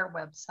on our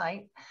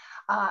website.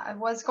 I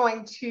was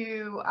going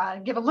to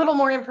give a little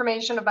more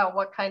information about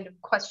what kind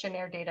of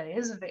questionnaire data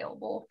is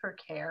available for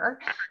CARE.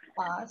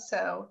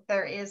 So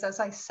there is, as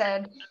I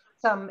said,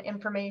 some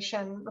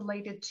information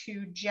related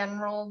to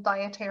general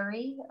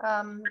dietary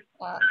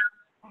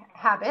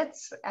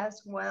habits,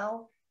 as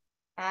well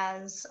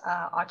as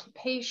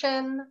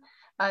occupation,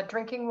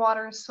 drinking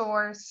water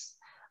source,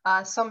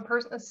 some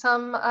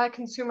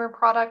consumer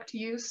product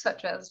use,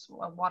 such as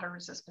water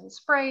resistant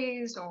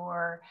sprays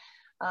or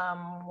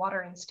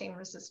water and stain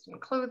resistant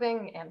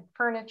clothing and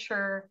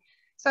furniture.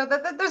 So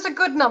there's a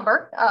good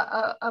number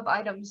of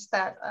items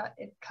that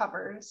it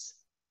covers.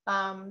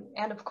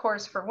 And of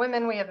course, for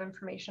women, we have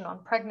information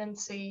on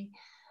pregnancy,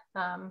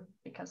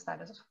 because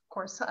that is, of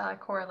course,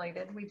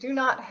 correlated. We do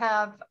not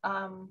have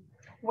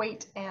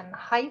weight and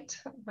height,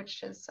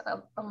 which is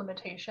a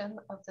limitation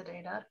of the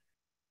data.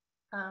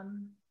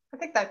 I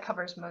think that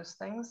covers most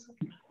things.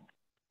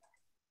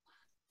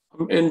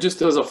 And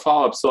just as a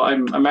follow-up, so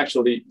I'm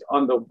actually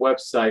on the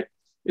website.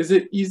 Is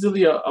it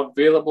easily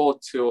available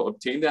to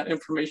obtain that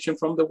information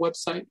from the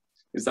website?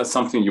 Is that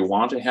something you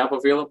want to have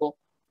available?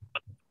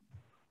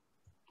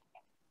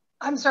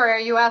 I'm sorry, are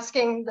you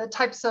asking the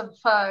types of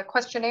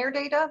questionnaire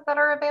data that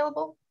are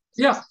available?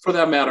 Yeah, for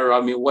that matter,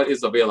 I mean, what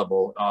is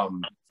available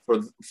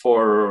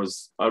for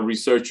a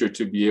researcher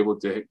to be able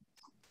to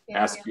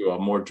ask you a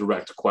more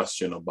direct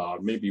question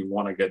about, maybe you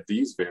want to get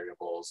these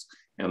variables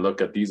and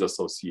look at these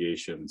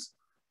associations.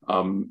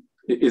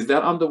 Is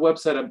that on the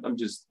website? I'm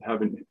just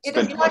haven't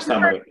spent too much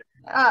time on it.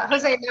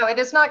 Jose, no, it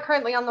is not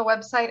currently on the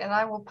website, and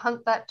I will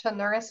punt that to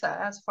Nerissa,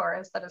 as far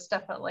as that has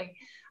definitely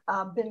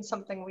been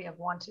something we have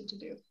wanted to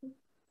do.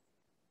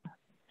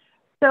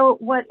 So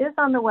what is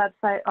on the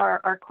website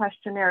are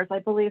questionnaires. I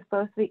believe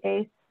both the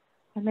ACE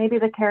and maybe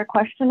the CARE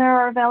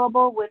questionnaire are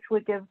available, which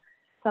would give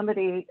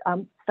somebody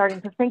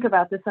starting to think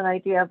about this an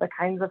idea of the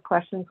kinds of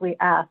questions we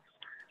ask.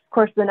 Of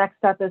course, the next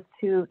step is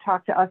to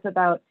talk to us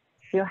about,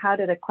 how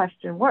did a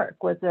question work?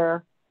 Was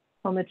there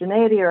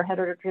homogeneity or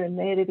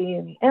heterogeneity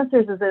in the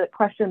answers is a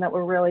question that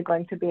we're really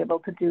going to be able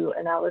to do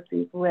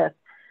analyses with.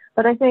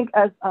 But I think,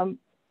 as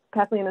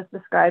Kathleen has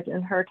described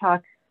in her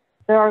talk,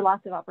 there are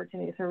lots of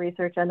opportunities for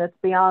research, and it's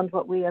beyond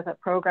what we as a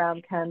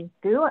program can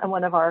do. And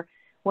one of our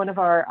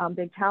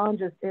big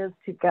challenges is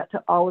to get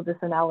to all of this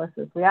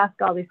analysis. We ask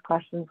all these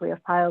questions, we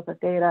have piles of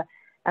data,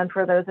 and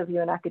for those of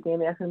you in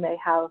academia who may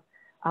have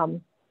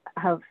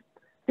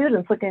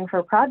students looking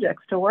for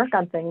projects to work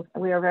on things,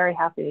 we are very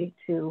happy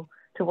to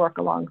work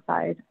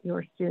alongside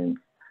your students.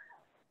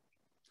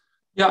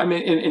 Yeah, I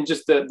mean, and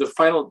just the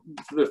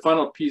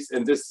final piece,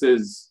 and this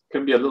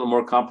can be a little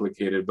more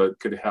complicated, but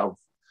could have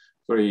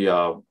very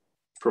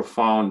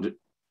profound.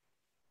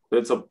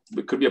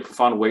 It could be a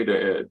profound way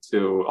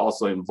to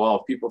also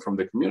involve people from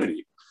the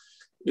community.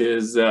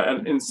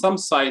 And in some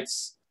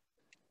sites,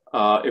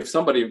 if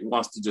somebody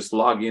wants to just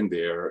log in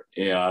there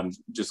and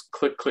just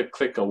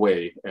click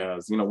away,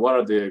 as you know, what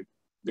are the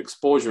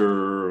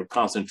exposure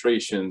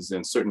concentrations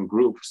in certain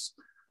groups?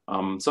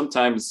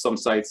 Sometimes some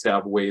sites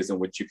have ways in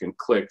which you can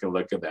click and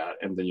look at that,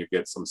 and then you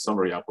get some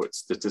summary output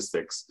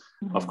statistics.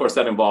 Mm-hmm. Of course,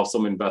 that involves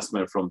some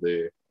investment from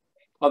the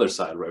other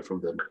side, right,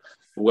 from the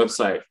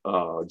website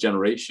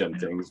generation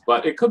things.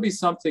 But it could be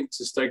something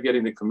to start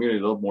getting the community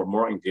a little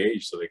more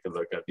engaged so they can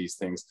look at these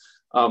things.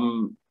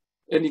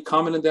 Any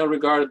comment in that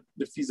regard,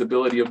 the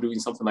feasibility of doing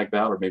something like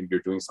that, or maybe you're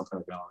doing something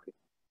like that already?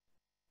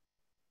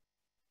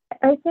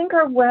 I think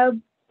our web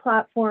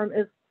platform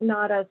is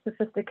not as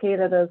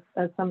sophisticated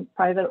as some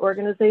private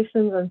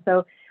organizations. And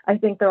so I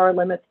think there are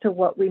limits to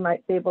what we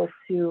might be able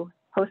to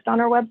post on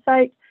our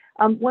website.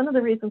 One of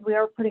the reasons we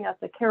are putting out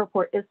the care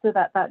report is so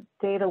that that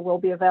data will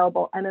be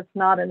available, and it's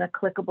not in a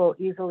clickable,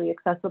 easily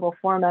accessible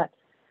format,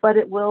 but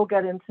it will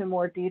get into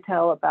more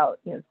detail about,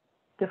 you know,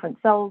 different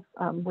cells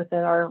within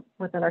our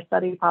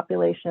study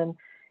population.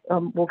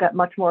 We'll get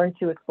much more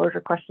into exposure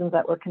questions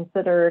that were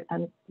considered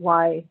and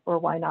why or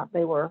why not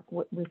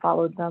we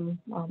followed them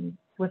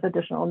with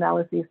additional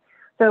analyses.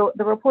 So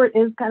the report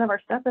is kind of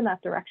our step in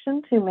that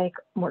direction to make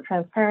more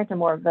transparent and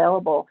more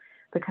available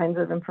the kinds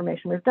of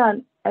information we've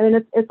done. I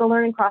mean, it's a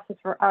learning process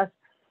for us.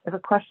 If a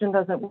question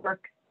doesn't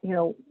work, you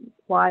know,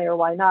 why or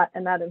why not,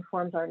 and that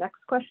informs our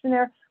next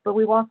questionnaire. But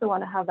we also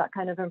want to have that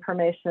kind of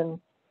information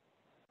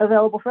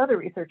available for other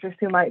researchers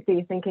who might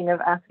be thinking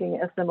of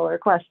asking a similar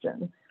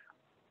question.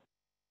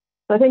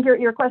 So I think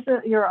your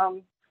question,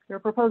 your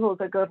proposal is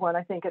a good one.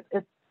 I think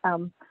it's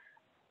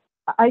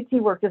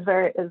IT work is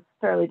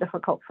fairly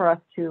difficult for us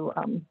to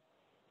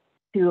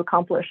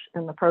accomplish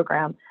in the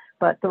program,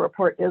 but the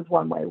report is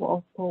one way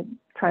we'll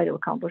try to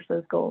accomplish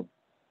those goals.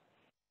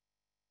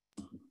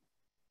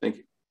 Thank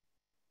you.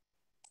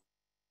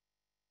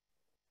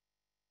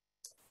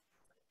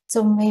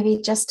 So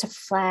maybe just to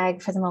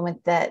flag for the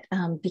moment that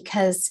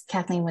because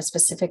Kathleen was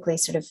specifically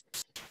sort of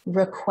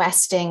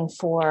requesting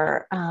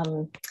for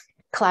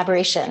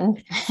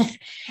collaboration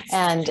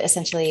and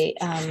essentially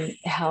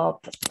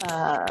help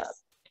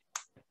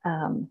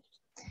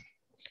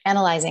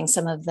analyzing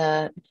some of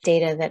the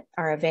data that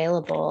are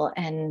available,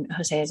 and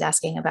Jose is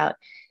asking about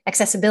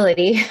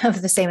accessibility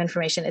of the same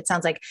information. It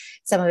sounds like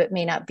some of it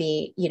may not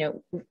be, you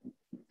know,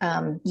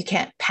 you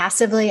can't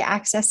passively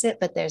access it,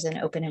 but there's an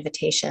open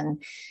invitation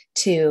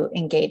to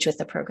engage with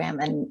the program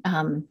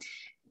and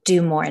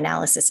do more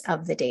analysis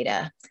of the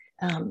data.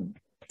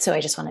 So I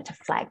just wanted to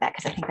flag that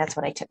because I think that's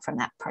what I took from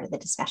that part of the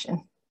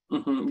discussion.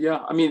 Mm-hmm.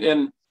 Yeah, I mean,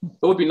 and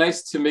it would be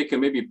nice to make it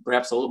maybe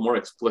perhaps a little more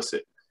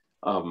explicit.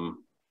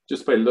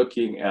 Just by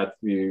looking at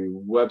the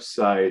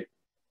website,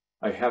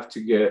 I have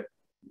to get,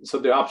 so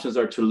the options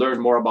are to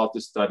learn more about the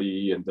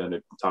study, and then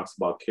it talks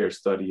about care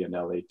study in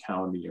LA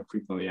County and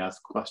frequently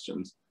asked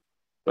questions.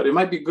 But it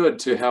might be good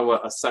to have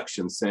a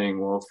section saying,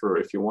 well,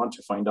 if you want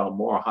to find out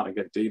more how to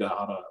get data,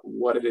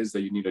 what it is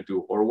that you need to do,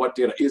 or what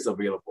data is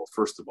available,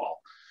 first of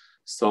all.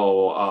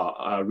 So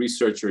a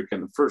researcher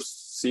can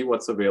first see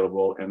what's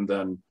available and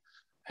then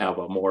have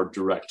a more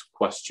direct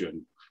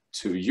question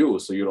to you,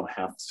 so you don't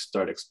have to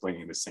start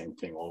explaining the same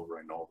thing over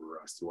and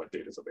over as to what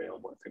data is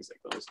available and things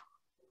like those.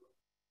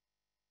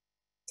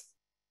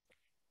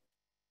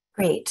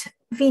 Great.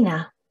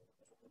 Vina.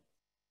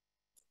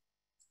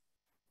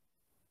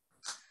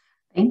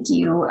 Thank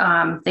you.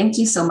 Thank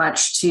you so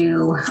much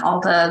to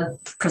all the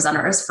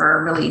presenters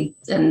for really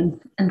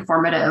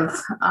informative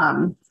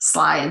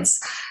slides.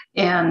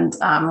 And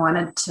I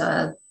wanted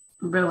to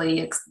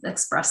really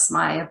express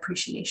my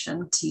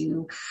appreciation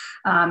to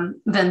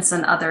Vince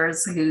and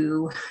others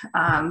who,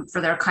 for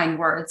their kind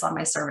words on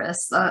my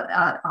service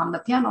on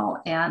the panel.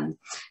 And,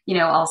 you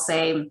know, I'll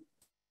say,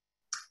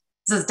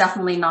 this is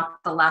definitely not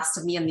the last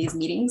of me in these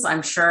meetings.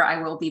 I'm sure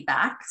I will be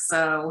back.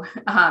 So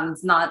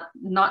it's not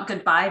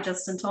goodbye,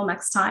 just until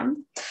next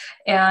time.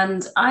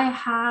 And I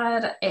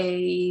had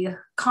a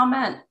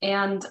comment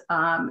and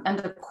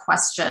a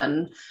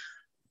question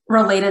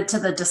related to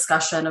the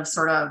discussion of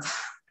sort of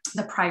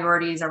the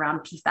priorities around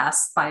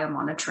PFAS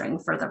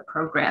biomonitoring for the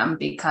program,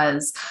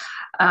 because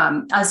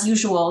as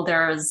usual,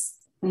 there's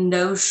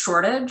no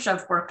shortage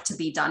of work to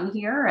be done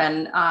here,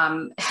 and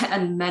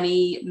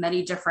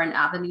many different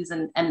avenues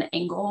and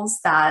angles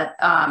that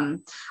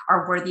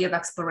are worthy of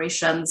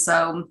exploration.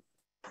 So,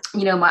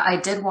 you know, I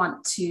did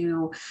want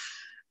to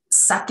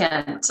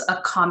second a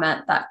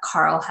comment that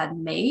Karl had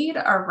made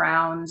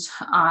around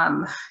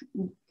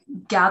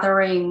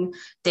gathering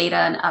data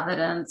and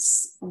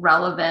evidence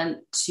relevant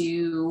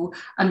to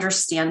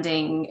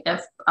understanding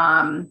if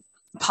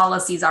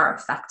policies are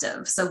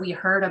effective. So we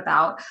heard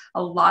about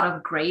a lot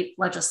of great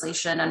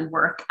legislation and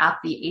work at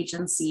the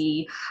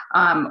agency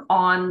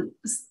on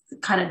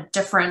kind of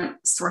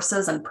different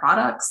sources and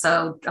products.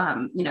 So,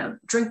 you know,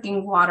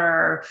 drinking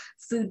water,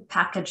 food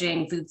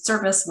packaging, food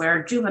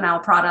serviceware,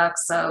 juvenile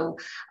products. So,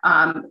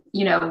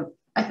 you know,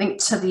 I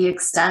think to the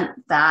extent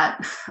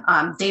that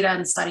data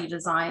and study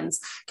designs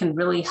can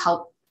really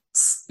help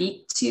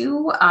speak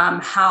to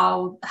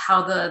how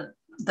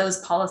those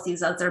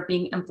policies as they're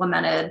being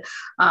implemented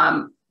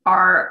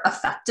are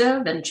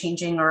effective and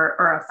changing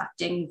or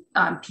affecting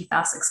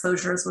PFAS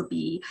exposures would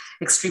be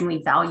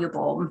extremely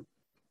valuable.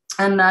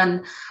 And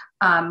then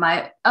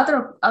my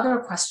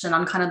other question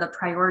on kind of the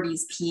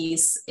priorities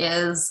piece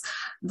is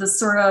the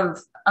sort of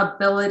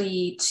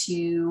ability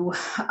to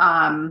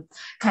kind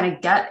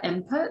of get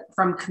input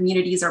from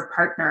communities or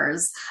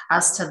partners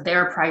as to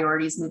their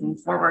priorities moving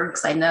forward,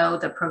 because I know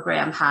the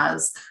program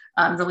has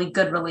really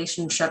good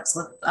relationships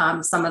with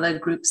some of the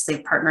groups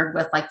they've partnered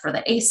with, like for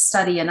the ACE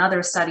study and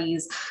other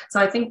studies.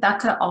 So I think that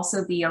could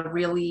also be a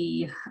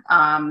really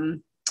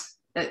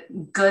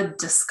good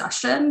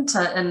discussion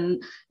to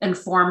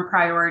inform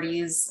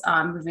priorities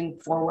moving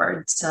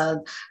forward,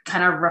 to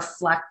kind of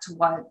reflect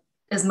what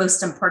is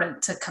most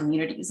important to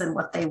communities and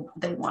what they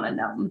want to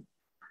know.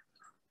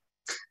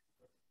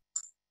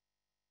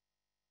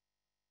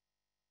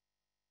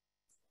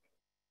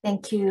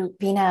 Thank you,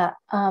 Veena.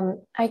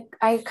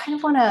 I kind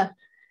of want to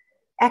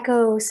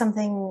echo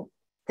something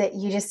that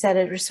you just said,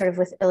 it was sort of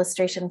with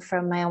illustration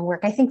from my own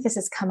work. I think this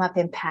has come up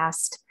in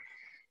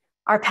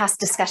our past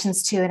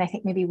discussions too, and I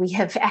think maybe we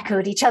have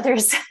echoed each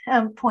other's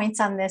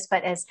points on this,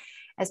 but as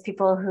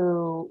people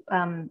who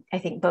I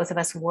think both of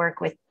us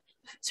work with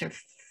sort of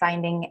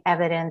finding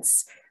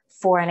evidence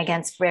for and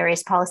against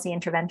various policy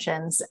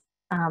interventions,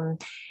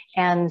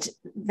 and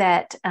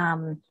that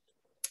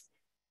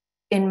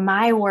in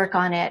my work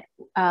on it,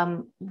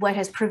 what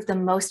has proved the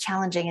most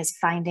challenging is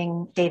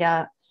finding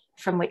data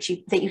from which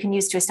that you can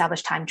use to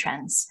establish time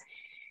trends.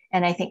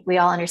 And I think we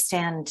all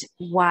understand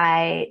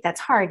why that's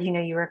hard. You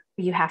know,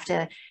 you have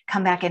to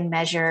come back and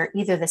measure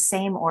either the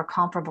same or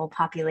comparable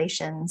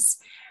populations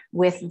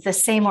with the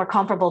same or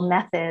comparable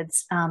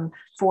methods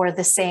for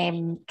the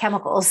same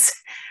chemicals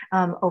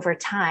over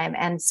time.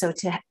 And so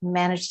to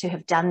manage to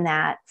have done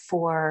that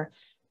for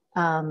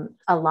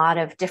a lot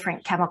of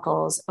different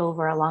chemicals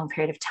over a long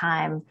period of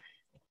time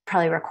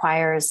probably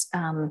requires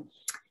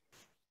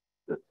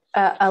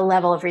a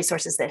level of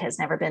resources that has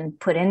never been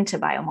put into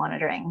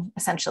biomonitoring,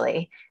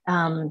 essentially.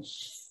 You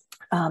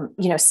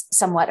know,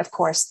 somewhat, of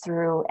course,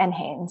 through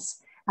NHANES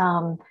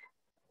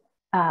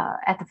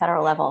at the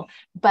federal level.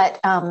 But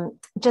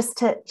just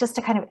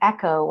to kind of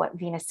echo what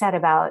Veena said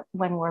about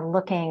when we're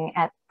looking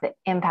at the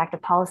impact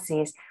of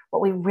policies,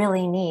 what we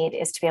really need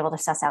is to be able to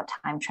suss out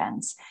time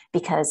trends,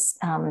 because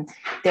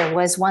there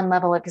was one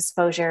level of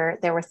exposure,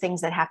 there were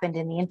things that happened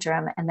in the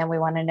interim, and then we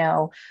want to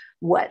know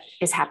what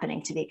is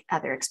happening to the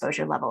other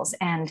exposure levels.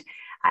 And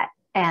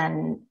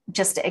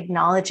just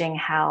acknowledging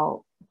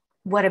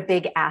what a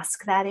big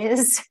ask that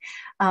is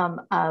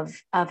of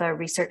a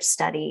research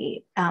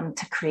study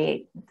to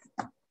create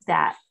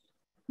that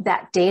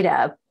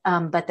data,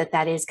 but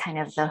that is kind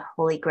of the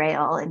holy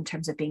grail in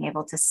terms of being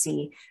able to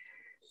see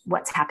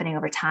what's happening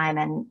over time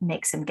and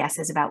make some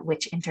guesses about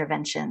which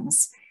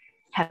interventions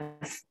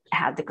have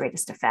had the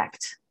greatest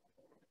effect.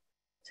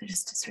 So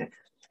just to sort of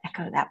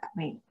echo that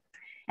point,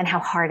 and how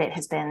hard it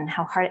has been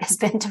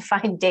to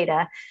find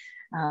data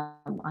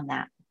on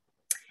that.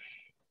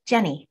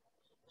 Jenny.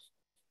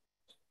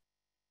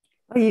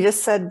 Well, you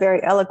just said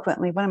very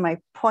eloquently one of my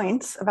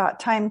points about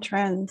time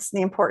trends,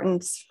 the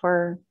importance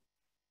for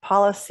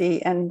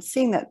policy and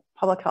seeing that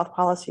public health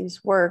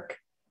policies work.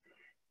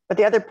 But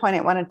the other point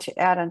I wanted to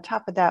add on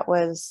top of that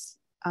was,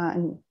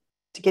 to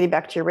getting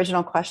back to your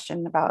original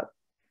question about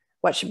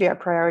what should be our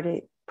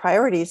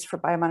priorities for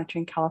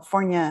biomonitoring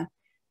California,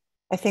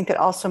 I think that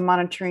also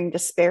monitoring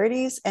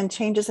disparities and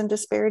changes in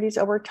disparities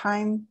over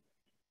time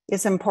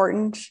is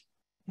important.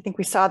 I think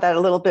we saw that a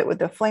little bit with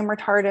the flame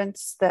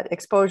retardants, that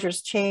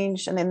exposures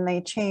changed and then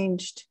they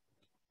changed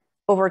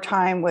over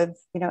time with,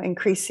 you know,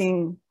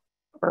 increasing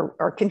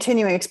or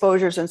continuing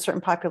exposures in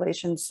certain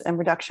populations and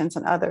reductions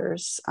in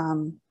others.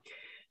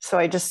 So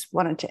I just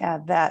wanted to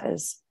add that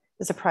as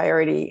a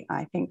priority,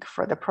 I think,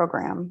 for the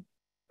program.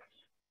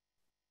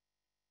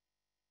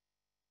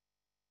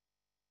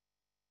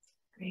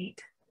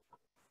 Great.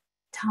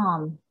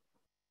 Tom.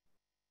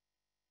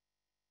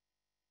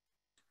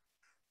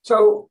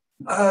 So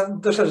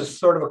this is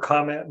sort of a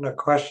comment and a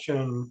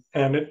question,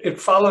 and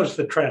it follows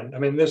the trend. I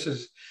mean, this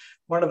is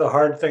one of the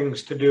hard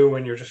things to do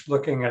when you're just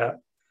looking at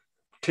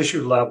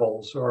tissue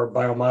levels or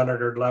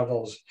biomonitored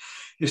levels,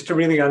 is to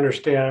really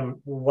understand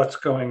what's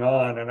going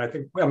on. And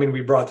I mean,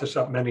 we brought this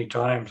up many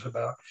times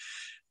about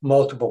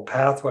multiple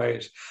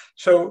pathways.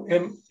 So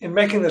in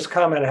making this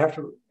comment, I have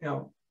to,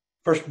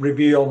 first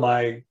reveal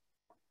my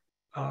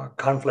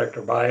conflict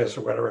or bias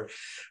or whatever.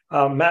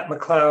 Matt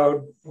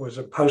McLeod was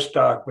a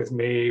postdoc with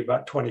me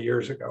about 20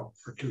 years ago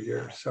for 2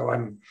 years. So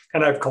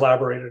I've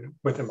collaborated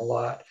with him a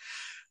lot.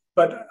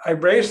 But I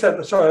raised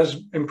that, so I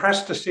was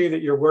impressed to see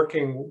that you're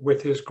working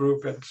with his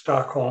group in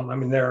Stockholm. I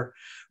mean, there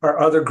are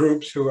other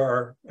groups who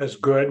are as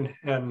good,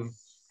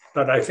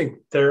 but I think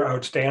they're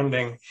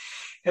outstanding.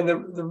 And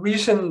the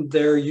reason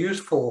they're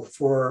useful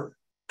for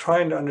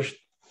trying to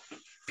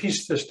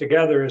piece this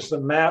together is the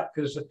map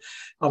is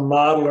a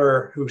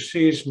modeler who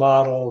sees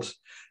models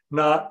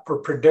not for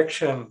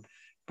prediction,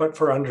 but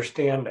for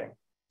understanding.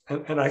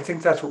 And I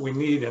think that's what we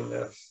need in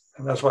this.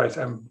 And that's why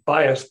I'm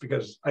biased,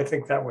 because I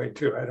think that way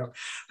too.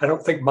 I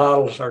don't think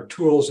models are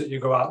tools that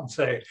you go out and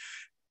say,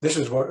 this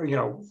is what,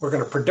 we're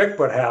going to predict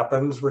what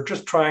happens. We're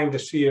just trying to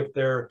see if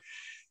they're,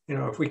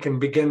 if we can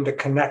begin to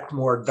connect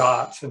more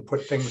dots and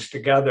put things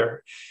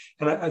together.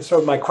 And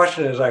so my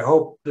question is, I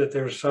hope that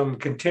there's some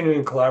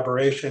continuing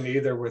collaboration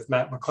either with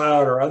Matt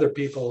McLeod or other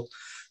people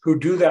who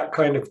do that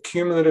kind of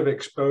cumulative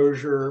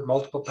exposure,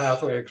 multiple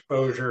pathway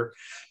exposure,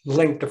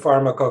 linked to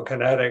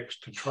pharmacokinetics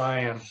to try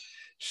and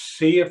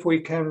see if we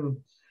can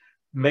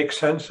make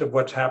sense of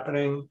what's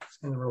happening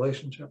in the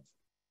relationship.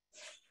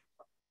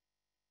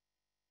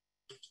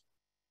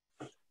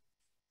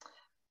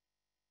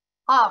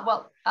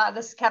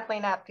 This is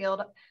Kathleen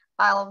Attfield.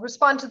 I'll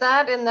respond to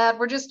that in that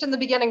we're just in the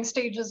beginning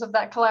stages of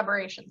that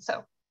collaboration.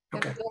 So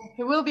okay.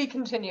 It will be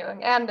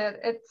continuing, and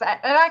it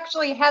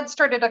actually had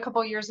started a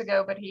couple years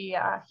ago, but he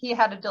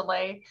had a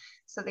delay.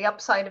 So the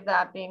upside of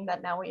that being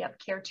that now we have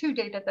CARE2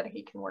 data that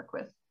he can work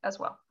with as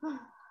well.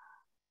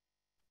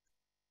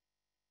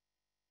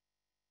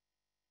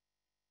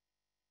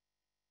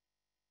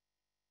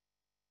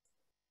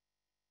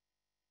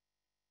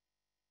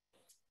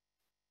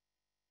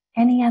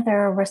 Any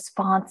other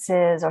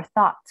responses or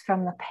thoughts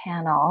from the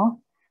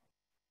panel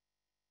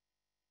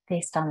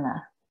based on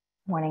the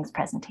morning's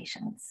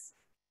presentations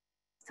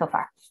so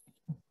far?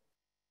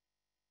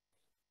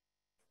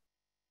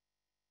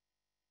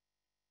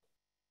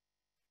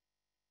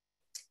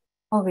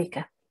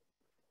 Ulrika.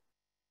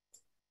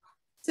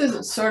 This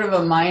is sort of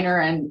a minor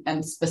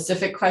and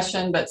specific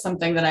question, but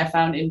something that I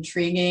found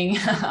intriguing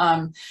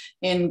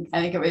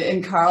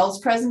in Karl's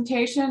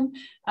presentation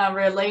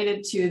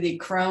related to the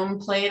chrome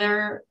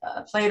platers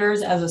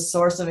as a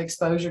source of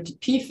exposure to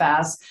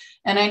PFAS.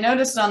 And I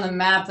noticed on the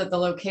map that the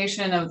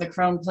location of the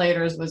chrome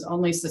platers was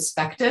only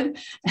suspected.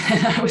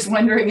 And I was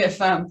wondering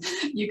if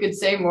you could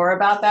say more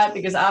about that,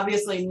 because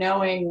obviously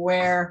knowing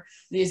where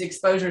these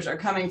exposures are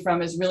coming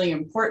from is really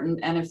important.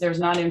 And if there's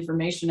not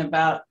information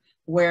about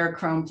where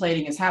chrome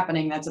plating is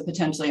happening, that's a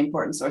potentially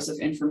important source of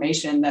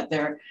information that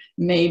there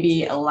may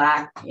be a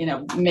lack,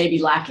 maybe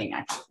lacking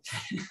actually.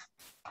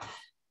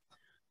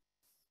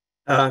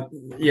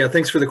 Yeah,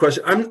 thanks for the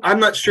question. I'm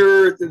not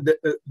sure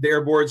the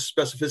Air Board's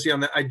specificity on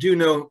that. I do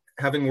know,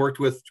 having worked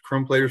with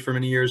chrome platers for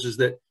many years, is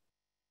that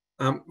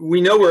we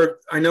know where,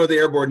 I know the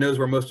Air Board knows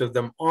where most of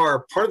them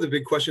are. Part of the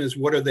big question is,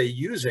 what are they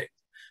using?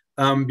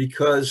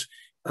 Because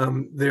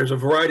there's a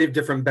variety of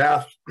different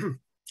baths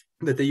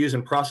that they use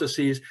in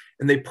processes,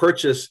 and they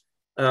purchase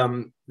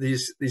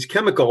these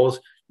chemicals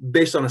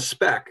based on a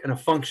spec and a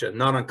function,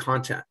 not on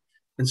content.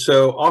 And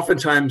so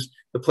oftentimes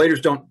the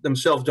platers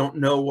themselves don't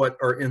know what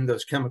are in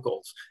those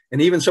chemicals.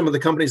 And even some of the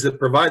companies that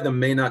provide them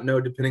may not know,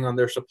 depending on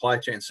their supply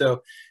chain.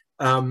 So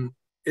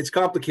it's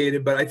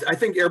complicated, but I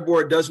think Air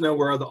Board does know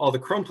where all the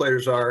chrome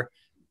platers are.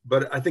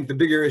 But I think the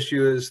bigger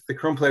issue is the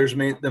chrome platers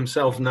may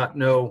themselves not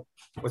know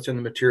what's in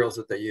the materials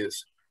that they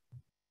use.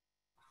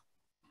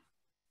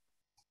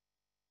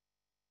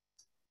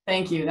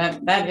 Thank you.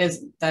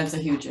 That's a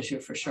huge issue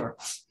for sure.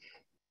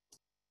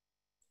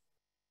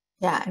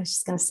 Yeah, I was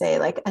just going to say,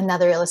 like,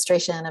 another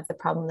illustration of the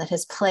problem that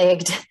has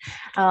plagued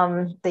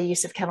the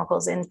use of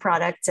chemicals in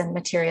products and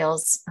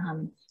materials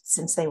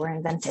since they were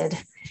invented,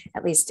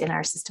 at least in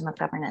our system of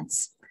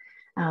governance.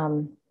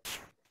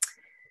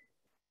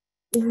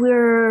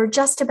 We're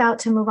just about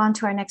to move on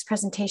to our next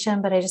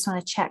presentation, but I just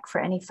want to check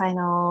for any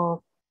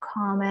final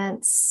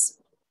comments.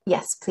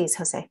 Yes, please,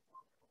 Jose.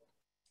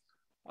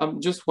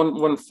 Just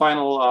one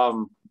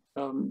final,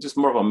 just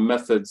more of a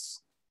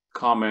methods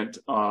comment.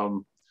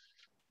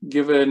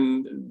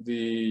 Given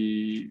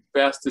the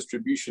vast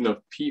distribution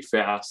of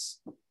PFAS,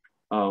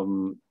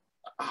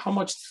 how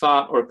much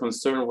thought or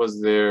concern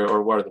was there,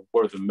 or what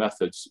are the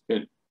methods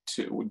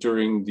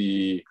during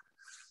the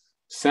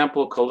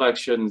sample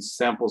collection,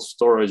 sample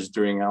storage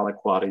during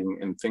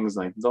aliquoting and things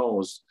like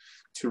those,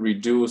 to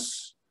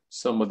reduce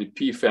some of the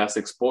PFAS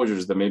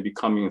exposures that may be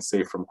coming,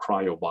 say, from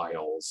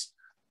cryobiols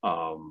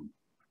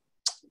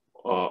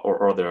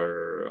or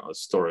other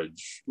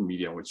storage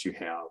media which you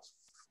have?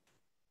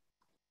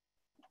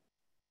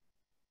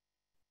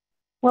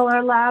 Well,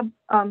 our lab,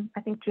 I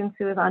think June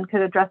Sue is on,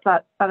 could address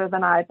that better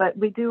than I, but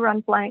we do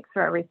run blanks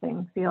for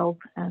everything, field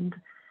and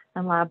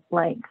and lab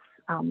blanks.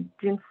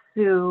 Jin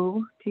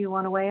Soo, do you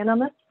want to weigh in on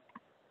this?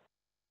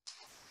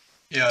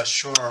 Yeah,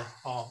 sure.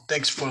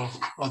 Thanks for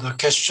the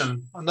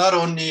question. Not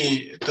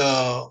only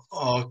the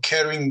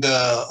carrying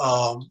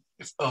the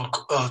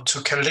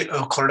to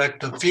collect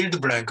the field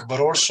blank, but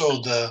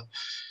also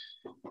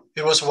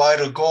it was a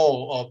while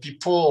ago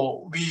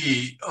before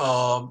we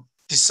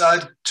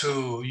decided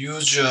to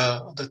use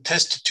the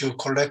test to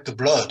collect the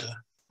blood.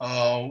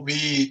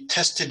 We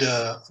tested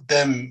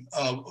them.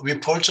 We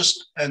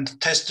purchased and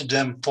tested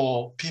them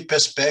for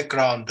PFAS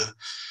background.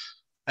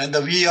 And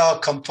we are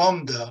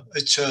confirmed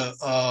it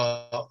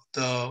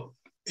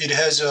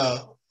has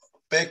a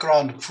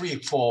background free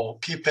for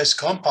PFAS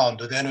compound.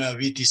 Then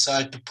we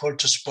decide to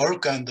purchase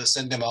bulk and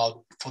send them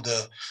out for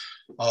the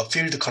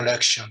field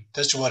collection.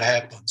 That's what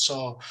happened.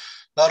 So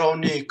not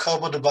only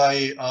covered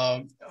by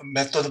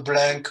method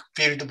blank,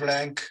 field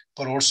blank,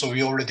 but also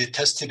we already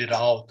tested it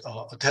out,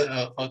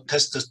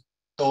 tested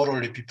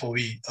thoroughly before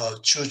we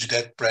choose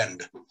that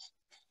brand.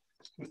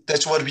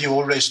 That's what we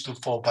always do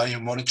for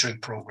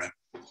biomonitoring program.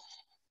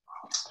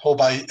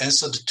 Hope I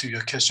answered to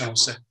your question,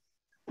 Jose.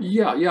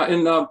 Yeah,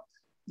 and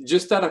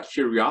just out of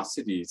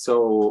curiosity,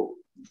 so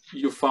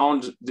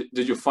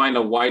did you find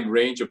a wide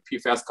range of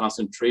PFAS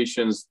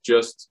concentrations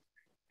just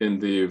in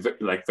the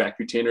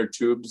Vacutainer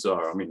tubes?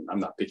 Or, I mean, I'm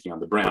not picking on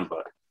the brand,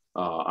 but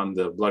on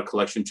the blood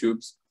collection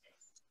tubes?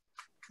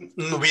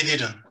 No, we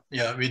didn't.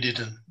 Yeah, we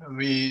didn't.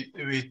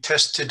 We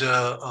tested,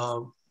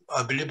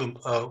 I believe,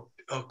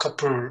 a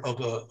couple of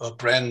a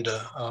brand,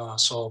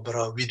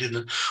 but we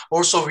didn't.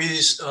 Also, we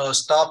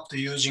stopped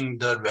using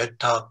the red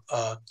top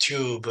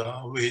tube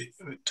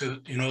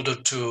in order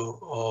to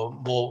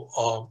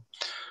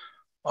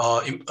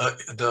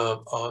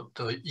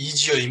the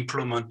easier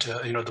implement.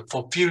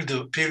 For field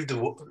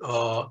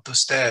the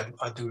step,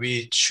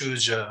 we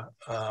choose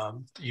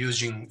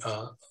using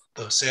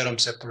the serum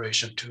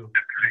separation tube.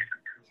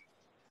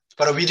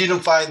 But we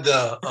didn't find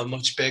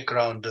much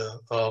background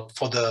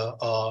for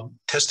the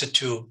tested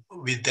tube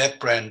with that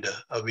brand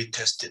we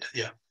tested.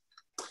 Yeah.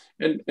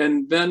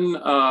 And then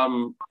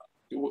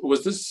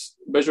was this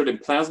measured in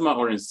plasma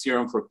or in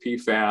serum for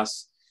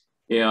PFAS?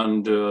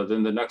 And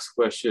then the next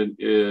question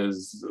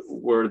is,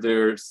 were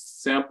there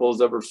samples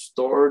ever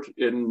stored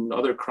in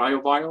other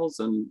cryovials?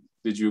 And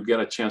did you get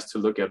a chance to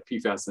look at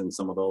PFAS in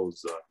some of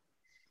those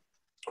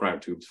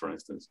cryotubes, for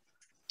instance?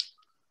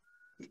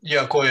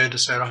 Yeah, go ahead,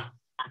 Sarah.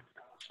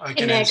 I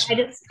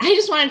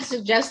just wanted to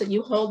suggest that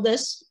you hold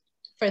this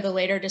for the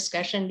later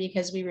discussion,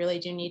 because we really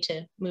do need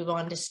to move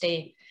on to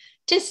stay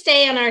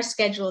on our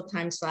scheduled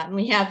time slot. And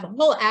we have a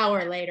whole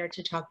hour later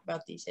to talk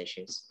about these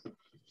issues.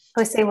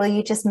 Jose, will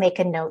you just make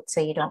a note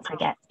so you don't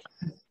forget?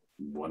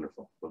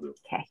 Wonderful. Will do.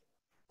 Okay.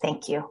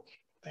 Thank you.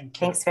 Thank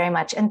you. Thanks very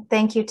much. And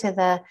thank you to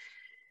the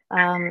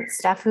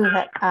staff who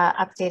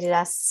updated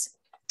us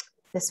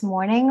this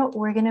morning.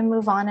 We're going to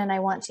move on, and I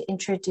want to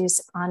introduce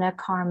Anna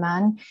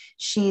Kärrman.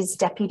 She's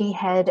Deputy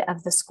Head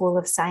of the School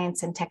of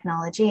Science and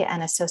Technology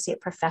and Associate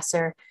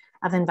Professor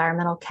of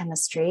Environmental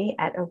Chemistry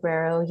at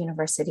Örebro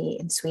University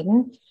in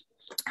Sweden.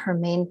 Her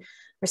main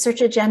research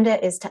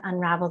agenda is to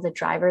unravel the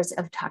drivers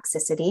of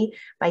toxicity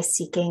by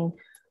seeking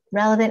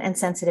relevant and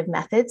sensitive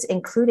methods,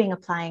 including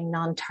applying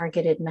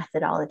non-targeted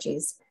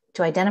methodologies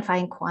to identify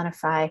and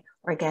quantify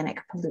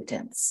organic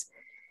pollutants.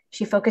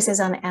 She focuses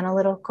on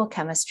analytical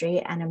chemistry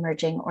and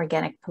emerging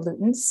organic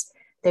pollutants,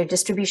 their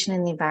distribution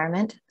in the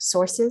environment,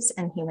 sources,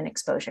 and human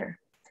exposure.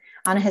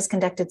 Anna has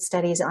conducted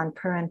studies on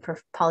per and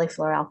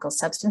polyfluoroalkyl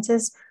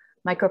substances,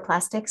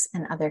 microplastics,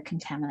 and other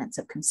contaminants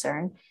of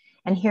concern.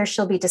 And here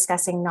she'll be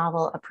discussing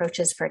novel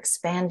approaches for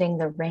expanding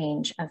the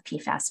range of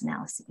PFAS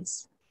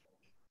analyses.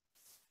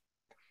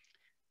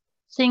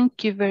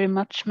 Thank you very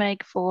much,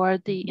 Meg, for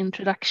the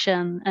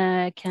introduction.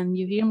 Can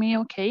you hear me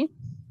okay?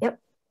 Yep,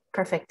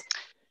 perfect.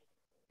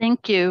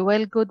 Thank you.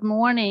 Well, good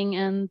morning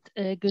and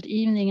good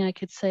evening, I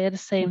could say at the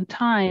same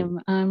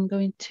time. I'm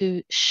going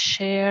to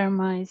share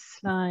my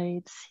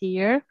slides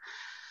here.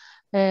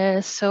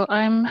 So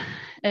I'm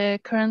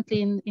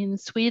currently in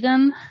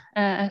Sweden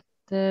in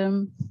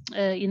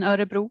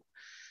Örebro,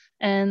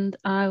 and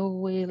I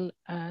will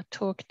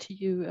talk to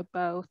you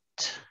about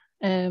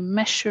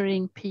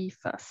measuring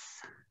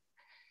PFAS.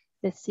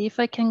 Let's see if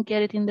I can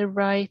get it in the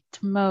right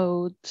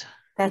mode.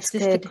 That's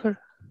good.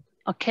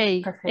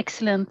 Okay, perfect.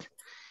 Excellent.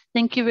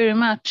 Thank you very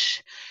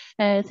much.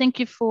 Thank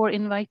you for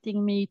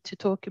inviting me to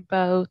talk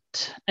about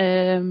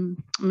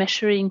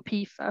measuring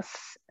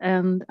PFAS.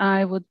 And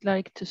I would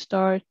like to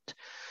start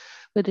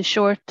with a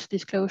short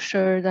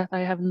disclosure that I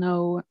have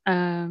no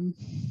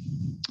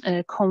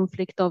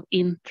conflict of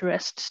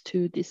interest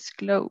to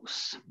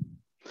disclose.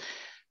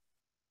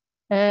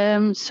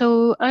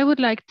 So I would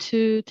like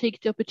to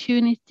take the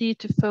opportunity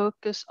to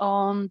focus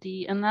on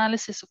the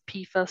analysis of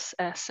PFAS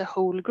as a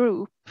whole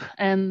group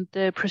and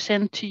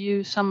present to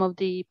you some of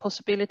the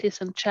possibilities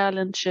and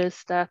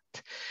challenges that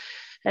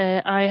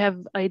I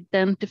have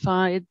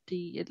identified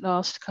the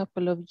last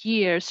couple of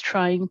years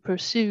trying to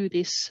pursue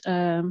this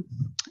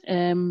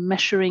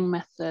measuring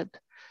method.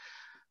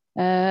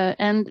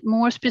 And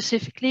more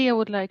specifically, I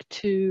would like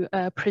to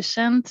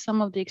present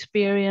some of the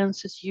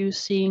experiences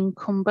using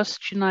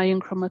combustion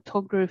ion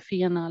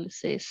chromatography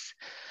analysis.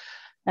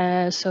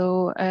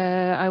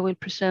 I will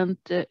present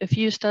a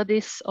few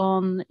studies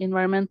on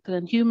environmental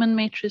and human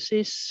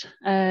matrices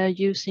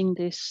using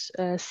this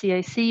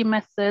CIC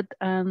method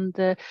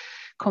and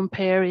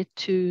compare it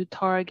to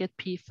target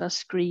PFAS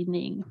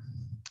screening.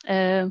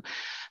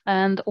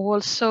 And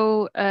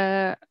also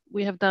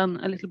we have done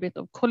a little bit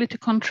of quality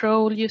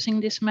control using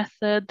this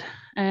method.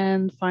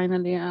 And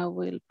finally, I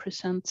will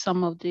present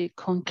some of the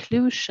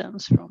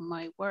conclusions from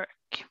my work.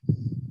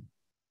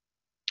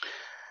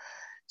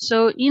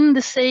 So in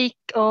the sake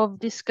of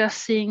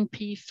discussing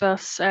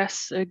PFAS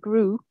as a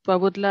group, I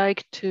would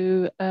like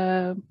to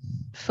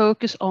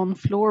focus on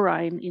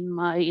fluorine in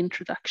my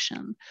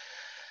introduction.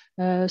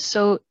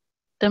 So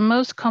the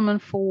most common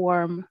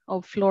form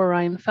of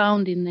fluorine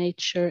found in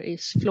nature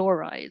is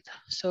fluoride.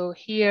 So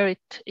here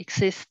it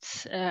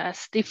exists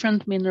as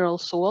different mineral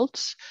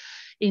salts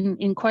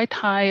in quite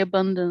high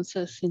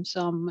abundances in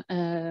some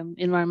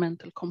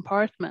environmental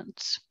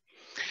compartments.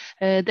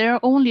 There are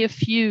only a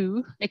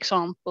few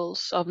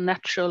examples of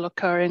natural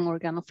occurring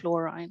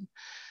organofluorine.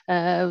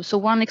 So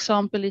one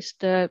example is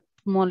the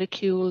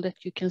molecule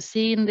that you can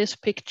see in this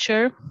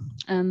picture,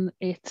 and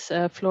it's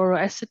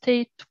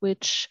fluoroacetate,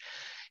 which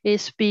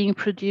is being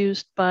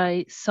produced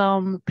by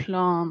some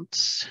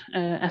plants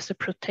as a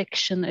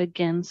protection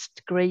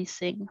against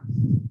grazing.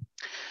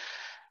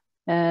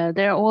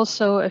 There are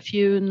also a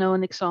few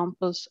known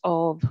examples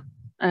of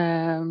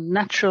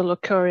natural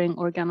occurring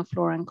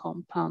organofluorine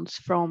compounds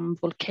from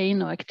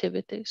volcano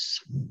activities.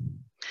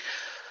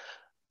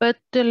 But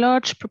the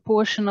large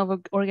proportion of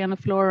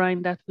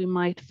organofluorine that we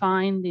might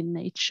find in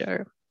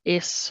nature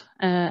is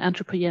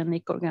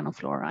anthropogenic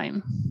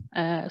organofluorine,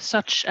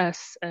 such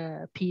as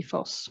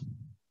PFAS.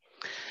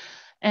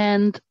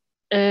 And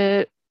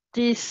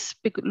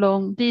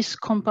these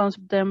compounds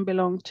then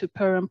belong to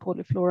per and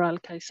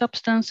polyfluoroalkyl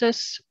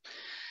substances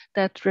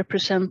that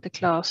represent the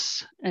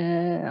class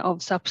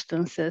of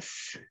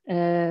substances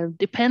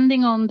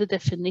depending on the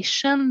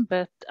definition,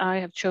 but I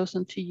have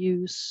chosen to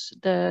use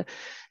the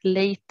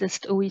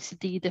latest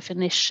OECD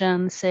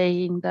definition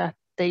saying that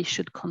they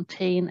should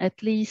contain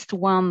at least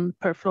one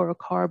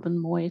perfluorocarbon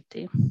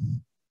moiety.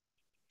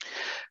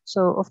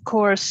 So of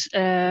course,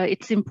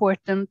 it's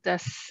important,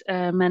 as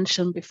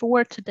mentioned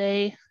before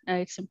today,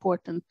 it's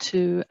important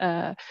to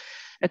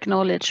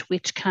acknowledge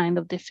which kind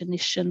of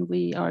definition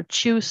we are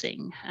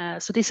choosing.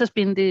 So this has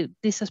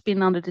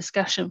been under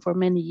discussion for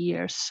many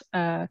years,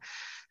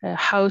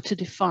 how to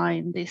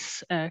define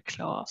this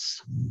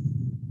class.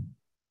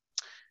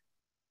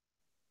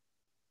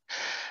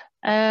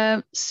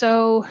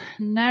 So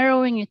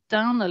narrowing it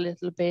down a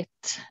little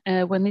bit,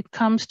 when it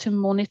comes to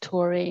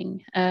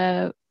monitoring,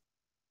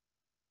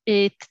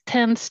 it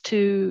tends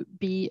to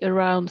be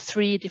around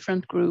 3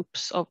 different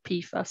groups of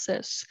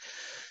PFASs.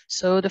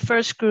 So the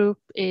first group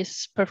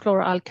is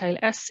perfluoroalkyl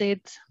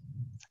acids.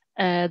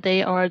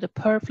 They are the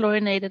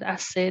perfluorinated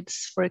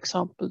acids, for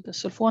example, the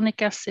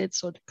sulfonic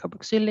acids or the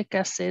carboxylic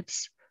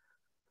acids.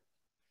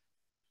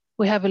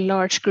 We have a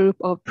large group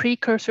of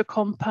precursor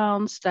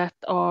compounds that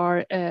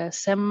are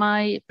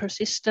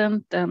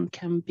semi-persistent and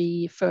can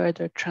be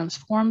further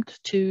transformed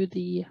to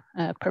the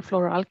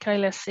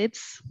perfluoroalkyl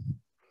acids.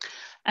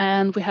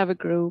 And we have a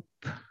group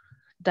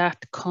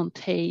that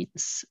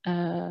contains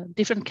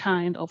different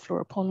kind of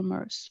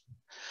fluoropolymers.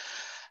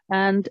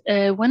 And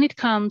when it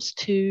comes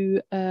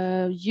to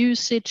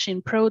usage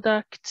in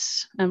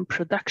products and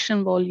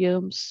production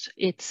volumes,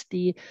 it's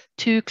the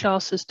 2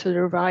 classes to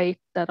the right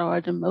that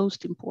are the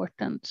most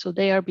important. So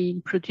they are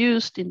being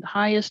produced in the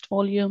highest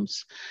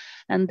volumes,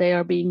 and they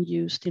are being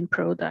used in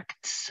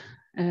products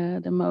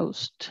the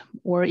most,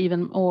 or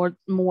even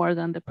more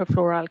than the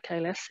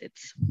perfluoroalkyl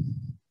acids.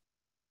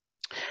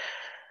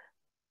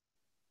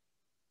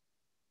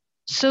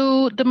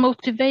 So the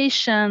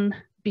motivation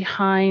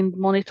behind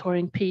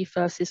monitoring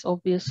PFAS is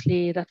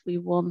obviously that we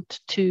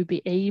want to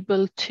be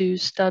able to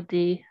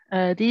study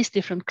these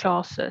different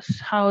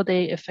classes, how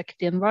they affect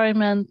the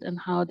environment and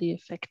how they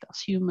affect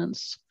us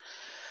humans.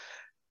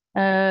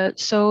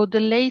 So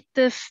the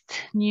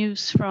latest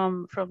news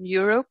from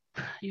Europe,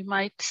 you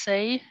might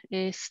say,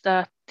 is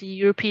that the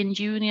European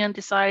Union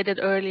decided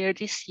earlier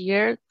this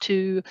year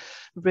to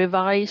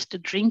revise the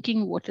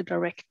Drinking Water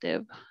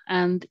Directive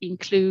and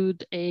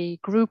include a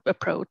group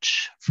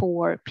approach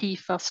for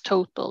PFAS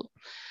total,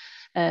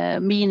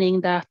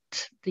 meaning that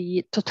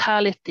the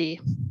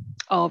totality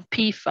of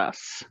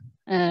PFAS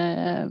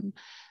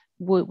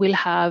will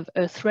have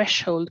a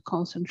threshold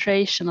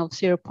concentration of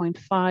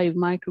 0.5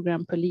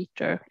 microgram per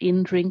liter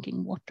in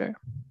drinking water.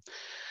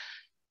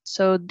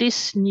 So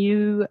this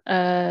new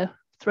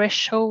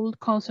threshold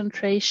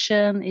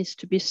concentration is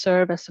to be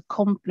served as a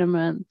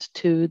complement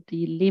to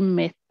the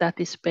limit that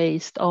is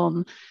based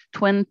on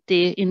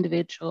 20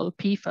 individual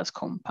PFAS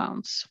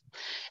compounds.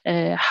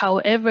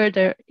 However,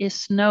 there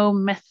is no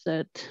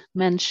method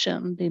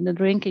mentioned in the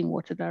Drinking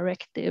Water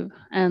Directive,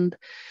 and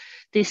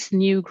this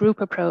new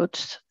group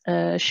approach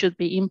should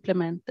be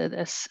implemented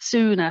as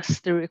soon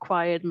as the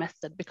required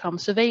method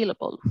becomes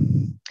available.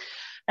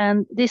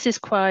 And this is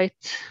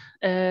quite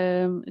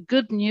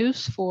good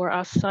news for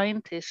us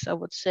scientists, I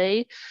would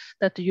say,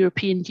 that the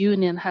European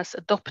Union has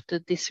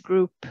adopted this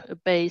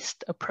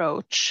group-based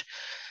approach.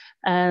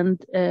 And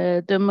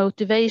the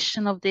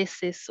motivation of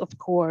this is, of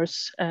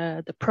course,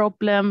 the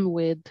problem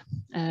with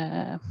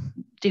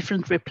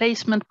different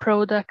replacement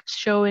products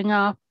showing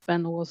up,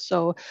 and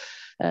also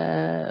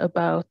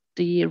about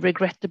the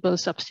regrettable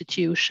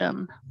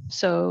substitution.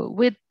 So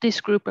with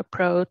this group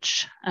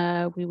approach,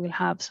 we will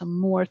have some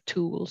more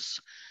tools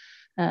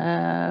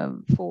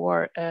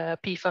for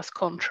PFAS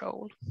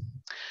control.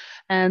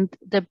 And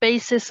the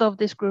basis of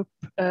this group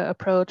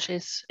approach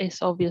is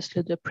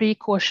obviously the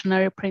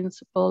precautionary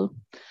principle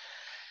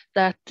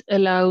that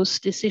allows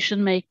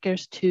decision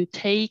makers to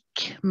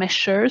take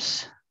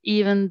measures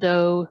even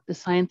though the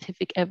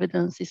scientific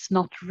evidence is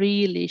not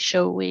really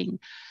showing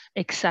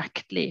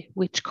exactly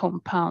which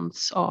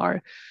compounds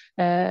are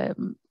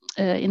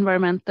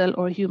environmental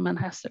or human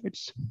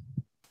hazards.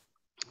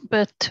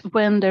 But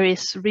when there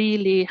is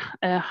really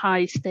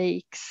high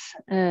stakes,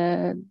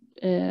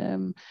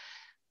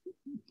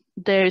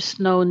 there's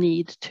no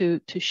need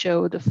to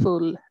show the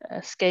full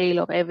scale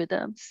of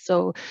evidence.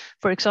 So,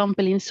 for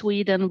example, in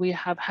Sweden, we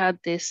have had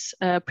this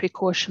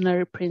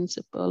precautionary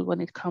principle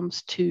when it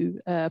comes to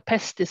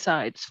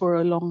pesticides for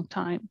a long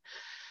time.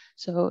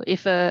 So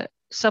if a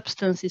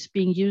substance is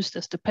being used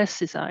as the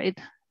pesticide,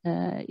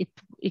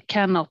 it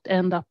cannot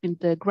end up in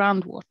the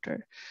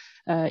groundwater.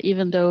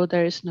 Even though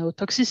there is no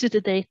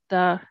toxicity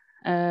data,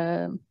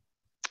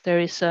 there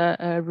is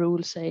a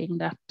rule saying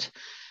that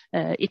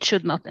it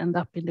should not end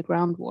up in the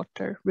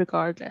groundwater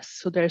regardless.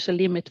 So there's a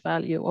limit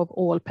value of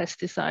all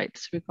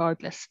pesticides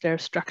regardless their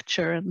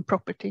structure and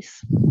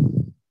properties.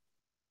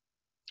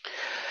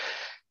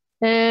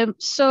 For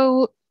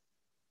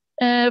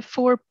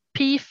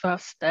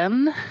PFAS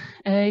then,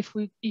 if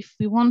we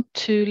want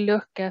to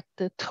look at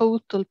the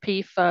total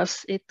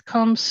PFAS, it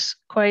comes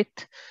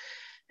quite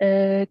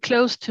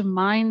close to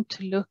mind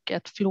to look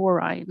at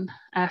fluorine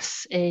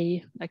as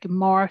a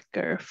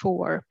marker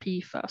for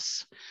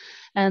PFAS.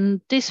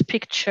 And this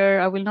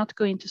picture, I will not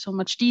go into so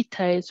much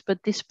details,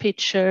 but this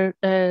picture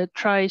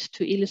tries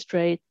to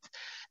illustrate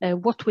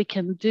what we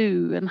can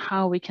do and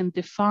how we can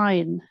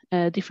define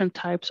different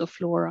types of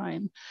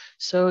fluorine.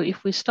 So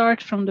if we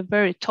start from the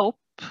very top,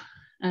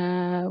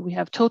 we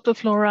have total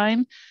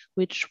fluorine,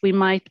 which we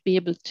might be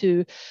able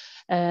to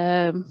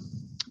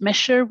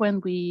measure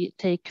when we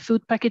take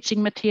food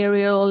packaging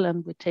material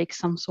and we take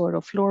some sort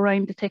of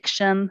fluorine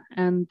detection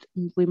and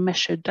we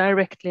measure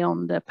directly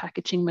on the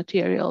packaging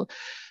material.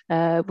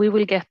 We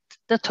will get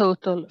the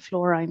total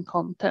fluorine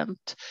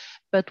content,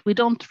 but we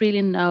don't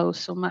really know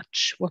so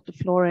much what the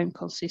fluorine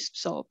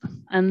consists of.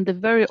 And the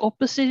very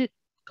opposite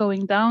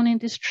going down in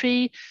this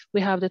tree,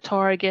 we have the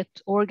target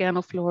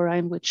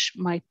organofluorine, which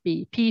might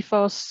be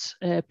PFAS,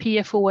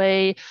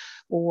 PFOA,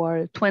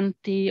 or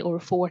 20 or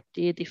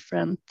 40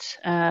 different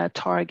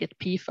target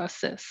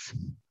PFASs.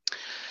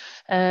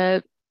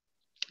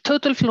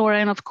 Total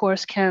fluorine, of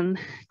course, can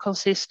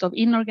consist of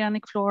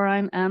inorganic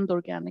fluorine and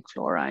organic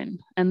fluorine.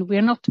 And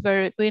we're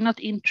not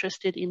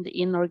interested in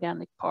the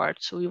inorganic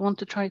part. So we want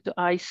to try to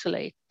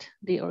isolate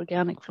the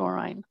organic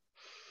fluorine.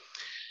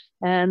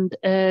 And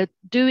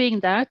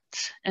doing that,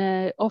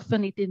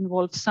 often it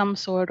involves some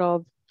sort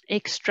of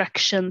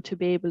extraction to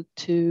be able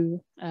to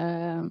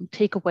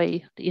take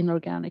away the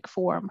inorganic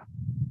form.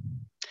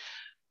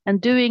 And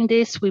doing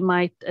this, we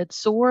might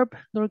adsorb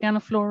the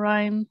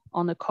organofluorine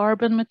on a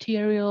carbon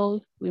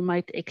material. We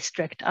might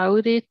extract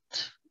out it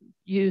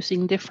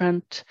using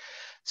different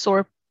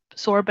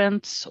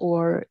sorbents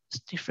or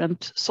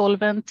different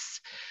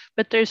solvents.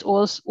 But there's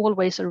also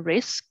always a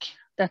risk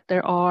that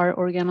there are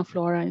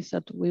organofluorines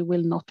that we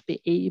will not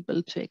be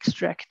able to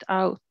extract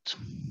out.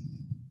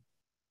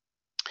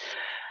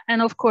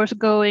 And of course,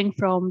 going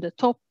from the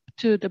top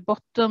to the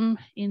bottom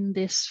in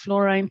this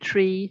fluorine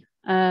tree,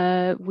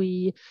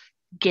 we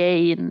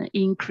gain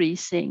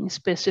increasing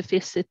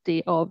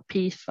specificity of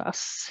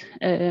PFAS,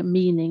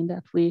 meaning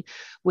that we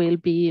will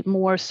be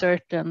more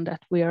certain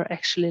that we are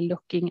actually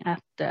looking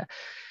at the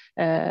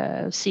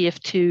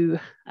CF2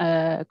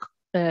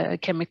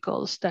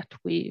 chemicals that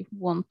we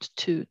want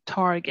to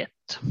target.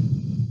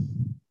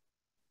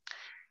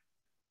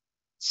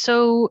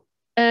 So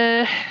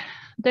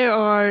there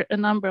are a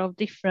number of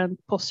different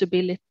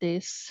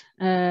possibilities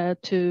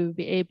to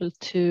be able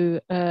to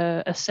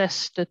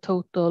assess the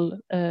total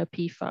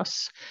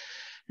PFAS.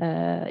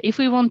 If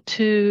we want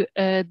to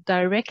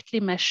directly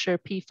measure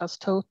PFAS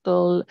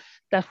total,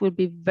 that will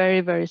be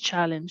very, very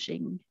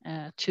challenging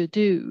to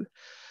do.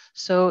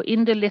 So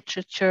in the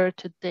literature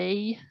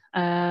today,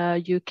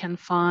 you can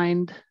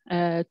find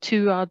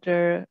two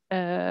other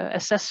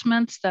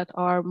assessments that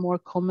are more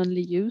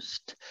commonly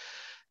used.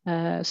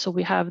 So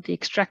we have the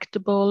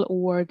extractable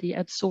or the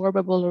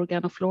adsorbable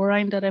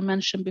organofluorine that I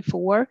mentioned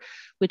before,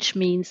 which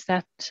means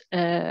that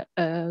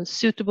a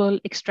suitable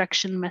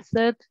extraction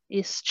method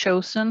is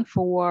chosen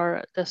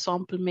for the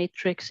sample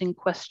matrix in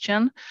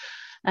question,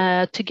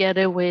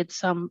 together with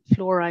some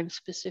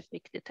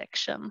fluorine-specific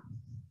detection,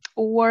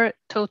 or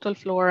total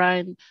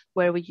fluorine,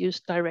 where we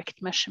use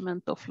direct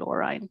measurement of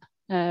fluorine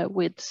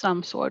with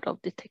some sort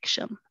of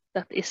detection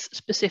that is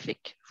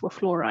specific for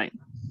fluorine.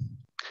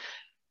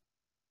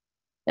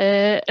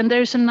 And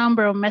there's a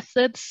number of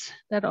methods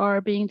that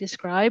are being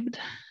described.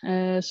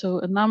 So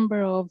a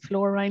number of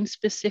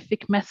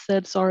fluorine-specific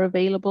methods are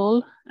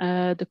available.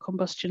 The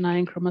combustion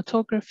ion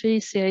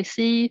chromatography,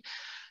 CIC,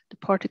 the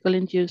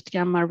particle-induced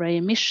gamma ray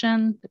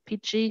emission, the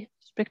PG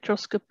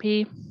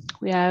spectroscopy.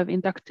 We have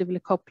inductively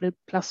coupled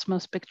plasma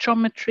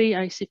spectrometry,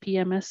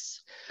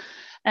 ICP-MS,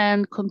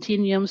 and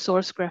continuum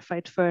source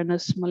graphite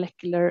furnace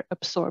molecular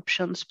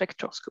absorption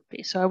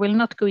spectroscopy. So I will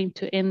not go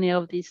into any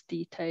of these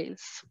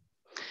details.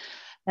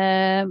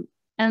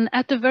 And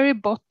at the very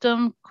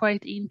bottom,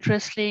 quite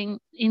interesting,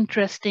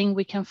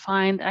 we can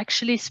find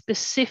actually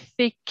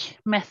specific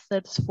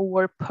methods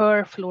for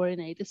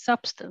perfluorinated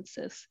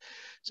substances.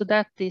 So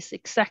that is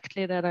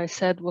exactly that I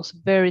said was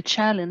very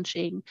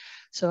challenging.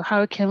 So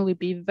how can we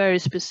be very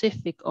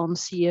specific on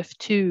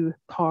CF2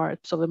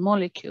 parts of a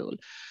molecule?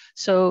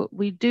 So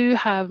we do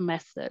have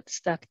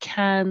methods that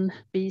can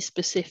be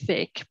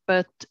specific,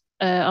 but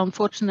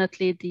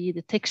unfortunately, the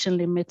detection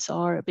limits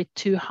are a bit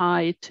too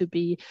high to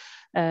be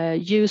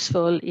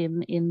useful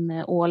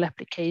in all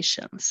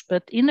applications.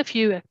 But in a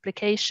few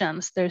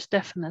applications, there's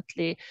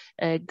definitely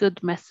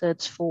good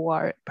methods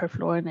for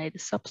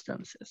perfluorinated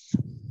substances.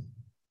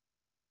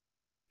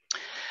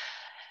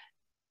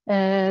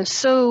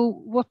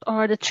 So what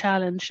are the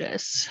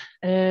challenges?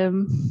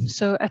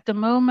 So at the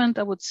moment,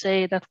 I would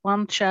say that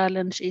one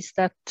challenge is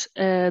that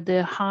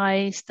the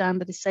high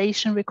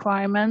standardization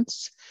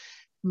requirements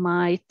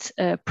might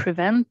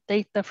prevent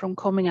data from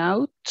coming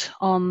out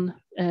on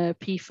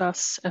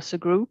PFAS as a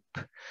group.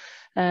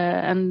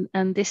 And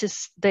this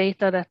is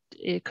data that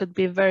it could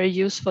be very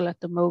useful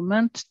at the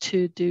moment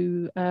to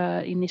do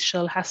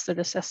initial hazard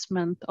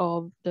assessment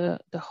of the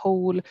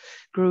whole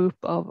group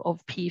of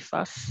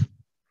PFAS.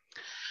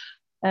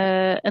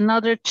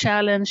 Another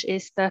challenge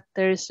is that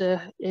there is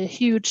a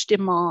huge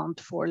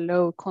demand for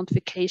low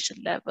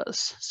quantification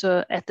levels.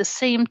 So at the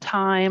same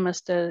time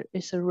as there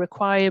is a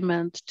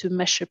requirement to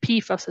measure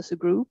PFAS as a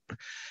group,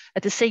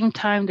 at the same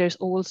time there's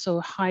also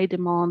a high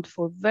demand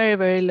for very,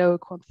 very low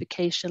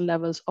quantification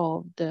levels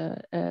of the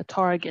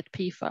target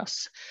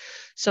PFAS.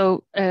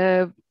 So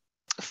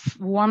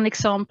one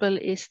example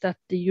is that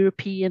the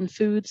European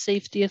Food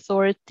Safety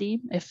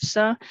Authority,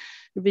 EFSA,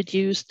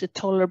 reduced the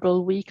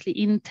tolerable weekly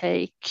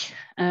intake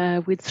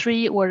with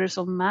 3 orders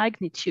of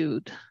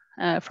magnitude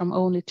from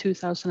only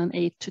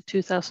 2008 to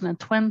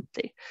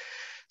 2020.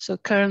 So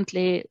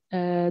currently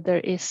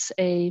there is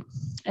a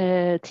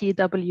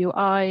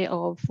TWI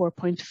of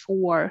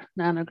 4.4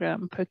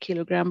 nanogram per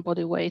kilogram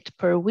body weight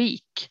per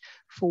week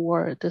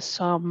for the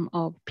sum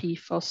of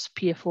PFOS,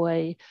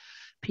 PFOA,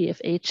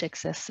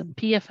 PFHXS and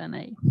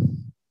PFNA.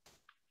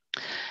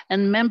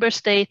 And member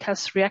state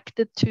has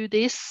reacted to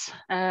this.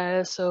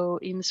 So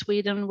in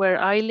Sweden, where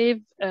I live,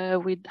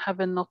 we have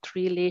not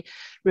really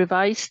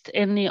revised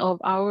any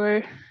of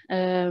our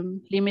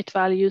limit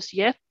values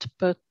yet,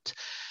 but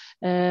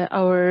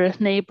our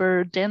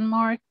neighbor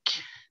Denmark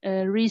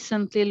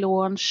recently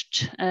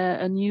launched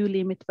a new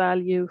limit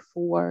value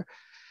for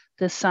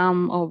the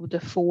sum of the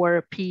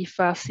 4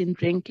 PFAS in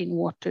drinking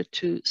water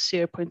to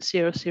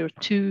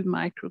 0.002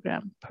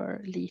 microgram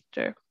per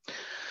liter.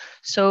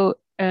 So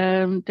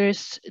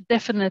there's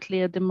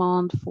definitely a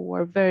demand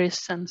for very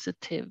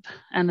sensitive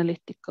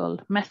analytical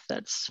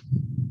methods.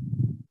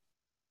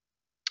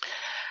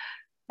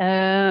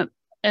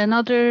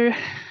 Another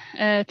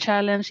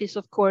challenge is,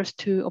 of course,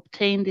 to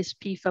obtain this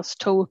PFAS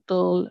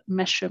total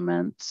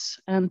measurements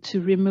and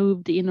to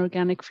remove the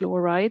inorganic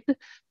fluoride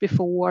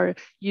before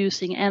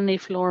using any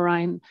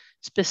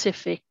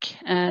fluorine-specific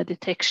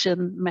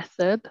detection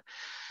method,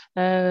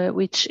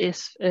 which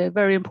is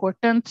very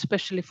important,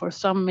 especially for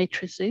some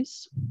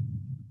matrices.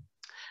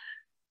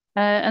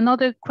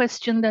 Another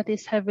question that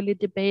is heavily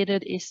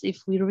debated is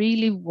if we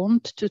really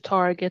want to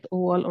target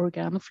all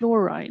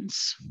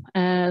organofluorines.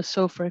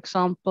 So, for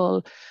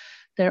example,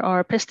 there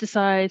are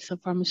pesticides and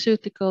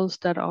pharmaceuticals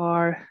that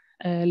are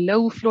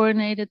low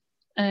fluorinated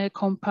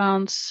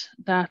compounds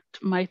that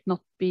might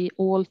not be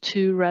all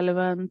too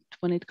relevant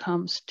when it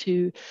comes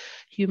to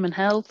human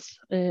health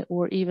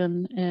or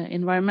even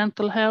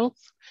environmental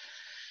health.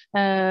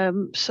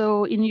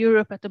 So in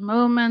Europe at the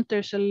moment,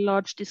 there's a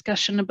large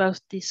discussion about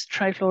this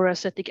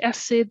trifluoroacetic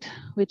acid,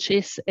 which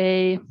is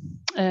a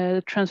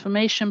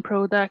transformation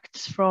product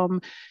from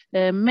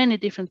many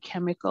different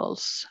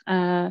chemicals.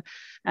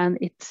 And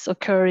it's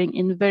occurring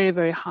in very,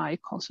 very high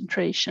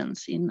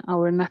concentrations in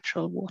our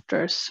natural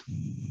waters.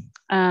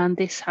 And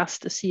this has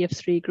the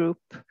CF3 group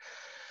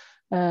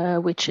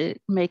which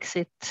makes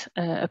it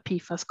a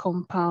PFAS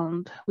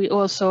compound. We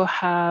also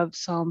have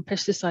some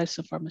pesticides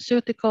and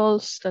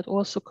pharmaceuticals that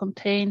also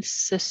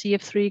contains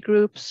CF3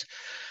 groups.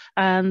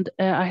 And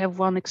I have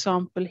one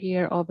example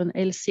here of an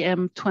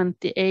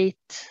LCM28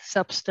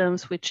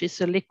 substance, which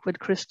is a liquid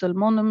crystal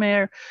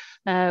monomer,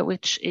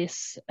 which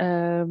is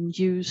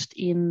used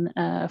in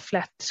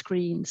flat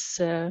screens,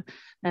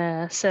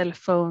 cell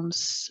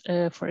phones,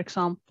 for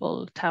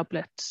example,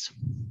 tablets.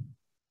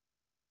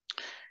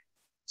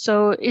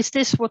 So is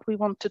this what we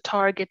want to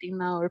target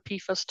in our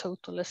PFAS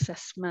total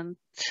assessment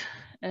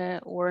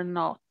or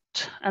not?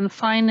 And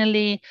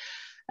finally,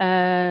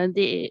 even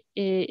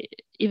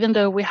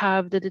though we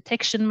have the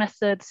detection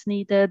methods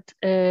needed,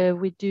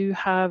 we do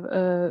have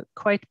a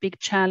quite big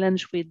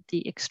challenge with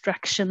the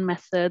extraction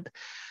method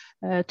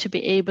to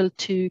be able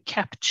to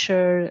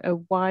capture a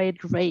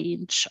wide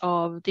range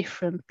of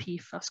different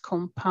PFAS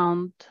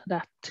compounds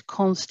that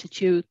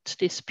constitute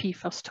this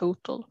PFAS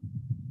total.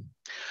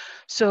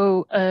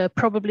 So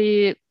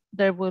probably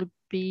there will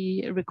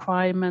be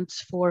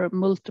requirements for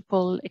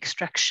multiple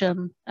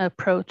extraction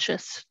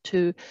approaches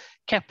to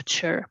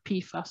capture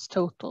PFAS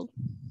total.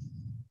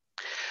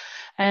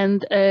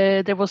 And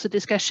there was a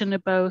discussion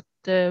about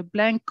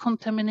blank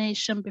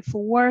contamination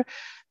before,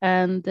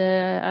 and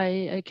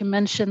I can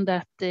mention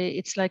that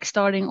it's like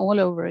starting all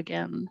over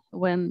again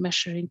when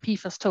measuring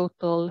PFAS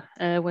total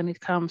when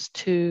it comes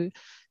to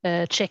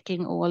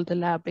checking all the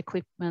lab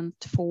equipment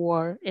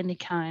for any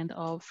kind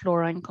of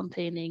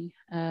fluorine-containing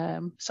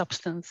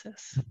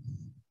substances.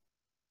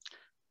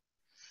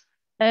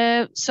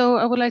 So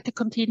I would like to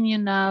continue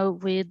now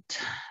with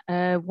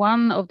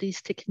one of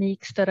these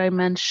techniques that I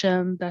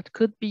mentioned that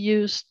could be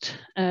used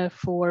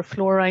for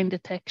fluorine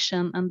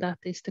detection, and that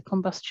is the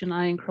combustion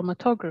ion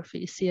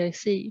chromatography,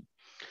 CIC.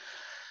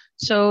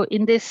 So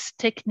in this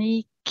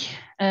technique,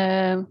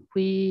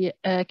 we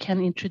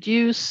can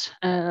introduce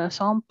a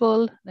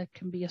sample that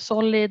can be a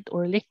solid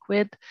or a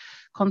liquid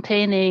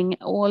containing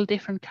all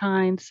different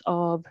kinds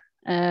of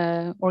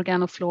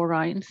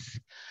organofluorines.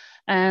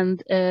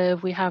 And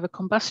we have a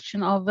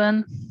combustion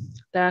oven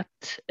that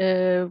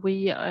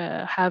we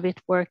have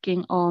it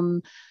working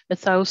on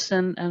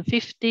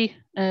 1050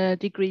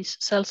 degrees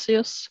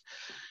Celsius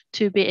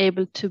to be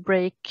able to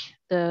break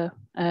the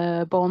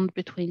bond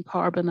between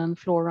carbon and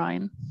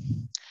fluorine.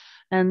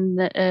 And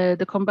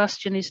the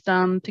combustion is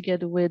done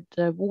together with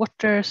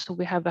water. So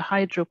we have a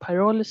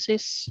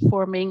hydropyrolysis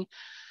forming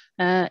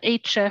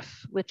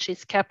HF, which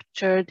is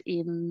captured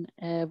in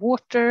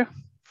water,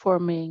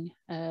 forming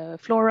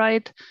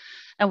fluoride,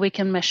 and we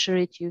can measure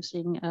it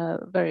using a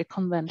very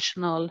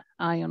conventional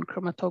ion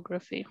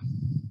chromatography.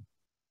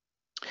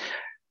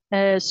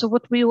 So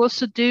what we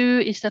also do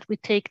is that we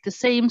take the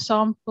same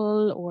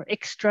sample or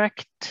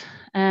extract,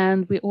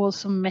 and we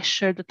also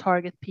measure the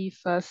target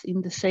PFAS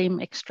in the same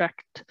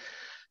extract.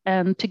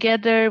 And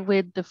together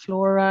with the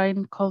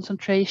fluorine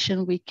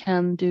concentration, we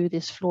can do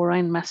this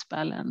fluorine mass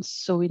balance.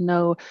 So we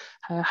know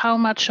how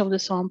much of the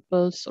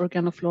sample's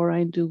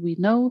organofluorine do we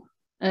know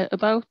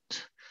about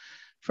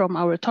from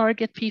our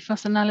target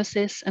PFAS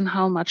analysis and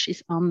how much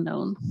is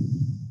unknown.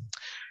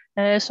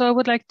 So I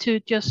would like to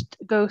just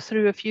go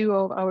through a few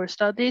of our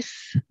studies.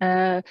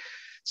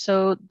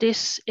 So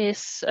this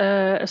is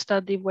a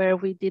study where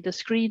we did a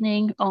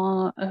screening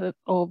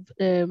of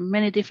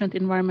many different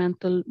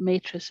environmental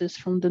matrices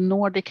from the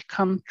Nordic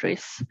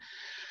countries.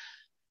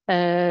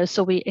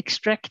 So we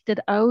extracted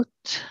out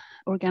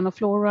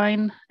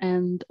organofluorine,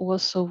 and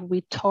also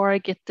we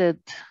targeted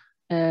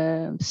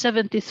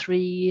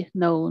 73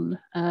 known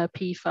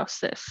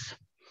PFASs.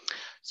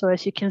 So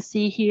as you can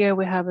see here,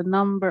 we have a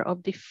number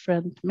of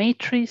different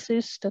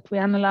matrices that we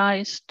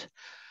analyzed.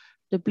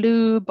 The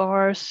blue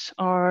bars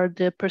are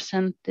the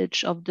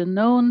percentage of the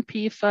known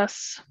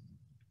PFAS,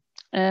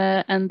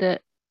 and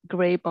the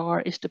gray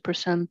bar is the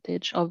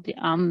percentage of the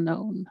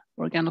unknown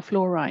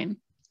organofluorine.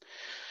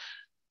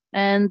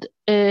 And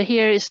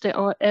here is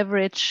the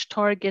average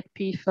target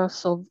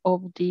PFAS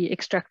of the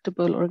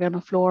extractable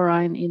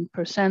organofluorine in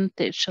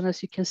percentage. And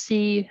as you can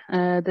see,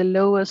 the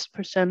lowest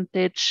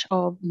percentage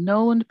of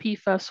known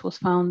PFAS was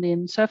found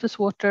in surface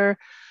water,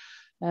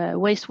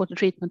 wastewater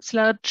treatment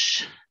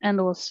sludge, and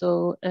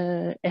also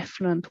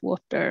effluent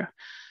water.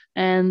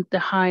 And the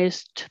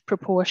highest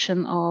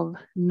proportion of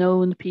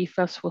known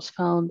PFAS was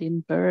found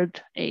in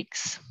bird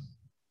eggs.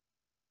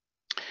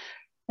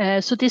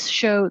 So this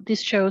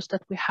shows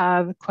that we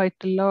have quite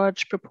a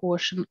large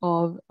proportion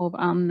of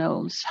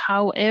unknowns.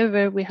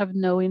 However, we have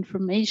no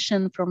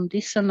information from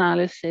this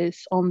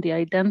analysis on the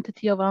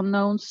identity of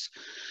unknowns,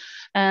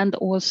 and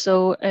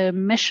also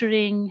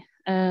measuring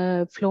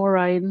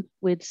fluorine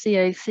with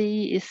CIC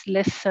is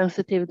less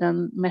sensitive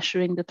than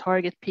measuring the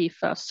target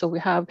PFAS. So we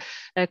have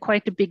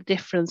quite a big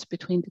difference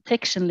between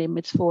detection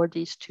limits for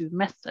these two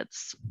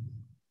methods.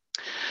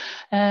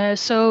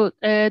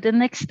 The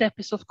next step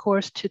is, of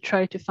course, to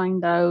try to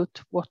find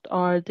out what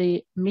are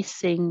the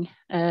missing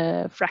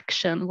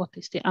fraction, what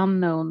is the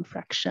unknown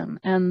fraction.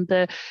 And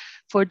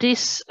for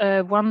this,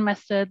 one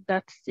method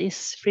that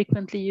is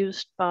frequently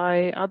used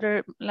by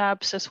other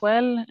labs as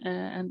well,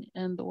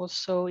 and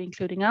also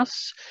including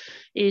us,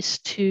 is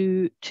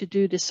to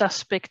do the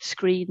suspect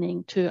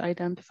screening to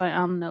identify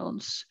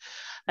unknowns.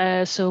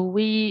 So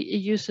we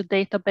use a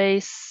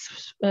database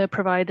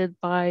provided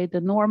by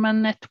the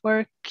Norman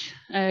network,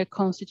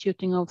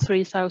 constituting of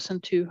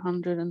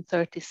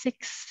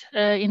 3,236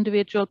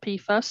 individual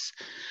PFAS.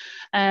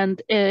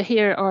 And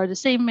here are the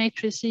same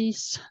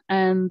matrices,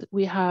 and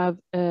we have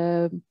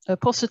a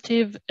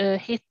positive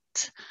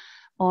hit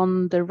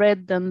on the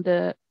red and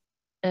the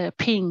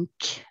pink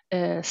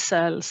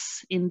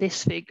cells in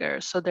this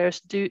figure. So there's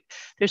two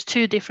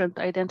different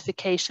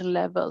identification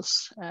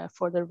levels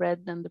for the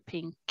red and the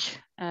pink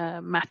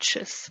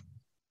matches.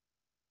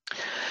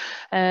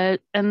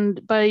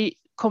 And by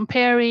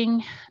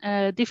comparing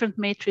different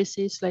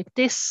matrices like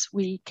this,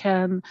 we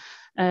can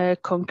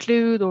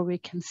conclude, or we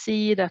can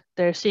see that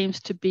there seems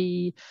to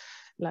be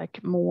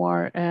like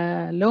more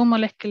low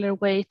molecular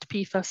weight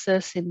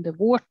PFASs in the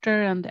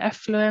water and the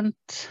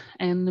effluent,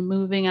 and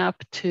moving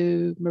up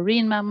to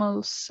marine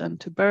mammals and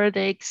to bird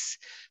eggs,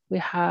 we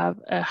have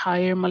a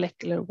higher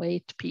molecular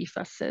weight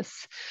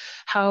PFASs.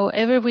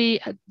 However, we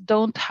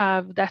don't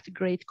have that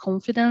great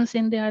confidence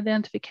in the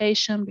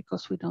identification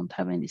because we don't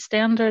have any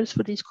standards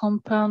for these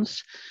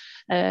compounds.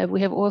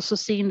 We have also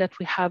seen that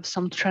we have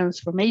some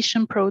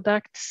transformation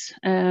products,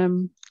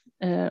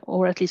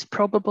 or at least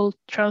probable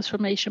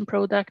transformation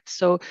products.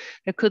 So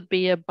there could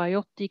be a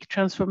biotic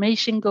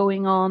transformation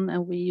going on,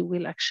 and we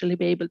will actually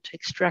be able to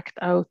extract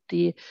out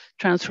the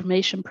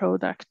transformation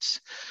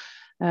products.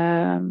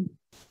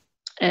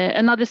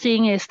 Another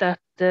thing is that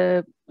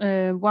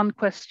one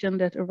question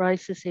that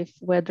arises is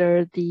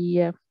whether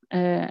the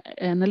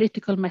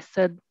analytical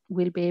method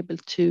will be able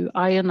to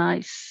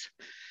ionize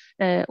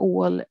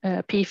all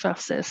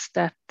PFASs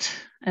that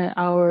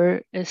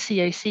our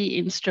CIC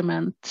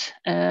instrument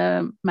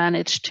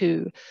managed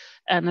to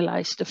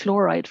analyze the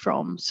fluoride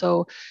from.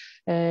 So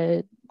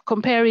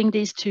comparing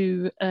these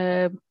two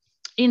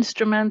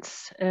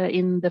instruments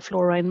in the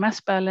fluoride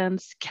mass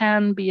balance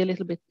can be a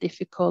little bit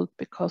difficult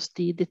because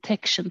the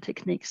detection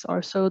techniques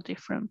are so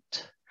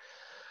different.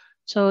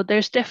 So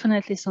there's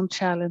definitely some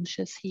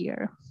challenges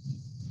here.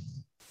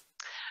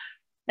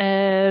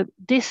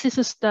 This is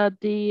a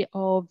study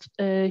of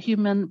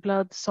human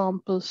blood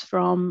samples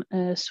from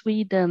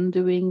Sweden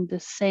doing the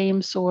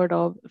same sort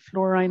of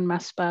fluorine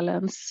mass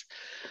balance.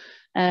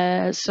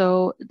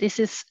 So this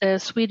is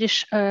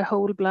Swedish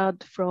whole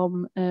blood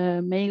from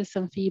males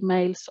and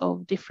females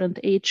of different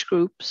age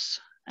groups.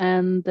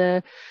 And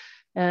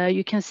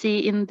you can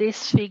see in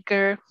this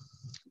figure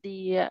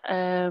the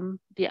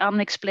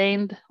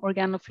unexplained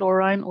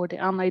organofluorine, or the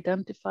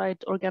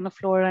unidentified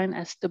organofluorine,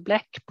 as the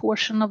black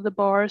portion of the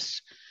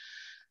bars.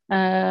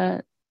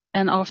 And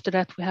after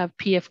that we have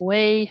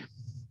PFOA,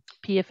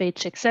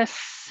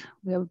 PFHXS,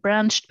 we have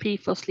branched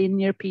PFAS,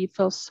 linear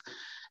PFAS,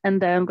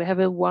 and then we have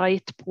a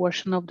white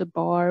portion of the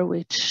bar,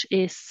 which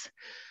is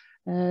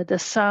the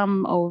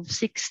sum of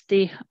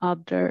 60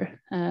 other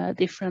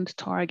different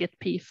target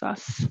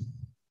PFAS.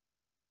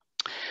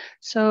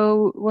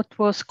 So what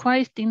was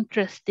quite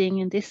interesting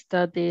in this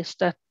study is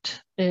that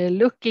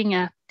looking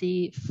at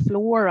the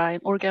fluorine,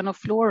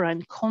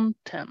 organofluorine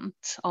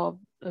content of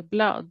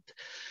blood,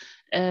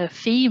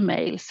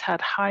 females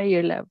had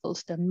higher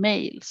levels than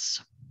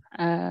males.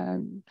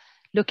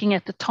 Looking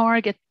at the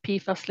target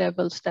PFAS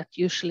levels, that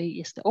usually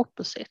is the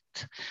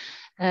opposite.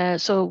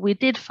 So we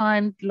did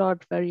find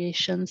large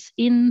variations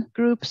in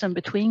groups and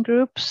between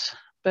groups,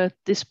 but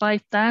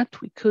despite that,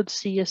 we could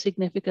see a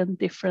significant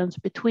difference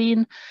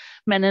between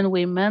men and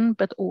women,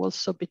 but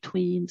also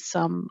between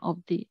some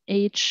of the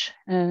age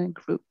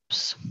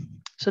groups.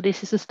 So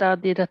this is a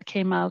study that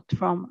came out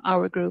from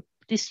our group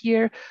this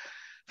year,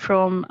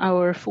 from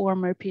our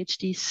former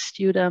PhD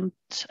student,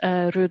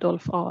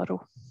 Rudolf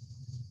Aro.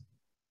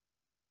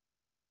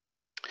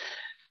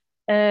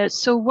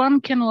 So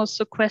one can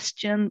also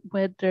question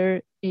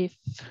whether if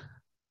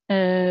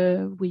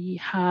we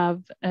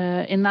have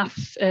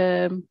enough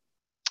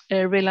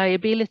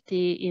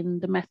reliability in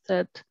the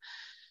method.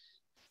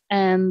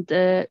 And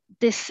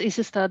this is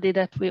a study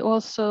that we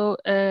also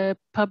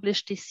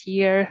published this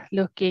year,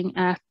 looking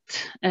at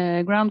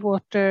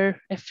groundwater,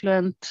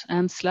 effluent,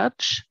 and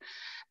sludge.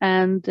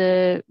 And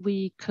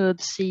we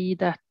could see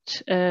that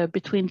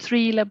between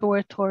 3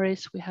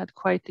 laboratories, we had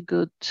quite a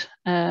good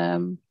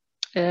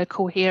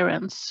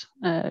coherence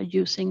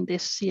using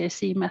this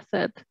CIC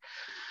method.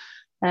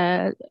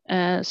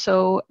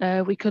 So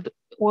we could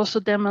also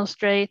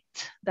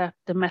demonstrate that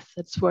the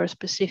methods were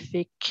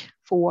specific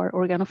for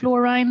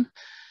organofluorine,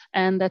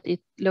 and that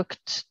it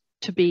looked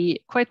to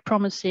be quite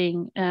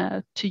promising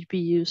to be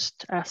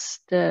used as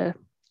the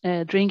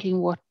drinking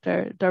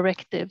water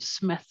directives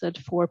method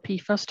for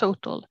PFAS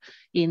total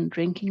in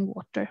drinking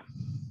water.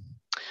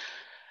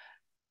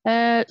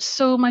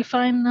 So my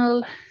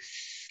final,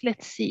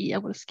 let's see, I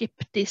will skip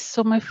this.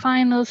 So my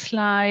final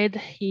slide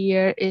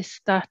here is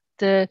that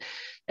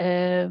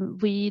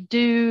we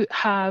do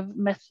have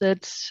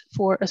methods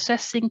for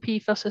assessing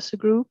PFAS as a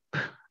group.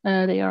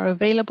 They are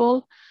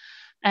available.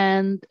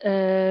 And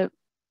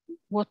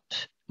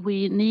what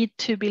we need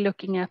to be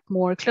looking at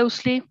more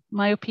closely,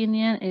 my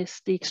opinion, is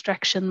the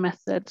extraction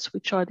methods,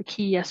 which are the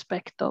key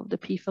aspect of the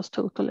PFAS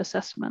total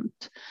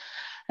assessment.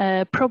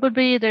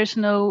 Probably there's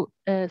no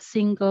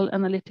single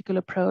analytical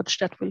approach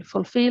that will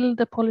fulfill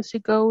the policy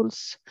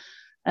goals.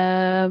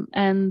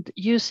 And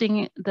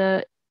using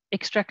the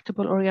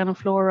extractable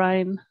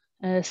organofluorine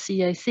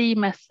CIC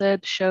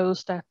method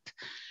shows that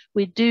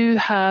we do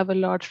have a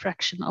large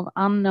fraction of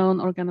unknown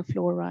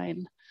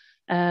organofluorine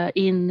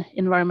in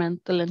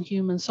environmental and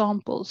human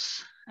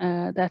samples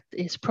that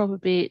is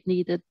probably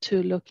needed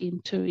to look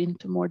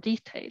into more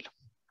detail.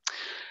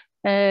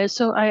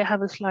 So I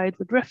have a slide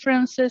with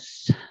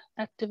references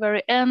at the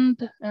very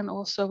end, and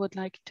also would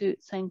like to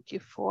thank you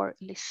for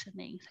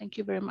listening. Thank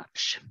you very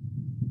much.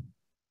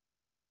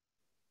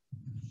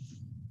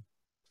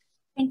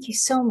 Thank you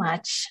so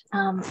much,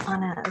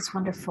 Anna. It was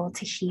wonderful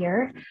to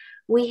hear.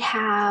 We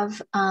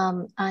have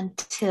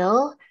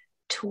until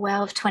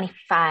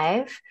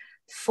 12:25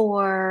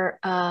 for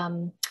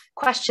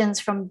questions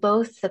from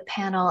both the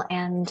panel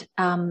and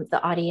the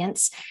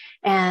audience.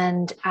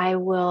 And I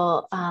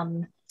will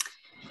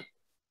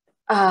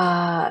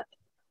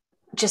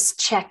just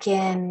check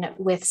in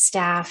with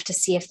staff to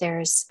see if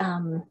there's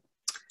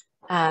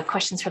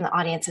questions from the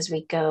audience as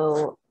we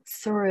go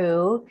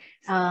through.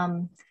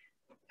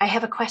 I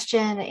have a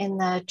question in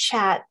the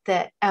chat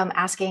that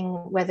asking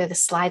whether the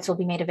slides will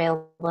be made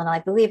available, and I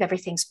believe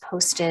everything's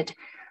posted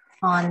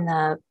on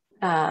the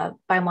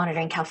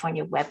Biomonitoring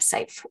California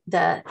website,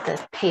 the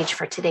page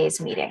for today's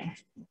meeting.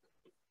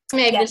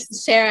 Meg, this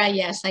is Sarah.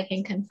 Yes, I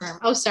can confirm.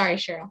 Oh, sorry,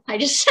 Cheryl. I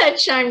just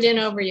chimed in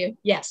over you.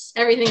 Yes,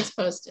 everything's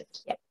posted.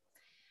 Yep.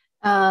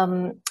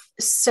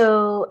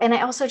 So, and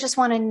I also just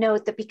want to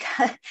note that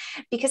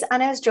because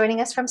Anna is joining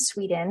us from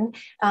Sweden,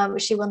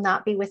 she will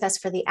not be with us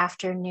for the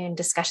afternoon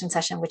discussion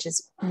session, which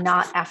is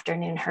not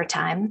afternoon her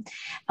time.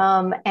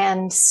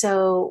 And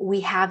so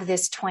we have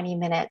this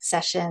 20-minute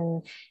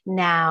session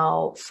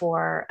now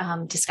for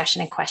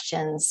discussion and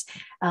questions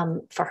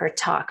for her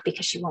talk,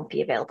 because she won't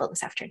be available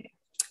this afternoon.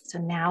 So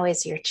now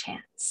is your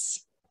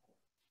chance.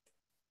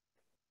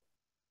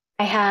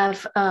 I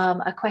have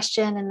a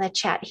question in the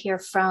chat here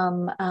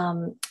from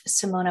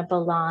Simona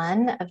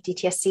Balan of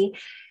DTSC.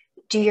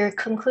 Do your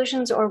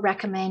conclusions or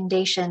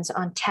recommendations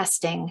on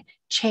testing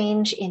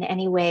change in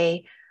any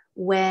way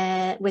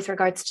with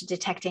regards to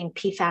detecting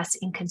PFAS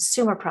in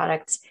consumer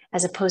products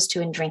as opposed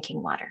to in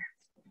drinking water?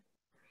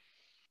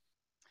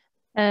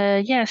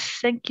 Yes,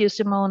 thank you,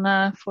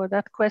 Simona, for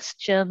that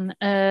question.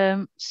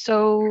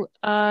 So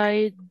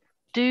I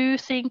do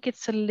think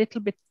it's a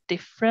little bit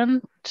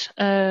different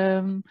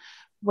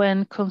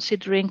when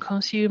considering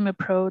consumer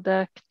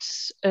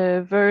products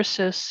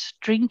versus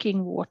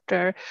drinking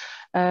water,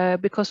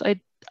 because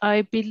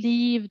I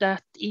believe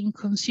that in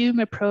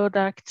consumer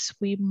products,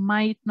 we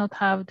might not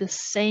have the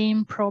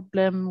same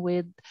problem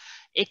with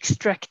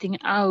extracting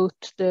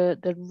out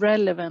the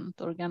relevant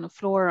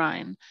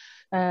organofluorine.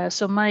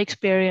 So my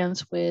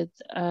experience with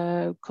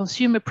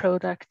consumer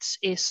products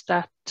is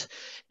that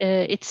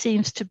it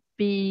seems to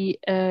be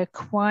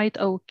quite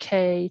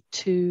okay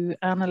to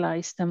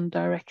analyze them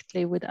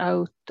directly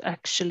without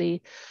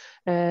actually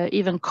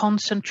even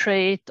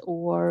concentrate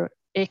or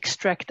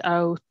extract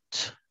out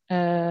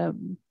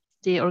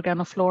the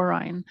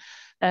organofluorine,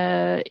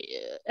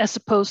 as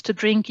opposed to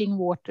drinking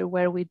water,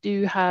 where we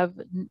do have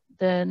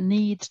the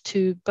need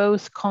to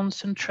both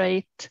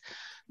concentrate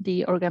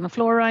the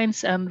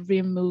organofluorines and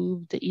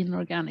remove the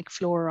inorganic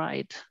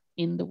fluoride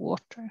in the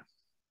water.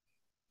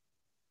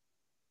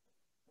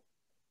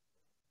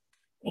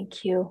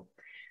 Thank you.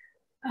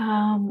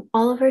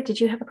 Oliver, did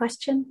you have a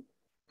question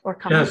or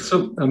comment? Yeah,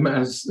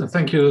 so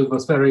thank you, it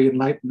was very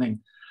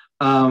enlightening.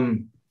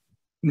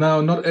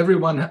 Now, not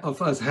everyone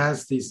of us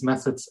has these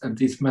methods, and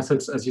these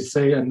methods, as you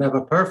say, are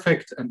never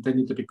perfect, and they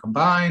need to be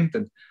combined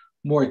and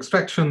more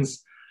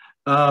extractions,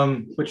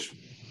 which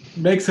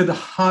makes it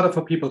harder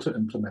for people to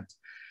implement.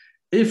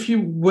 If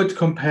you would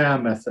compare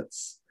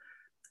methods,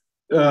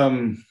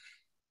 can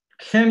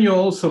you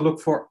also look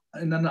for,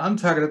 in an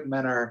untargeted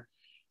manner,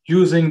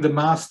 using the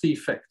mass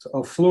defect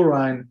of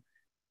fluorine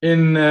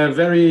in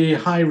very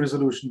high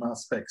resolution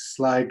mass specs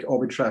like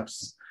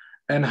Orbitraps?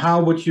 And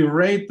how would you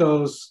rate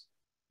those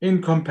in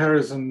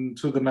comparison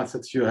to the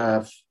methods you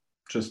have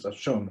just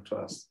shown to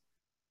us?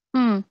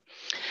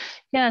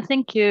 Yeah,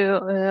 thank you,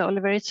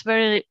 Oliver. It's a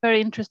very,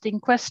 very interesting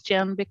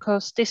question,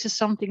 because this is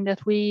something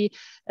that we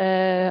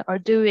are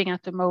doing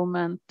at the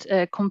moment,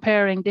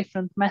 comparing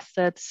different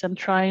methods and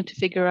trying to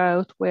figure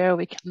out where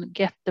we can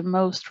get the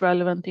most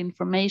relevant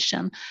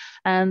information.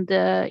 And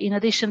in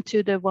addition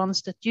to the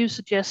ones that you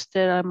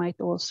suggested, I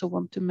might also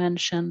want to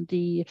mention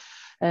the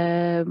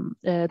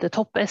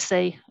top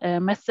essay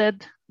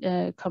method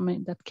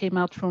that came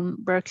out from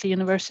Berkeley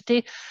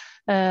University.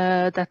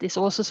 That is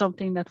also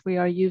something that we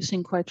are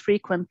using quite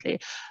frequently.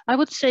 I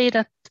would say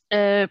that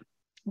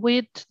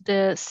with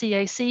the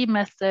CIC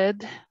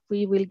method,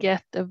 we will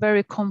get a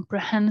very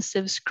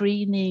comprehensive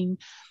screening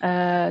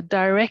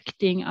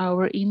directing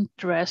our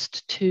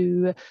interest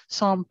to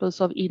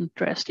samples of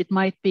interest. It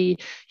might be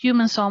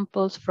human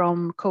samples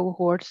from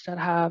cohorts that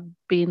have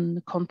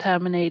been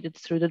contaminated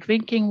through the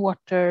drinking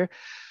water.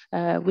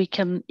 We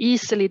can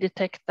easily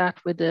detect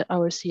that with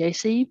our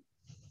CIC.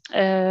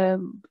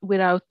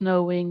 Without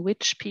knowing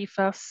which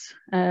PFAS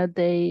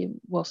they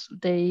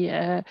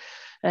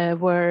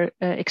were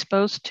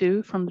exposed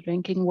to from the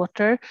drinking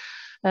water.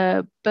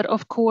 But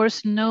of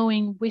course,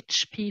 knowing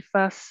which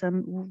PFAS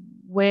and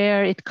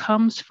where it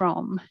comes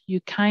from,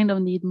 you kind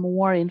of need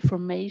more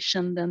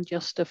information than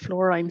just a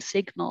fluorine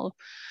signal.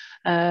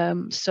 My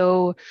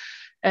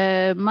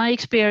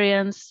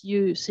experience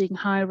using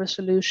high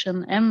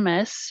resolution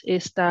MS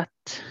is that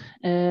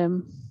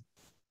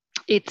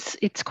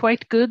it's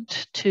quite good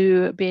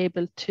to be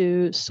able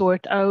to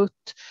sort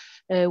out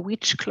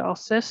which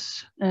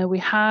classes we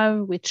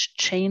have, which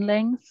chain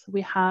length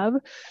we have,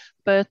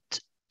 but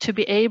to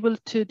be able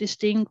to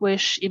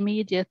distinguish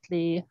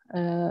immediately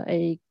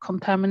a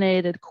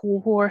contaminated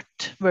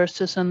cohort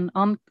versus a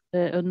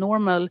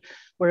normal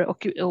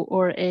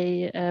or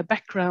a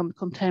background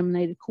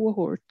contaminated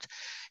cohort,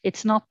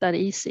 it's not that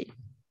easy.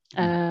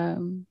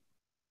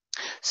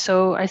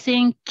 So I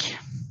think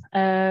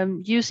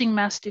using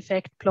mass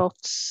defect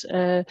plots,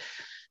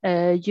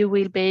 you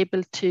will be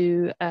able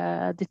to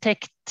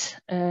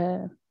detect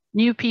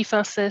new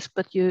PFASs,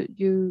 but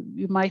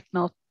you might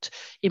not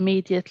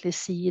immediately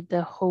see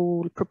the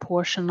whole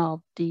proportion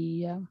of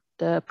the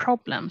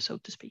problem, so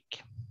to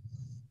speak.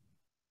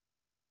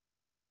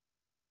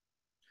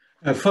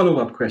 A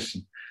follow-up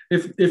question.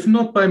 If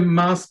not by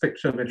mass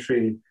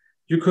spectrometry,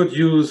 you could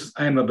use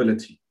ion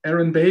mobility.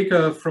 Aaron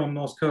Baker from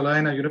North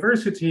Carolina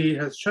University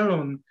has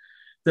shown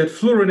that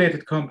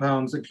fluorinated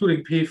compounds,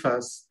 including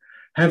PFAS,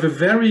 have a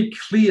very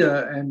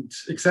clear and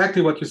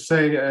exactly what you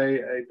say,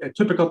 a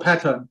typical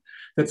pattern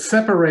that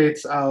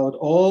separates out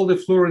all the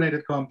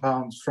fluorinated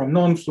compounds from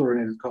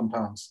non-fluorinated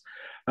compounds.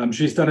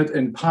 She's done it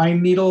in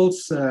pine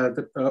needles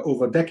that,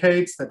 over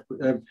decades that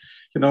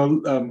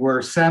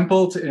were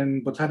sampled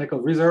in botanical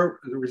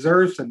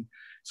reserves, and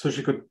so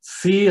she could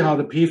see how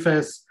the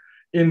PFAS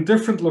in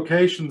different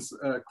locations,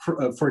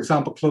 for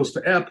example, close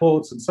to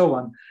airports and so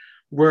on,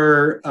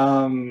 were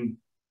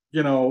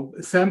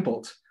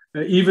sampled,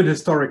 even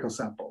historical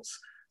samples.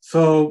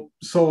 So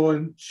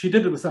she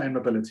did it with ion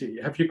mobility.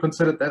 Have you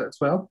considered that as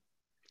well?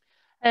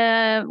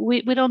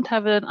 We don't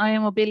have an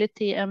ion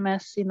mobility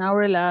MS in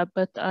our lab,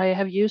 but I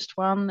have used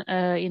one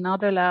in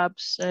other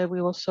labs. We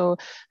also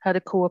had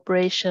a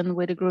cooperation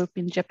with a group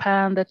in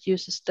Japan that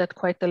uses that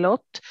quite a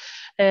lot.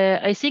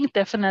 I think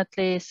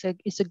definitely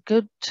it's a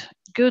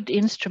good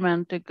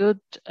instrument, a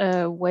good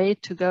way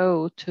to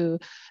go to,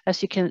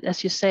 as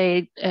you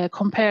say,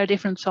 compare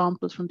different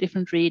samples from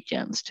different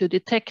regions to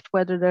detect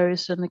whether there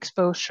is an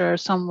exposure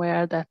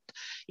somewhere that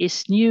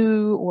is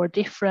new or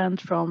different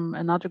from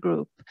another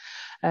group.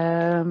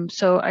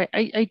 So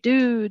I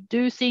do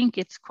think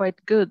it's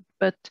quite good,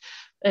 but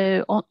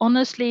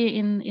honestly,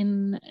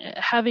 in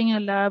having a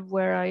lab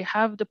where I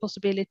have the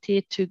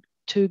possibility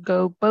to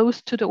go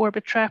both to the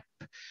orbit trap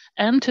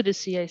and to the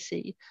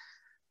CIC,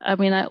 I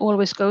mean, I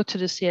always go to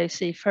the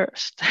CIC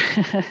first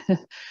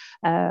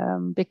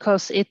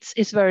because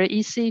it's very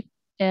easy.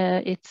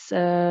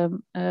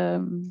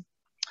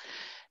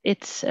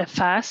 It's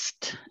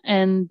fast,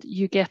 and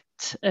you get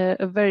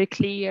a very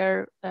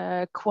clear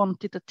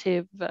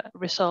quantitative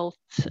result.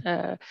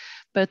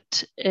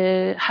 But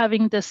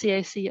having the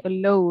CIC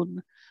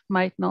alone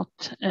might not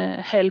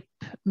help,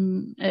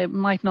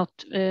 might not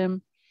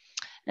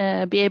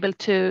be able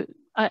to.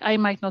 I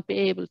might not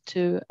be able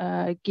to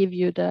give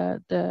you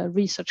the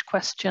research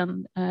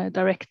question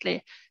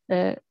directly,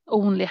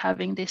 only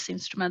having this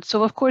instrument.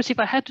 So of course, if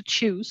I had to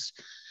choose,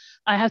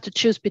 I have to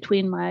choose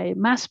between my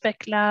mass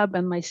spec lab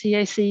and my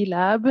CIC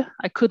lab.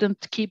 I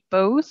couldn't keep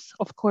both.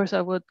 Of course,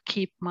 I would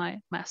keep my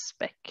mass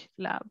spec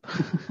lab.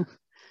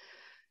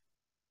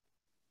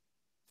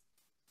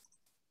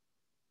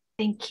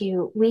 Thank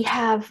you. We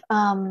have,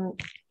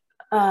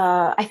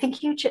 I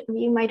think you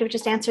might have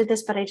just answered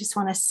this, but I just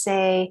want to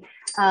say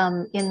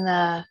in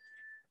the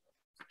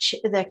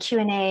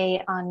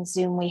Q&A on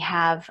Zoom, we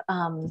have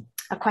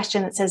a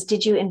question that says,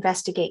 did you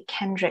investigate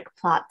Kendrick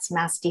plot's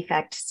mass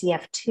defect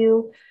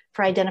CF2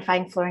 for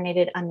identifying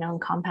fluorinated unknown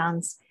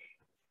compounds?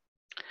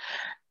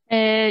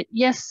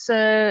 Yes,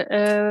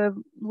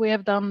 we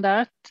have done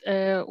that.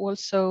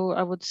 Also,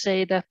 I would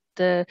say that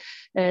the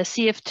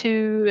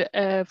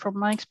CF2, from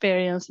my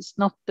experience, is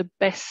not the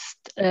best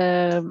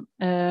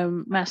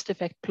mass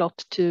defect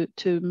plot to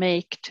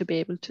make to be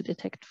able to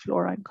detect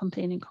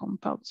fluorine-containing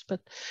compounds.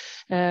 But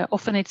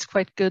often it's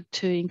quite good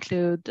to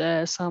include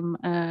some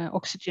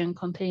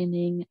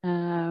oxygen-containing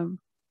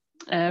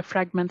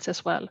fragments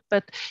as well.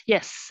 But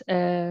yes,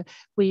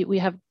 we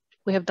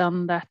have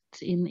done that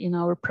in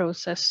our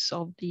process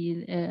of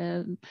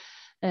the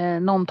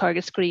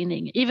non-target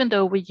screening, even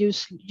though we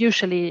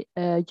usually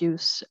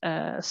use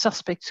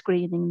suspect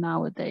screening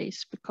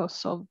nowadays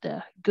because of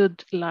the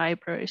good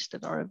libraries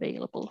that are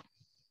available.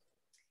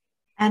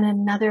 And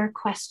another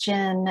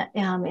question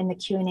in the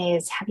Q&A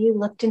is, have you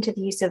looked into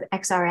the use of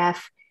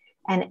XRF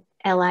and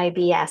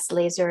LIBS,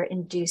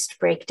 laser-induced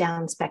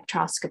breakdown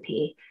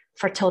spectroscopy,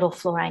 for total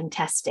fluorine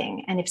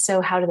testing? And if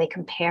so, how do they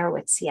compare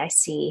with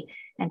CIC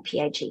and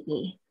PIGE?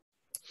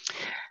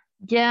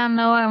 Yeah,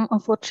 no,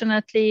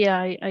 unfortunately,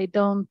 I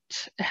don't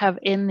have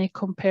any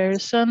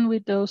comparison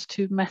with those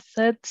two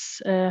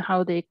methods,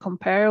 how they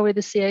compare with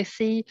the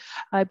CIC.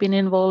 I've been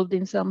involved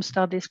in some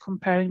studies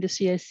comparing the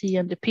CIC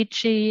and the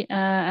PIGE,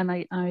 and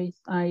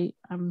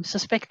I'm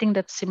suspecting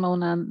that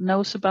Simona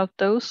knows about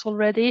those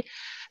already.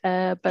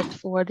 But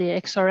for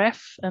the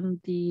XRF and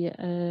the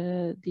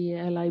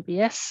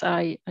LIBS,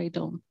 I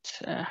don't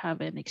have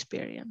any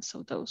experience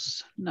of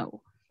those,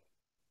 no.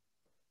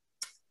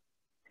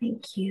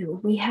 Thank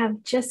you. We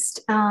have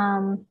just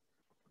 5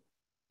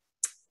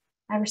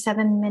 or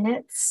 7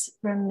 minutes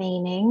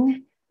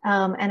remaining.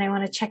 And I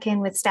want to check in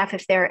with staff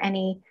if there are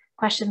any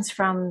questions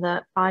from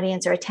the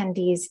audience or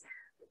attendees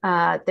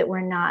that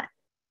we're not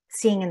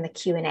seeing in the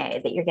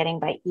Q&A that you're getting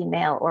by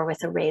email or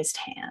with a raised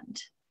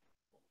hand.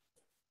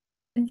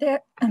 There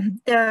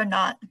are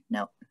not,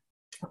 no.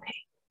 Okay,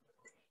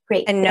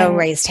 great. And no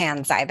raised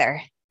hands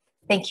either.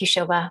 Thank you,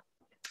 Shoba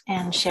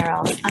and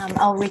Cheryl.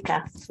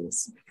 Ulrika,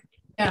 please.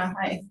 Yeah,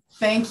 hi.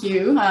 Thank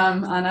you,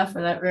 Anna,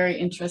 for that very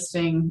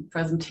interesting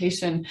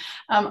presentation.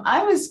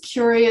 I was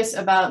curious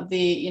about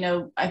the,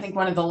 I think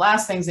one of the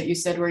last things that you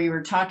said where you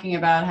were talking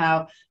about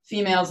how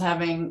females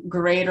having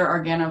greater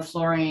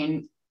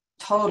organofluorine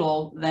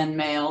total than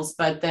males,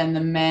 but then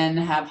the men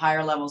have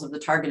higher levels of the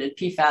targeted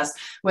PFAS,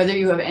 whether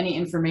you have any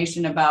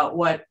information about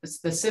what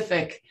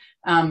specific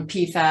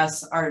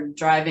PFAS are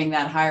driving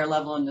that higher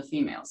level in the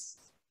females.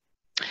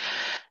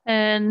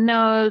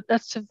 No,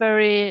 that's a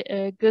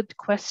very good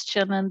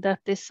question, and that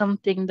is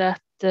something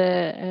that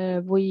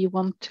we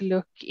want to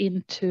look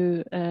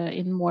into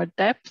in more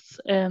depth,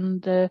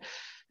 and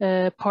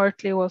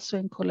partly also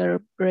in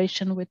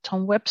collaboration with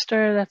Tom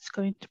Webster, that's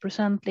going to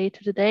present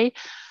later today.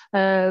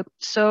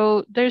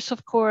 So there's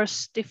of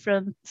course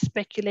different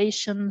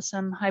speculations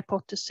and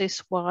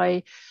hypotheses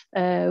why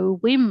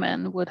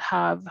women would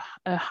have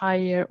a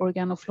higher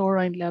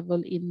organofluorine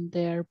level in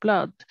their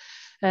blood.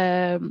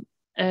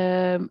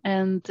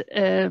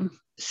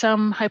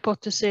 Some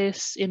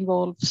hypothesis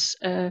involves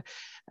a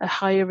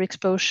higher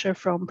exposure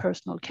from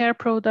personal care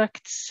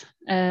products.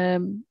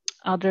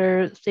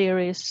 Other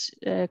theories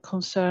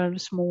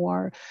concerns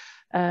more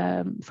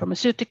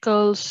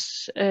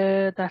pharmaceuticals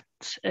that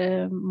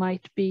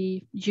might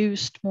be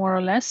used more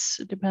or less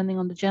depending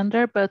on the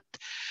gender, but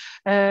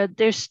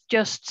there's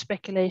just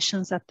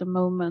speculations at the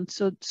moment.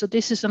 So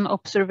this is an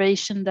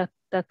observation that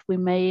we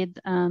made,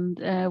 and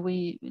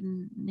we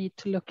need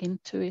to look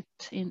into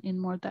it in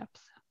more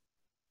depth.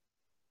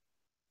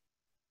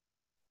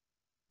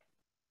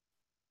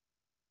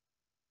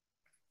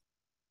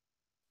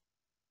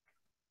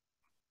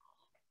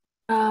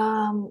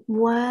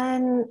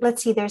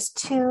 Let's see, there's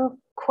 2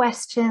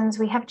 questions.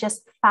 We have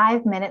just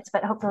 5 minutes,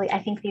 but hopefully I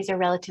think these are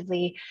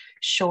relatively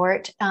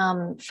short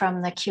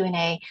from the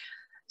Q&A.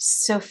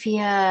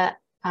 Sophia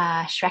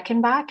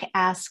Schreckenbach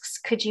asks,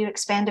 could you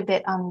expand a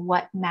bit on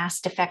what mass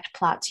defect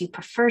plots you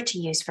prefer to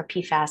use for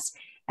PFAS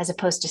as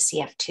opposed to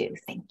CF2?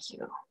 Thank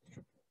you.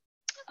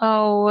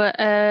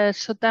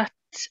 So that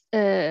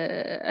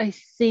I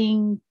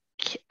think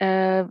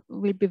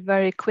will be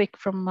very quick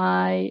from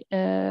my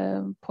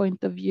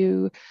point of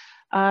view.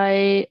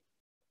 I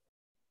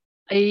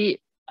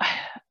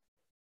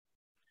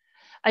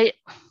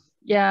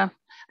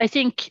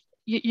think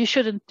you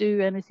shouldn't do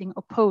anything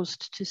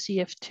opposed to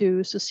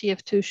CF2, so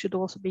CF2 should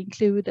also be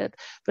included,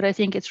 but I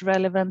think it's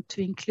relevant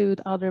to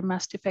include other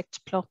mass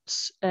defect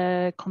plots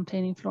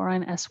containing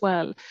fluorine as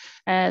well.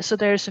 So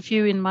there's a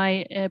few in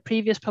my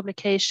previous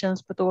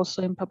publications, but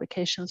also in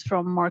publications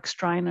from Mark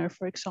Striner,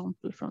 for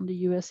example, from the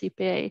US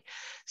EPA.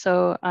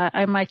 So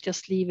I might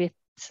just leave it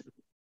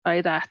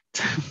by that.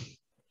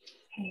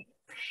 Okay.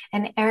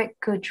 And Eric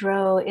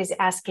Goudreau is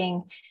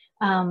asking,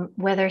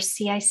 whether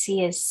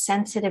CIC is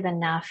sensitive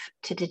enough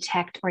to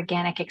detect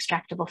organic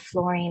extractable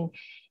fluorine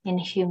in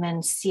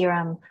human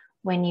serum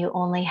when you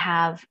only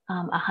have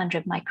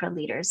 100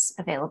 microliters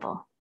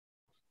available.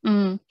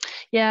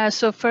 Yeah,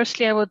 so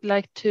firstly, I would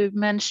like to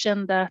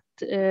mention that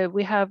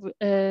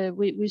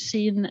we've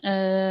seen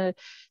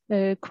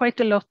quite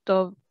a lot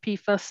of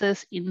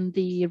PFAS in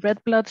the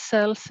red blood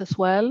cells as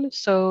well.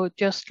 So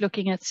just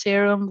looking at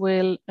serum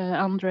will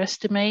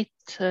underestimate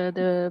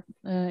the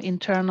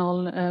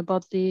internal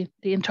body,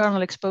 the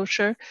internal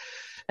exposure.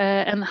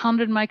 And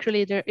 100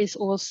 microliter is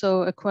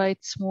also a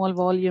quite small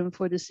volume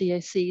for the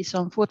CIC.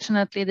 So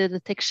unfortunately, the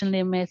detection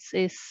limits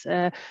is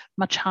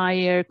much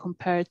higher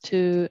compared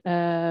to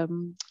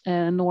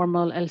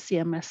normal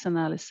LCMS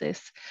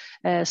analysis.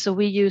 So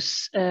we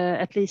use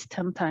at least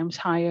 10 times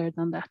higher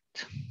than that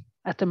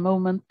at the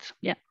moment.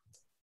 Yeah.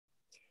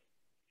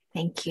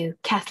 Thank you.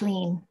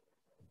 Kathleen.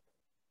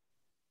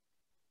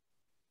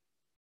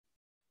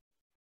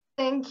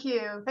 Thank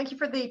you. Thank you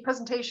for the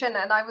presentation.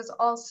 And I was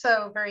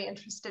also very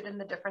interested in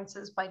the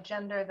differences by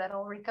gender that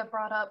Ulrika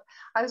brought up.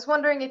 I was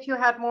wondering if you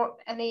had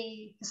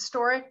any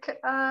historic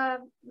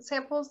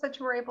samples that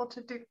you were able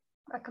to do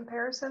a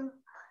comparison.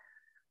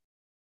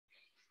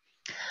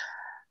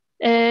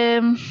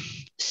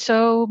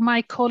 So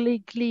my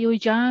colleague Leo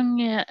Young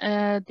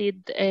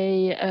did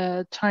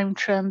a time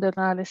trend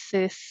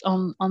analysis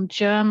on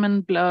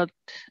German blood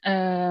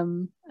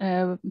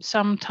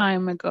some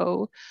time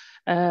ago,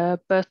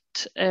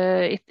 but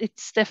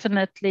it's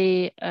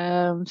definitely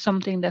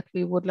something that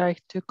we would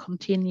like to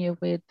continue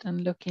with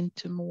and look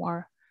into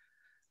more,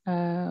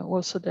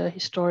 also the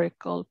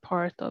historical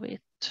part of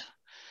it.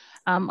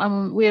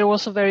 We are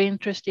also very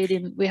interested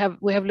in, we have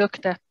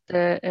looked at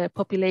the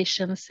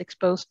populations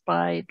exposed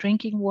by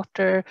drinking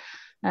water,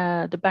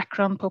 the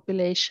background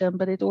population,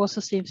 but it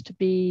also seems to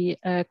be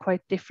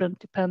quite different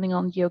depending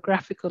on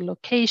geographical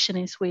location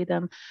in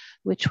Sweden,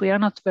 which we are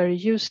not very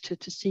used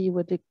to see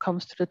when it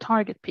comes to the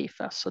target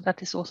PFAS. So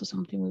that is also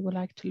something we would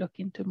like to look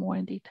into more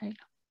in detail.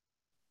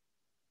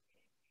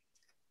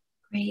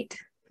 Great.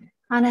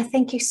 Anna,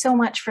 thank you so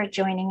much for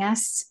joining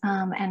us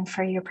and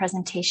for your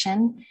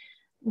presentation.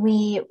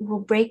 We will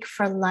break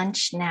for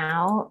lunch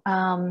now.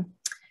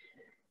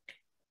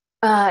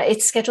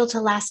 It's scheduled to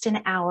last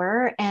an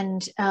hour,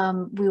 and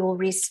we will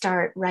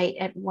restart right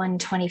at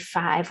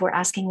 1:25. We're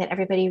asking that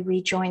everybody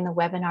rejoin the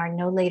webinar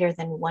no later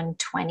than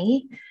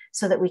 1:20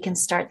 so that we can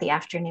start the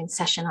afternoon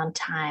session on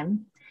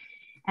time.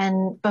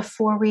 And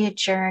before we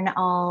adjourn,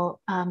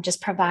 I'll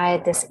just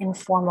provide this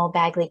informal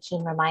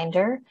Bagley-Keene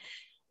reminder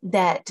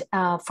that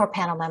for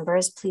panel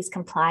members, please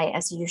comply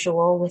as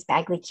usual with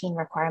Bagley-Keene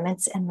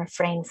requirements and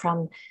refrain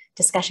from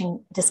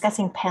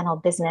discussing panel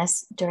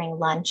business during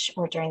lunch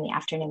or during the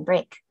afternoon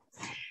break.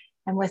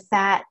 And with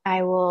that,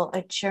 I will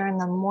adjourn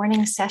the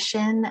morning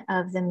session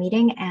of the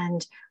meeting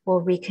and we'll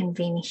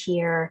reconvene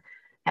here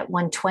at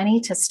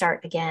 1:20 to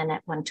start again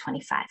at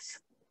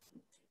 1:25.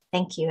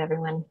 Thank you,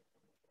 everyone.